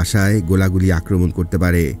রাষ্ট্রপতির বাসায় গোলাগুলি আক্রমণ করতে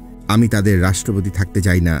পারে, আমি তাদের রাষ্ট্রপতি থাকতে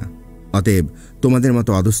চাই না। অতএব তোমাদের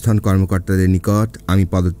মতো অধস্থন কর্মকর্তাদের নিকট আমি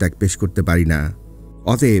পদত্যাগ পেশ করতে পারি না।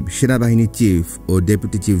 অতএব সেনাবাহিনীর চিফ ও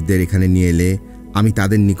ডেপুটি চিফদের এখানে নিয়ে এলে আমি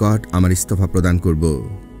তাদের নিকট আমার ইস্তফা প্রদান করব।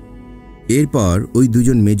 এরপর ওই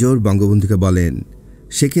 2 মেজর বঙ্গবন্ধুকে বলেন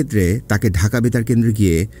সেক্ষেত্রে তাকে ঢাকা বেতার কেন্দ্রে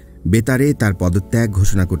গিয়ে বেতারে তার পদত্যাগ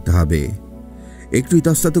ঘোষণা করতে হবে। একটু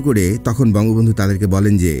ইতস্তত করে তখন বঙ্গবন্ধু তাদেরকে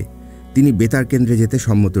বলেন যে তিনি বেতার কেন্দ্রে যেতে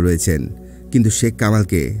সম্মত রয়েছেন, কিন্তু শেখ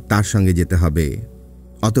কামালকে তার সঙ্গে যেতে হবে।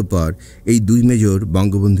 অতঃপর এই 2 মেজর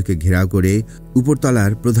বঙ্গবন্ধুকে ঘেরাও করে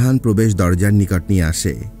উপরতলার প্রধান প্রবেশ দরজার নিকট নিয়ে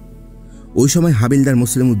আসে। ওই সময় হাবিলদার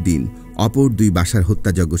মোসলেম উদ্দিন অপর 2 বাসার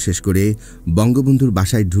হত্যাযজ্ঞ শেষ করে বঙ্গবন্ধুর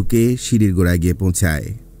বাসায় ঢুকে সিঁড়ির গোড়ায় গিয়ে পৌঁছায়।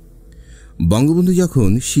 বঙ্গবন্ধু যখন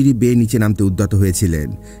সিঁড়ি বেয়ে নিচে নামতে উদ্যত হয়েছিলেন,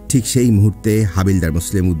 ঠিক সেই মুহূর্তে হাবিলদার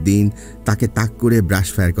মোসলেম উদ্দিন তাকে তাক করে ব্রাশ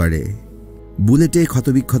ফায়ার করে। বুলেটে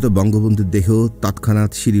ক্ষতবিক্ষত বঙ্গবন্ধুর দেহ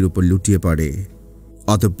তৎক্ষণাৎ সিঁড়ির উপর লুটিয়ে পড়ে।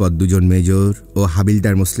 অতঃপর 2 মেজর ও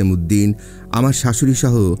হাবিলদার মোসলেম উদ্দিন আমার শাশুড়ি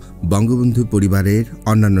সহ বঙ্গবন্ধু পরিবারের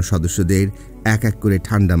অন্যান্য সদস্যদের এক এক করে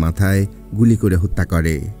ঠান্ডা মাথায় গুলি করে হত্যা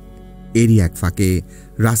করে। এরই এক ফাঁকে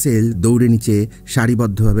রাসেল দৌড়ে নিচে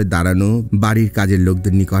সারিবদ্ধভাবে দাঁড়ানো বাড়ির কাজের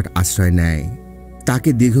লোকদের নিকট আশ্রয় নেয়। তাকে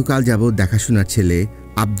দীর্ঘকাল যাবৎ দেখাশোনার ছেলে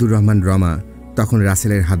আব্দুর রহমান রমা তখন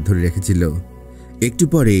রাসেলের হাত ধরে রেখেছিল। একটু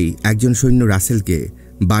পরেই একজন সৈন্য রাসেলকে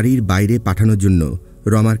বাড়ির বাইরে পাঠানোর জন্য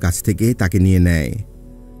রমার কাছ থেকে তাকে নিয়ে নেয়।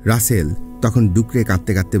 রাসেল তখন ডুকরে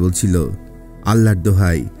কাঁদতে কাঁদতে বলছিল, আল্লাহর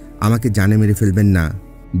দোহাই, আমাকে জানে মেরে ফেলবেন না।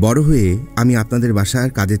 বড় হয়ে আমি আপনাদের বাসার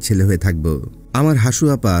কাজের ছেলে হয়ে থাকব। আমার হাসু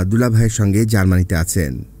আপা দুলাভাইয়ের সঙ্গে জার্মানিতে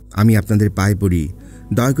আছেন। আমি আপনাদের পায়ে পড়ি,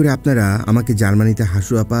 দয়া করে আপনারা আমাকে জার্মানিতে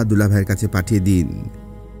হাসু আপা দুলাভাইয়ের কাছে পাঠিয়ে দিন।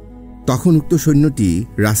 তখন উক্ত সৈন্যটি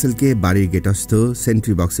রাসেলকে বাড়ির গেটস্থ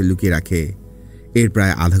সেন্ট্রি বক্সে লুকিয়ে রাখে। এর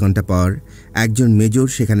প্রায় আধা ঘন্টা পর একজন মেজর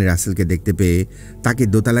সেখানে রাসেলকে দেখতে পেয়ে তাকে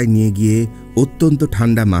দোতলায় নিয়ে গিয়ে অত্যন্ত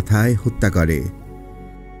ঠান্ডা মাথায় হত্যা করে।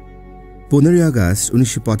 15 আগস্ট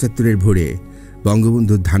 1975 ভোরে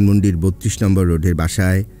বঙ্গবন্ধুর ধানমন্ডির 32 নম্বর রোডের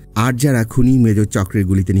বাসায় আর যারা খুনি মেজর চক্রের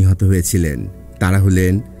গুলিতে নিহত হয়েছিলেন তারা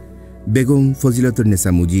হলেন বেগম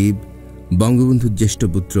ফজিলতুন্নেসা মুজিব, বঙ্গবন্ধুর জ্যেষ্ঠ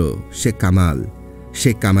পুত্র শেখ কামাল,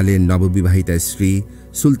 শেখ কামালের নববিবাহিতা স্ত্রী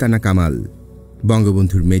সুলতানা কামাল,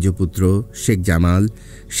 বঙ্গবন্ধুর মেজ পুত্র শেখ জামাল,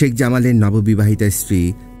 শেখ জামালের নববিবাহিতা স্ত্রী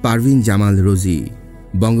পারভিন জামাল রোজি,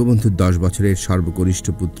 বঙ্গবন্ধুর 10 বছরের সর্বকনিষ্ঠ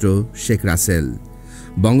পুত্র শেখ রাসেল,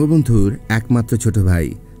 বঙ্গবন্ধুর একমাত্র ছোট ভাই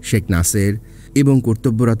শেখ নাসের এবং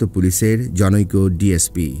কর্তব্যরত পুলিশের জনৈক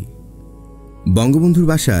ডিএসপি। বঙ্গবন্ধুর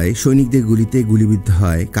বাসায় সৈনিকদের গুলিতে গুলিবিদ্ধ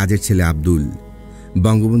হয় কাজের ছেলে আব্দুল।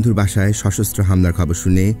 বঙ্গবন্ধুর বাসায় সশস্ত্র হামলার খবর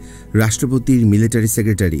শুনে রাষ্ট্রপতির মিলিটারি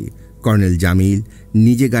সেক্রেটারি কর্নেল জামিল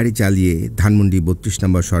নিজে গাড়ি চালিয়ে ধানমন্ডি 32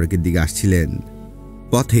 নম্বর সড়কের দিকে আসছিলেন।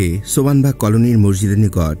 পথে সোবানবাগ কলোনির মসজিদের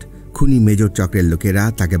নিকট খুনি মেজর চক্রের লোকেরা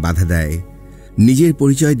তাকে বাধা দেয়। নিজের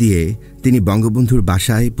পরিচয় দিয়ে তিনি বঙ্গবন্ধুর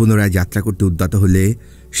বাসায় পুনরায় যাত্রা করতে উদ্যত হলে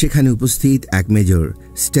সেখানে উপস্থিত এক মেজর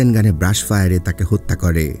স্টেনগানে ব্রাশ ফায়ারে তাকে হত্যা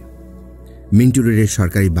করে। মিন্টু রোডের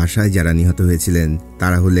সরকারি বাসায় যারা নিহত হয়েছিলেন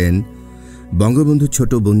তারা হলেন বঙ্গবন্ধুর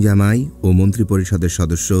ছোট বোনজামাই ও মন্ত্রী পরিষদের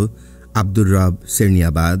সদস্য আব্দুর রব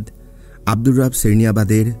সেরনিয়াবাদ, আব্দুর রব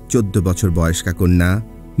সেরনিয়াবাদের 14 বছর বয়স্কা কন্যা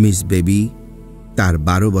মিস বেবি, তার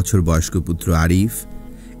 12 বছর বয়স্ক পুত্র আরিফ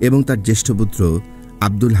এবং তার জ্যেষ্ঠ পুত্র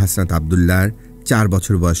আব্দুল হাসনাত আবদুল্লাহর 4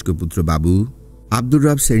 বছর বয়স্ক পুত্র বাবু, আব্দুর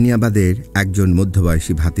রব সেরনিয়াবাদের একজন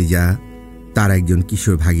মধ্যবয়সী ভাতিজা, তার একজন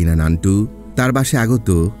কিশোর ভাগিনা নান্টু, তার বাসায় আগত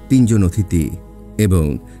 3 জন অতিথি এবং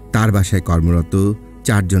তার বাসায় কর্মরত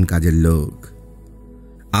 4 জন কাজের লোক।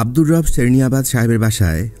 আব্দুর রব সেরনিয়াবাদ সাহেবের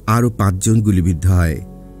বাসায় আরও 5 জন গুলিবিদ্ধ হয়।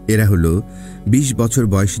 এরা হল 20 বছর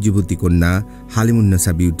বয়সী যুবতী কন্যা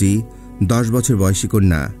হালিমুন্নেসা বিউটি, 10 বছর বয়সী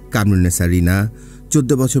কন্যা কামরুন্নেসা রিনা,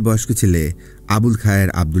 14 বছর বয়স্ক ছেলে আবুল খায়ের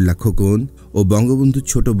আবদুল্লাহ খোকন ও বঙ্গবন্ধুর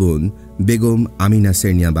ছোট বোন বেগম আমিনা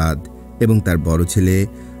সেরনিয়াবাদ এবং তার বড় ছেলে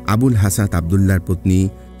আবুল হাসাত আবদুল্লাহর পত্নী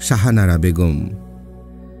শাহানারা বেগম।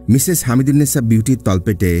 মিসেস হামিদুন্নেসা বিউটির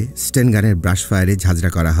তলপেটে স্টেনগানের ব্রাশ ফায়ারে ঝাঁঝরা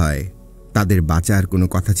করা হয়। তাদের বাঁচার কোনো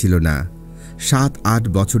কথা ছিল না। 7-8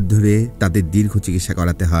 বছর ধরে তাদের দীর্ঘ চিকিৎসা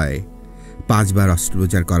করাতে হয়। 5 বার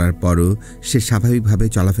অস্ত্রোপচার করার পরও সে স্বাভাবিকভাবে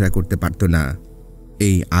চলাফেরা করতে পারত না।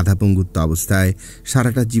 এই আধাপঙ্গুত্ব অবস্থায়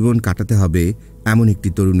সারাটা জীবন কাটাতে হবে এমন একটি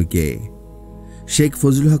তরুণীকে। শেখ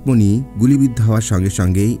ফজলুল হক মনি গুলিবিদ্ধ হওয়ার সঙ্গে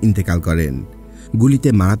সঙ্গেই ইন্তেকাল করেন। গুলিতে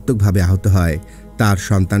মারাত্মকভাবে আহত হয় তার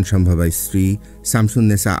সন্তান সম্ভবা স্ত্রী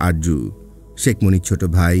শামসুন্নেসা আরজু। শেখ মনির ছোট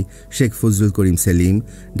ভাই শেখ ফজলুল করিম সেলিম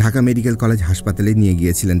ঢাকা মেডিকেল কলেজ হাসপাতালে নিয়ে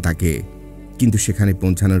গিয়েছিলেন তাকে, কিন্তু সেখানে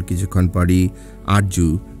পৌঁছানোর কিছুক্ষণ পরই আরজু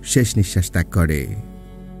শেষ নিঃশ্বাস ত্যাগ করে।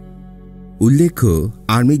 উল্লেখ্য,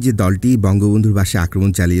 আর্মির যে দলটি বঙ্গবন্ধুর বাসে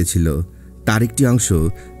আক্রমণ চালিয়েছিল তার একটি অংশ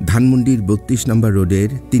ধানমন্ডির 32 নম্বর রোডের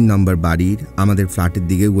 3 নম্বর বাড়ির আমাদের ফ্ল্যাটের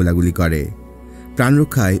দিকে গোলাগুলি করে।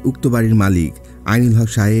 প্রাণরক্ষায় উক্ত বাড়ির মালিক আইনুল হক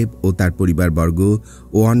সাহেব ও তার পরিবারবর্গ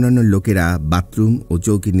ও অন্যান্য লোকেরা বাথরুম ও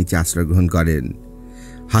চৌকির নিচে আশ্রয় গ্রহণ করেন।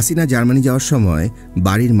 হাসিনা জার্মানি যাওয়ার সময়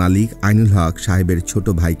বাড়ির মালিক আইনুল হক সাহেবের ছোট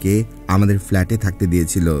ভাইকে আমাদের ফ্ল্যাটে থাকতে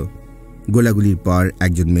দিয়েছিল। গোলাগুলির পর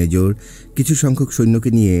একজন মেজর কিছু সংখ্যক সৈন্যকে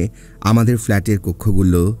নিয়ে আমাদের ফ্ল্যাটের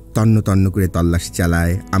কক্ষগুলো তন্ন তন্ন করে তল্লাশি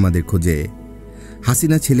চালায় আমাদের খোঁজে।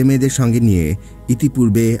 হাসিনা ছেলে মেয়েদের সঙ্গে নিয়ে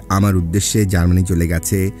ইতিপূর্বে আমার উদ্দেশ্যে জার্মানি চলে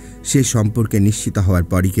গেছে সে সম্পর্কে নিশ্চিত হওয়ার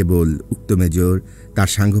পরই কেবল উক্ত মেজর তার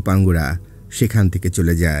সাঙ্গপাঙ্গরা সেখান থেকে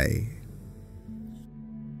চলে যায়।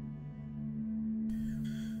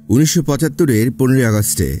 1975-এর 15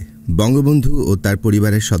 আগস্টে বঙ্গবন্ধু ও তার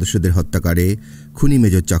পরিবারের সদস্যদের হত্যা করে খুনি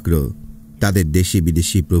মেজর চক্র। তাদের দেশি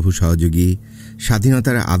বিদেশি প্রভু সহযোগী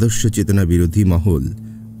স্বাধীনতার আদর্শ চেতনা বিরোধী মহল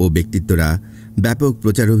ও ব্যক্তিত্বরা ব্যাপক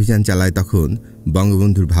প্রচার অভিযান চালায় তখন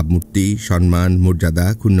বঙ্গবন্ধুর ভাবমূর্তি, সম্মান, মর্যাদা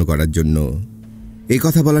ক্ষুণ্ণ করার জন্য। এ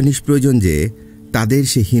কথা বলা নিষ্প্রয়োজন যে তাদের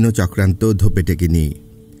সে হীন চক্রান্ত ধোপে টেকেনি।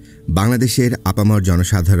 বাংলাদেশের আপামর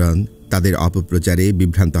জনসাধারণ তাদের অপপ্রচারে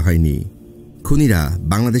বিভ্রান্ত হয়নি। খুনিরা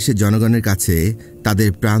বাংলাদেশের জনগণের কাছে তাদের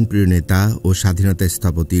প্রাণপ্রিয় নেতা ও স্বাধীনতা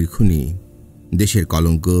স্থপতির খুনি। দেশের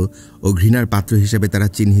কলঙ্ক ও ঘৃণার পাত্র হিসেবে তারা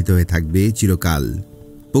চিহ্নিত হয়ে থাকবে চিরকাল।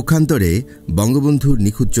 পক্ষান্তরে বঙ্গবন্ধুর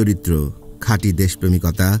নিখুঁত চরিত্র, খাঁটি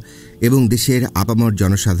দেশপ্রেমিকতা এবং দেশের আপামর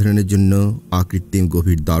জনসাধারণের জন্য অকৃত্রিম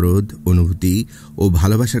গভীর দরদ, অনুভূতি ও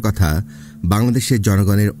ভালোবাসার কথা বাংলাদেশের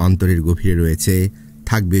জনগণের অন্তরের গভীরে রয়েছে,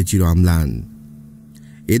 থাকবে চির অম্লান।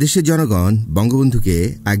 এদেশের জনগণ বঙ্গবন্ধুকে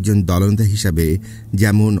একজন দলনেতা হিসাবে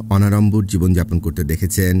যেমন অনাড়ম্বর জীবনযাপন করতে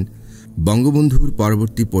দেখেছেন, বঙ্গবন্ধুর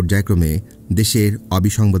পরবর্তী পর্যায়ক্রমে দেশের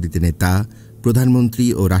অবিসংবাদিত নেতা, প্রধানমন্ত্রী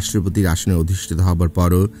ও রাষ্ট্রপতির আসনে অধিষ্ঠিত হবার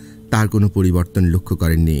পরও তার কোনো পরিবর্তন লক্ষ্য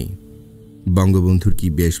করেননি। বঙ্গবন্ধুর কি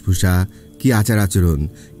বেশভূষা, কি আচার আচরণ,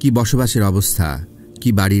 কি বসবাসের অবস্থা, কি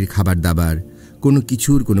বাড়ির খাবার দাবার, কোনো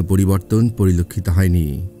কিছুর কোনো পরিবর্তন পরিলক্ষিত হয়নি।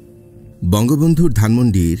 বঙ্গবন্ধুর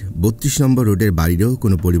ধানমন্ডির 32 নম্বর রোডের বাড়িরও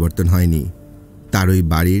কোনো পরিবর্তন হয়নি। তার ওই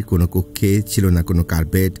বাড়ির কোনো কক্ষে ছিল না কোনো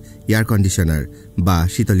কার্পেট, এয়ার কন্ডিশনার বা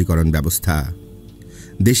শীতলীকরণ ব্যবস্থা।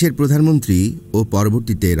 দেশের প্রধানমন্ত্রী ও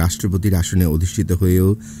পরবর্তীতে রাষ্ট্রপতির আসনে অধিষ্ঠিত হয়েও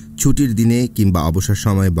ছুটির দিনে কিংবা অবসর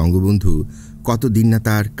সময়ে বঙ্গবন্ধু কতদিন না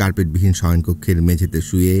তার কার্পেটবিহীন শয়নকক্ষের মেঝেতে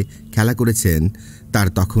শুয়ে খেলা করেছেন তার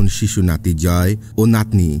তখন শিশু নাতি জয় ও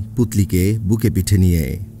নাতনি পুতলিকে বুকে পিঠে নিয়ে।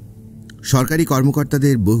 সরকারি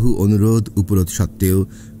কর্মকর্তাদের বহু অনুরোধ উপরোধ সত্ত্বেও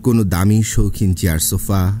কোনো দামি শৌখিন চেয়ার,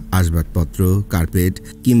 সোফা, আসবাবপত্র, কার্পেট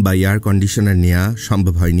কিংবা এয়ার কন্ডিশনার নেওয়া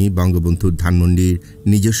সম্ভব হয়নি বঙ্গবন্ধুর ধানমন্ডির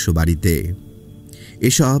নিজস্ব বাড়িতে।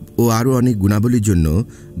 এসব ও আরও অনেক গুণাবলীর জন্য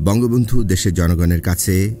বঙ্গবন্ধু দেশের জনগণের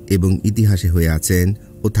কাছে এবং ইতিহাসে হয়ে আছেন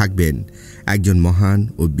ও থাকবেন একজন মহান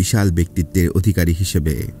ও বিশাল ব্যক্তিত্বের অধিকারী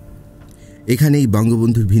হিসেবে। এখানেই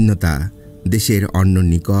বঙ্গবন্ধুর ভিন্নতা দেশের অন্য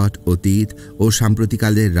নিকট, অতীত ও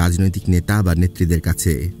সাম্প্রতিকালের রাজনৈতিক নেতা বা নেত্রীদের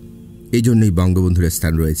কাছে। এই জন্যই বঙ্গবন্ধুর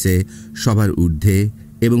স্থান রয়েছে সবার ঊর্ধ্বে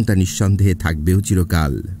এবং তা নিঃসন্দেহে থাকবেও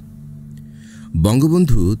চিরকাল।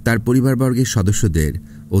 বঙ্গবন্ধু তার পরিবারবর্গের সদস্যদের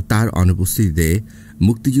ও তার অনুপস্থিতিতে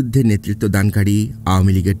মুক্তিযুদ্ধের নেতৃত্ব দানকারী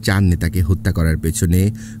আওয়ামী লীগের 4 নেতাকে হত্যা করার পেছনে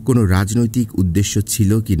কোনো রাজনৈতিক উদ্দেশ্য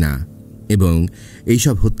ছিল কিনা এবং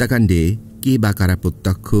এইসব হত্যাকাণ্ডে কে বা কারা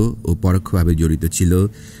প্রত্যক্ষ ও পরোক্ষভাবে জড়িত ছিল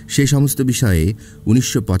সে সমস্ত বিষয়ে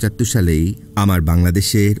 1975 সালেই আমার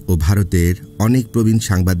বাংলাদেশের ও ভারতের অনেক প্রবীণ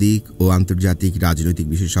সাংবাদিক ও আন্তর্জাতিক রাজনৈতিক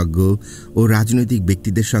বিশেষজ্ঞ ও রাজনৈতিক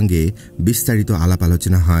ব্যক্তিদের সঙ্গে বিস্তারিত আলাপ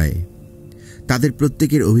আলোচনা হয়। তাদের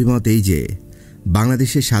প্রত্যেকের অভিমত এই যে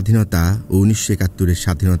বাংলাদেশের স্বাধীনতা ও 1971-এর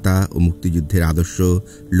স্বাধীনতা ও মুক্তিযুদ্ধের আদর্শ,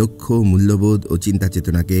 লক্ষ্য, মূল্যবোধ ও চিন্তা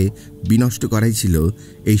চেতনাকে বিনষ্ট করাই ছিল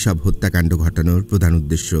এইসব হত্যাকাণ্ড ঘটানোর প্রধান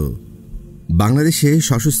উদ্দেশ্য। বাংলাদেশে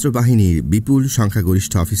সশস্ত্র বাহিনীর বিপুল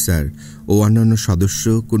সংখ্যাগরিষ্ঠ অফিসার ও অন্যান্য সদস্য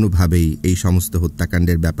কোনোভাবেই এই সমস্ত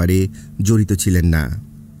হত্যাকাণ্ডের ব্যাপারে জড়িত ছিলেন না।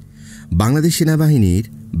 বাংলাদেশ সেনাবাহিনীর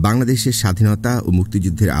বাংলাদেশের স্বাধীনতা ও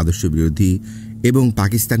মুক্তিযুদ্ধের আদর্শ বিরোধী এবং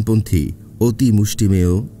পাকিস্তানপন্থী অতি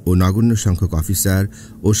মুষ্টিমেয় ও নগণ্য সংখ্যক অফিসার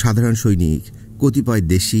ও সাধারণ সৈনিক কতিপয়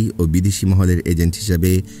দেশি ও বিদেশি মহলের এজেন্ট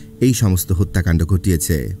হিসেবে এই সমস্ত হত্যাকাণ্ড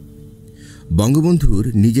ঘটিয়েছে। বঙ্গবন্ধুর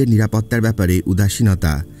নিজের নিরাপত্তার ব্যাপারে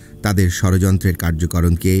উদাসীনতা তাদের ষড়যন্ত্রের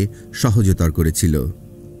কার্যকরণকে সহজতর করেছিল।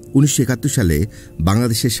 1971 সালে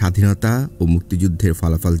বাংলাদেশের স্বাধীনতা ও মুক্তিযুদ্ধের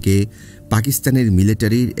ফলাফলকে পাকিস্তানের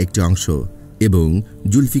মিলিটারির একটি অংশ এবং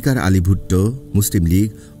জুলফিকার আলী ভুট্টো, মুসলিম লীগ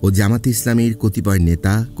ও জামাতে ইসলামীর কতিপয়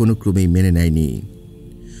নেতা কোনো ক্রমেই মেনে নেয়নি।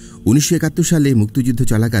 1971 সালে মুক্তিযুদ্ধ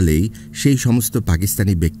চলাকালেই সেই সমস্ত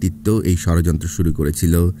পাকিস্তানি ব্যক্তিত্ব এই ষড়যন্ত্র শুরু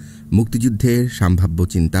করেছিল মুক্তিযুদ্ধের সম্ভাব্য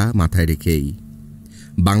চিন্তা মাথায় রেখেই।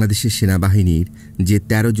 বাংলাদেশের সেনাবাহিনীর যে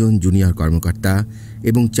 13 জন জুনিয়র কর্মকর্তা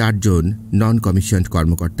এবং 4 জন নন কমিশনড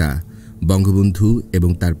কর্মকর্তা বঙ্গবন্ধু এবং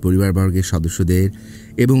তার পরিবারবর্গের সদস্যদের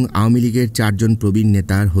এবং আওয়ামী লীগের 4 জন প্রবীণ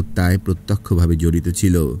নেতার হত্যায় প্রত্যক্ষভাবে জড়িত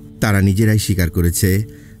ছিল, তারা নিজেরাই স্বীকার করেছে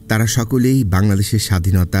তারা সকলেই বাংলাদেশের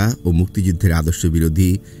স্বাধীনতা ও মুক্তিযুদ্ধের আদর্শ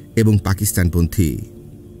বিরোধী এবং পাকিস্তানপন্থী।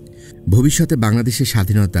 ভবিষ্যতে বাংলাদেশের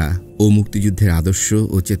স্বাধীনতা ও মুক্তিযুদ্ধের আদর্শ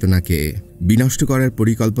ও চেতনাকে বিনষ্ট করার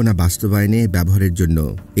পরিকল্পনা বাস্তবায়নে ব্যবহারের জন্য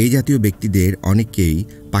এই জাতীয় ব্যক্তিদের অনেককেই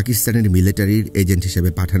পাকিস্তানের মিলিটারির এজেন্ট হিসেবে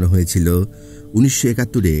পাঠানো হয়েছিল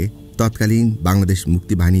 1971-এ তৎকালীন বাংলাদেশ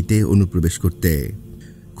মুক্তিবাহিনীতে অনুপ্রবেশ করতে।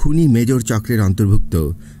 খুনি মেজর চক্রের অন্তর্ভুক্ত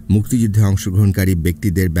মুক্তিযুদ্ধে অংশগ্রহণকারী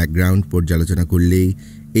ব্যক্তিদের ব্যাকগ্রাউন্ড পর্যালোচনা করলেই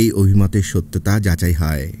এই অভিমতের সত্যতা যাচাই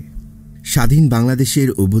হয়। স্বাধীন বাংলাদেশের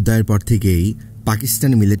অভ্যুদয়ের পর থেকেই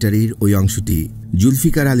পাকিস্তান মিলিটারির ওই অংশটি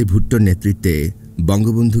জুলফিকার আলী ভুট্টোর নেতৃত্বে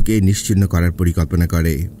বঙ্গবন্ধুকে নিশ্চিহ্ন করার পরিকল্পনা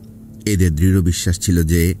করে। এদের দৃঢ় বিশ্বাস ছিল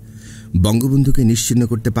যে বঙ্গবন্ধুকে নিশ্চিহ্ন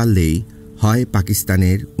করতে পারলেই হয়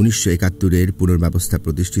পাকিস্তানের 1971-এর পুনর্ব্যবস্থা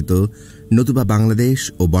প্রতিষ্ঠিত, নতুবা বাংলাদেশ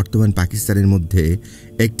ও বর্তমান পাকিস্তানের মধ্যে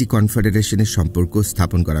একটি কনফেডারেশনের সম্পর্ক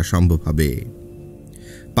স্থাপন করা সম্ভব হবে।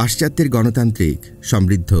 পাশ্চাত্যের গণতান্ত্রিক,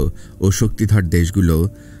 সমৃদ্ধ ও শক্তিধর দেশগুলো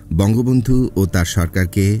বঙ্গবন্ধু ও তার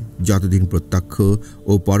সরকারকে যতদিন প্রত্যক্ষ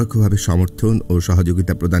ও পরোক্ষভাবে সমর্থন ও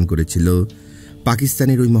সহযোগিতা প্রদান করেছিল,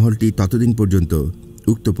 পাকিস্তানের ওই মহলটি ততদিন পর্যন্ত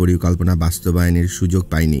উক্ত পরিকল্পনা বাস্তবায়নের সুযোগ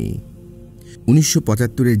পায়নি।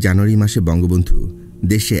 1975-এর জানুয়ারি মাসে বঙ্গবন্ধু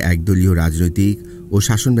দেশে একদলীয় রাজনৈতিক ও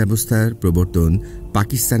শাসন ব্যবস্থার প্রবর্তন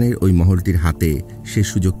পাকিস্তানের ওই মহলটির হাতে সে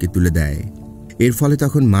সুযোগকে তুলে দেয়। এর ফলে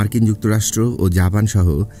তখন মার্কিন যুক্তরাষ্ট্র ও জাপান সহ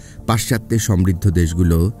পাশ্চাত্যের সমৃদ্ধ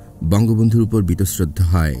দেশগুলো বঙ্গবন্ধুর উপর বীতশ্রদ্ধ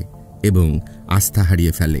হয় এবং আস্থা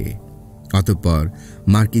হারিয়ে ফেলে। অতঃপর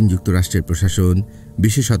মার্কিন যুক্তরাষ্ট্রের প্রশাসন,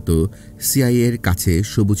 বিশেষত সিআইএর কাছে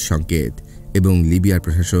সবুজ সংকেত এবং লিবিয়ার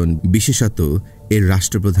প্রশাসন, বিশেষত এর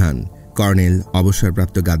রাষ্ট্রপ্রধান কর্নেল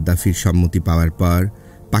অবসরপ্রাপ্ত গাদ্দাফির সম্মতি পাওয়ার পর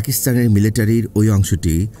পাকিস্তানের মিলিটারির ওই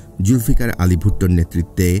অংশটি জুলফিকার আলী ভুট্টোর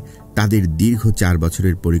নেতৃত্বে তাদের দীর্ঘ 4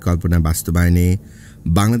 বছরের পরিকল্পনা বাস্তবায়নে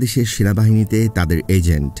বাংলাদেশের সেনাবাহিনীতে তাদের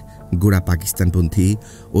এজেন্ট, গোড়া পাকিস্তানপন্থী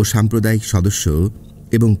ও সাম্প্রদায়িক সদস্য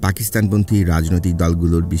এবং পাকিস্তানপন্থী রাজনৈতিক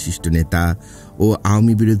দলগুলোর বিশিষ্ট নেতা ও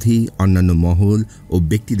আওয়ামী বিরোধী অন্যান্য মহল ও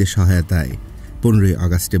ব্যক্তিদের সহায়তায় 15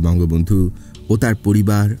 আগস্টে বঙ্গবন্ধু ও তার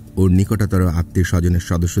পরিবার ও নিকটতর আত্মীয় স্বজনের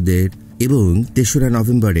সদস্যদের এবং 3রা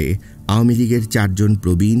নভেম্বরে আওয়ামী লীগের 4 জন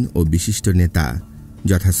প্রবীণ ও বিশিষ্ট নেতা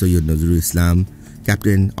যথা সৈয়দ নজরুল ইসলাম,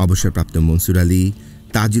 ক্যাপ্টেন অবসরপ্রাপ্ত মনসুর আলী,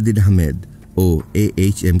 তাজউদ্দিন আহমেদ ও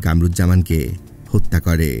AHM কামরুজ্জামানকে হত্যা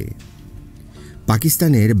করে।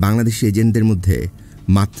 পাকিস্তানের বাংলাদেশি এজেন্টদের মধ্যে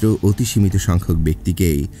মাত্র অতি সীমিত সংখ্যক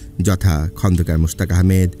ব্যক্তিকেই যথা খন্দকার মোশতাক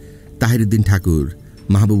আহমেদ, তাহিরউদ্দিন ঠাকুর,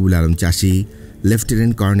 মাহবুবুল আলম চাষি,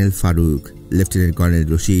 lieutenant colonel Faruk, lieutenant colonel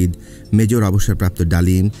Rashid, major অবসরপ্রাপ্ত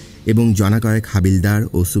ডালিম এবং জনাকয়েক হাবিলদার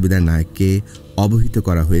ও সুবেদার নায়েককে অবহিত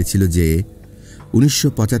করা হয়েছিল যে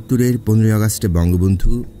 1975-এর 15 আগস্টে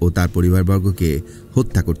বঙ্গবন্ধু ও তার পরিবারবর্গকে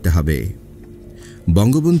হত্যা করতে হবে।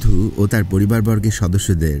 বঙ্গবন্ধু ও তার পরিবারবর্গের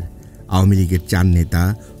সদস্যদের, আওয়ামী লীগের 4 নেতা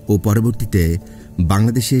ও পরবর্তীতে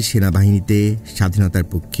বাংলাদেশের সেনাবাহিনীতে স্বাধীনতার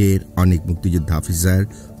পক্ষের অনেক মুক্তিযোদ্ধা অফিসার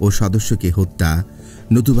ও সদস্যকে হত্যা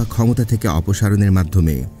নতুবা ক্ষমতা থেকে অপসারণের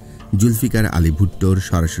মাধ্যমে জুলফিকার আলী ভুট্টোর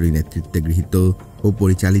সরাসরি নেতৃত্বে গৃহীত ও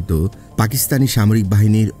পরিচালিত পাকিস্তানি সামরিক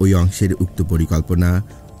বাহিনীর ওই অংশের উক্ত পরিকল্পনা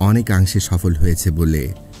অনেকাংশে সফল হয়েছে বলে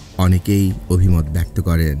অনেকেই অভিমত ব্যক্ত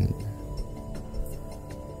করেন।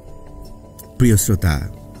 প্রিয় শ্রোতা,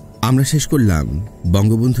 আমরা শেষ করলাম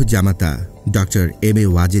বঙ্গবন্ধু জামাতা ডক্টর M.A.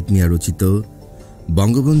 ওয়াজেদ মিয়া রচিত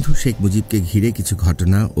বঙ্গবন্ধু শেখ মুজিবকে ঘিরে কিছু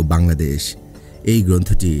ঘটনা ও বাংলাদেশ এই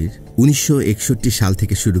গ্রন্থটির 1961 সাল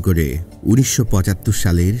থেকে শুরু করে 1975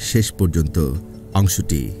 সালের শেষ পর্যন্ত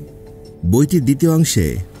অংশটি। বইটির দ্বিতীয় অংশে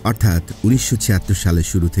অর্থাৎ 1976 সালের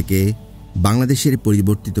শুরু থেকে বাংলাদেশের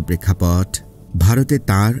পরিবর্তিত প্রেক্ষাপট, ভারতে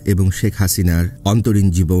তাঁর এবং শেখ হাসিনার অন্তরীণ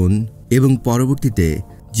জীবন এবং পরবর্তীতে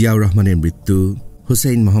জিয়াউর রহমানের মৃত্যু,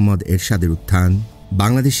 হুসাইন মোহাম্মদ এরশাদের উত্থান,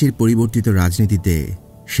 বাংলাদেশের পরিবর্তিত রাজনীতিতে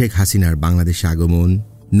শেখ হাসিনার বাংলাদেশে আগমন,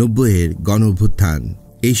 90-এর গণ অভ্যুত্থান,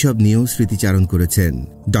 এইসব নিয়েও স্মৃতিচারণ করেছেন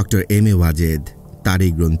ডক্টর এম এ ওয়াজেদ তার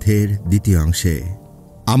এই গ্রন্থের দ্বিতীয় অংশে।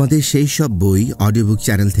 আমাদের সেই সব বই অডিওবুক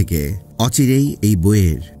চ্যানেল থেকে অচিরেই এই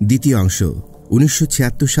বইয়ের দ্বিতীয় অংশ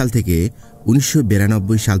 1976 সাল থেকে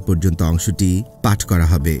 1992 সাল পর্যন্ত অংশটি পাঠ করা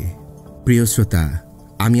হবে। প্রিয় শ্রোতা,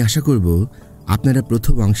 আমি আশা করব আপনারা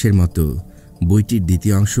প্রথম অংশের মতো বইটির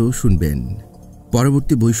দ্বিতীয় অংশও শুনবেন।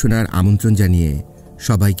 পরবর্তী বই শোনার আমন্ত্রণ জানিয়ে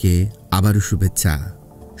সবাইকে আবারও শুভেচ্ছা।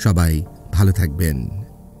 সবাই ভালো থাকবেন।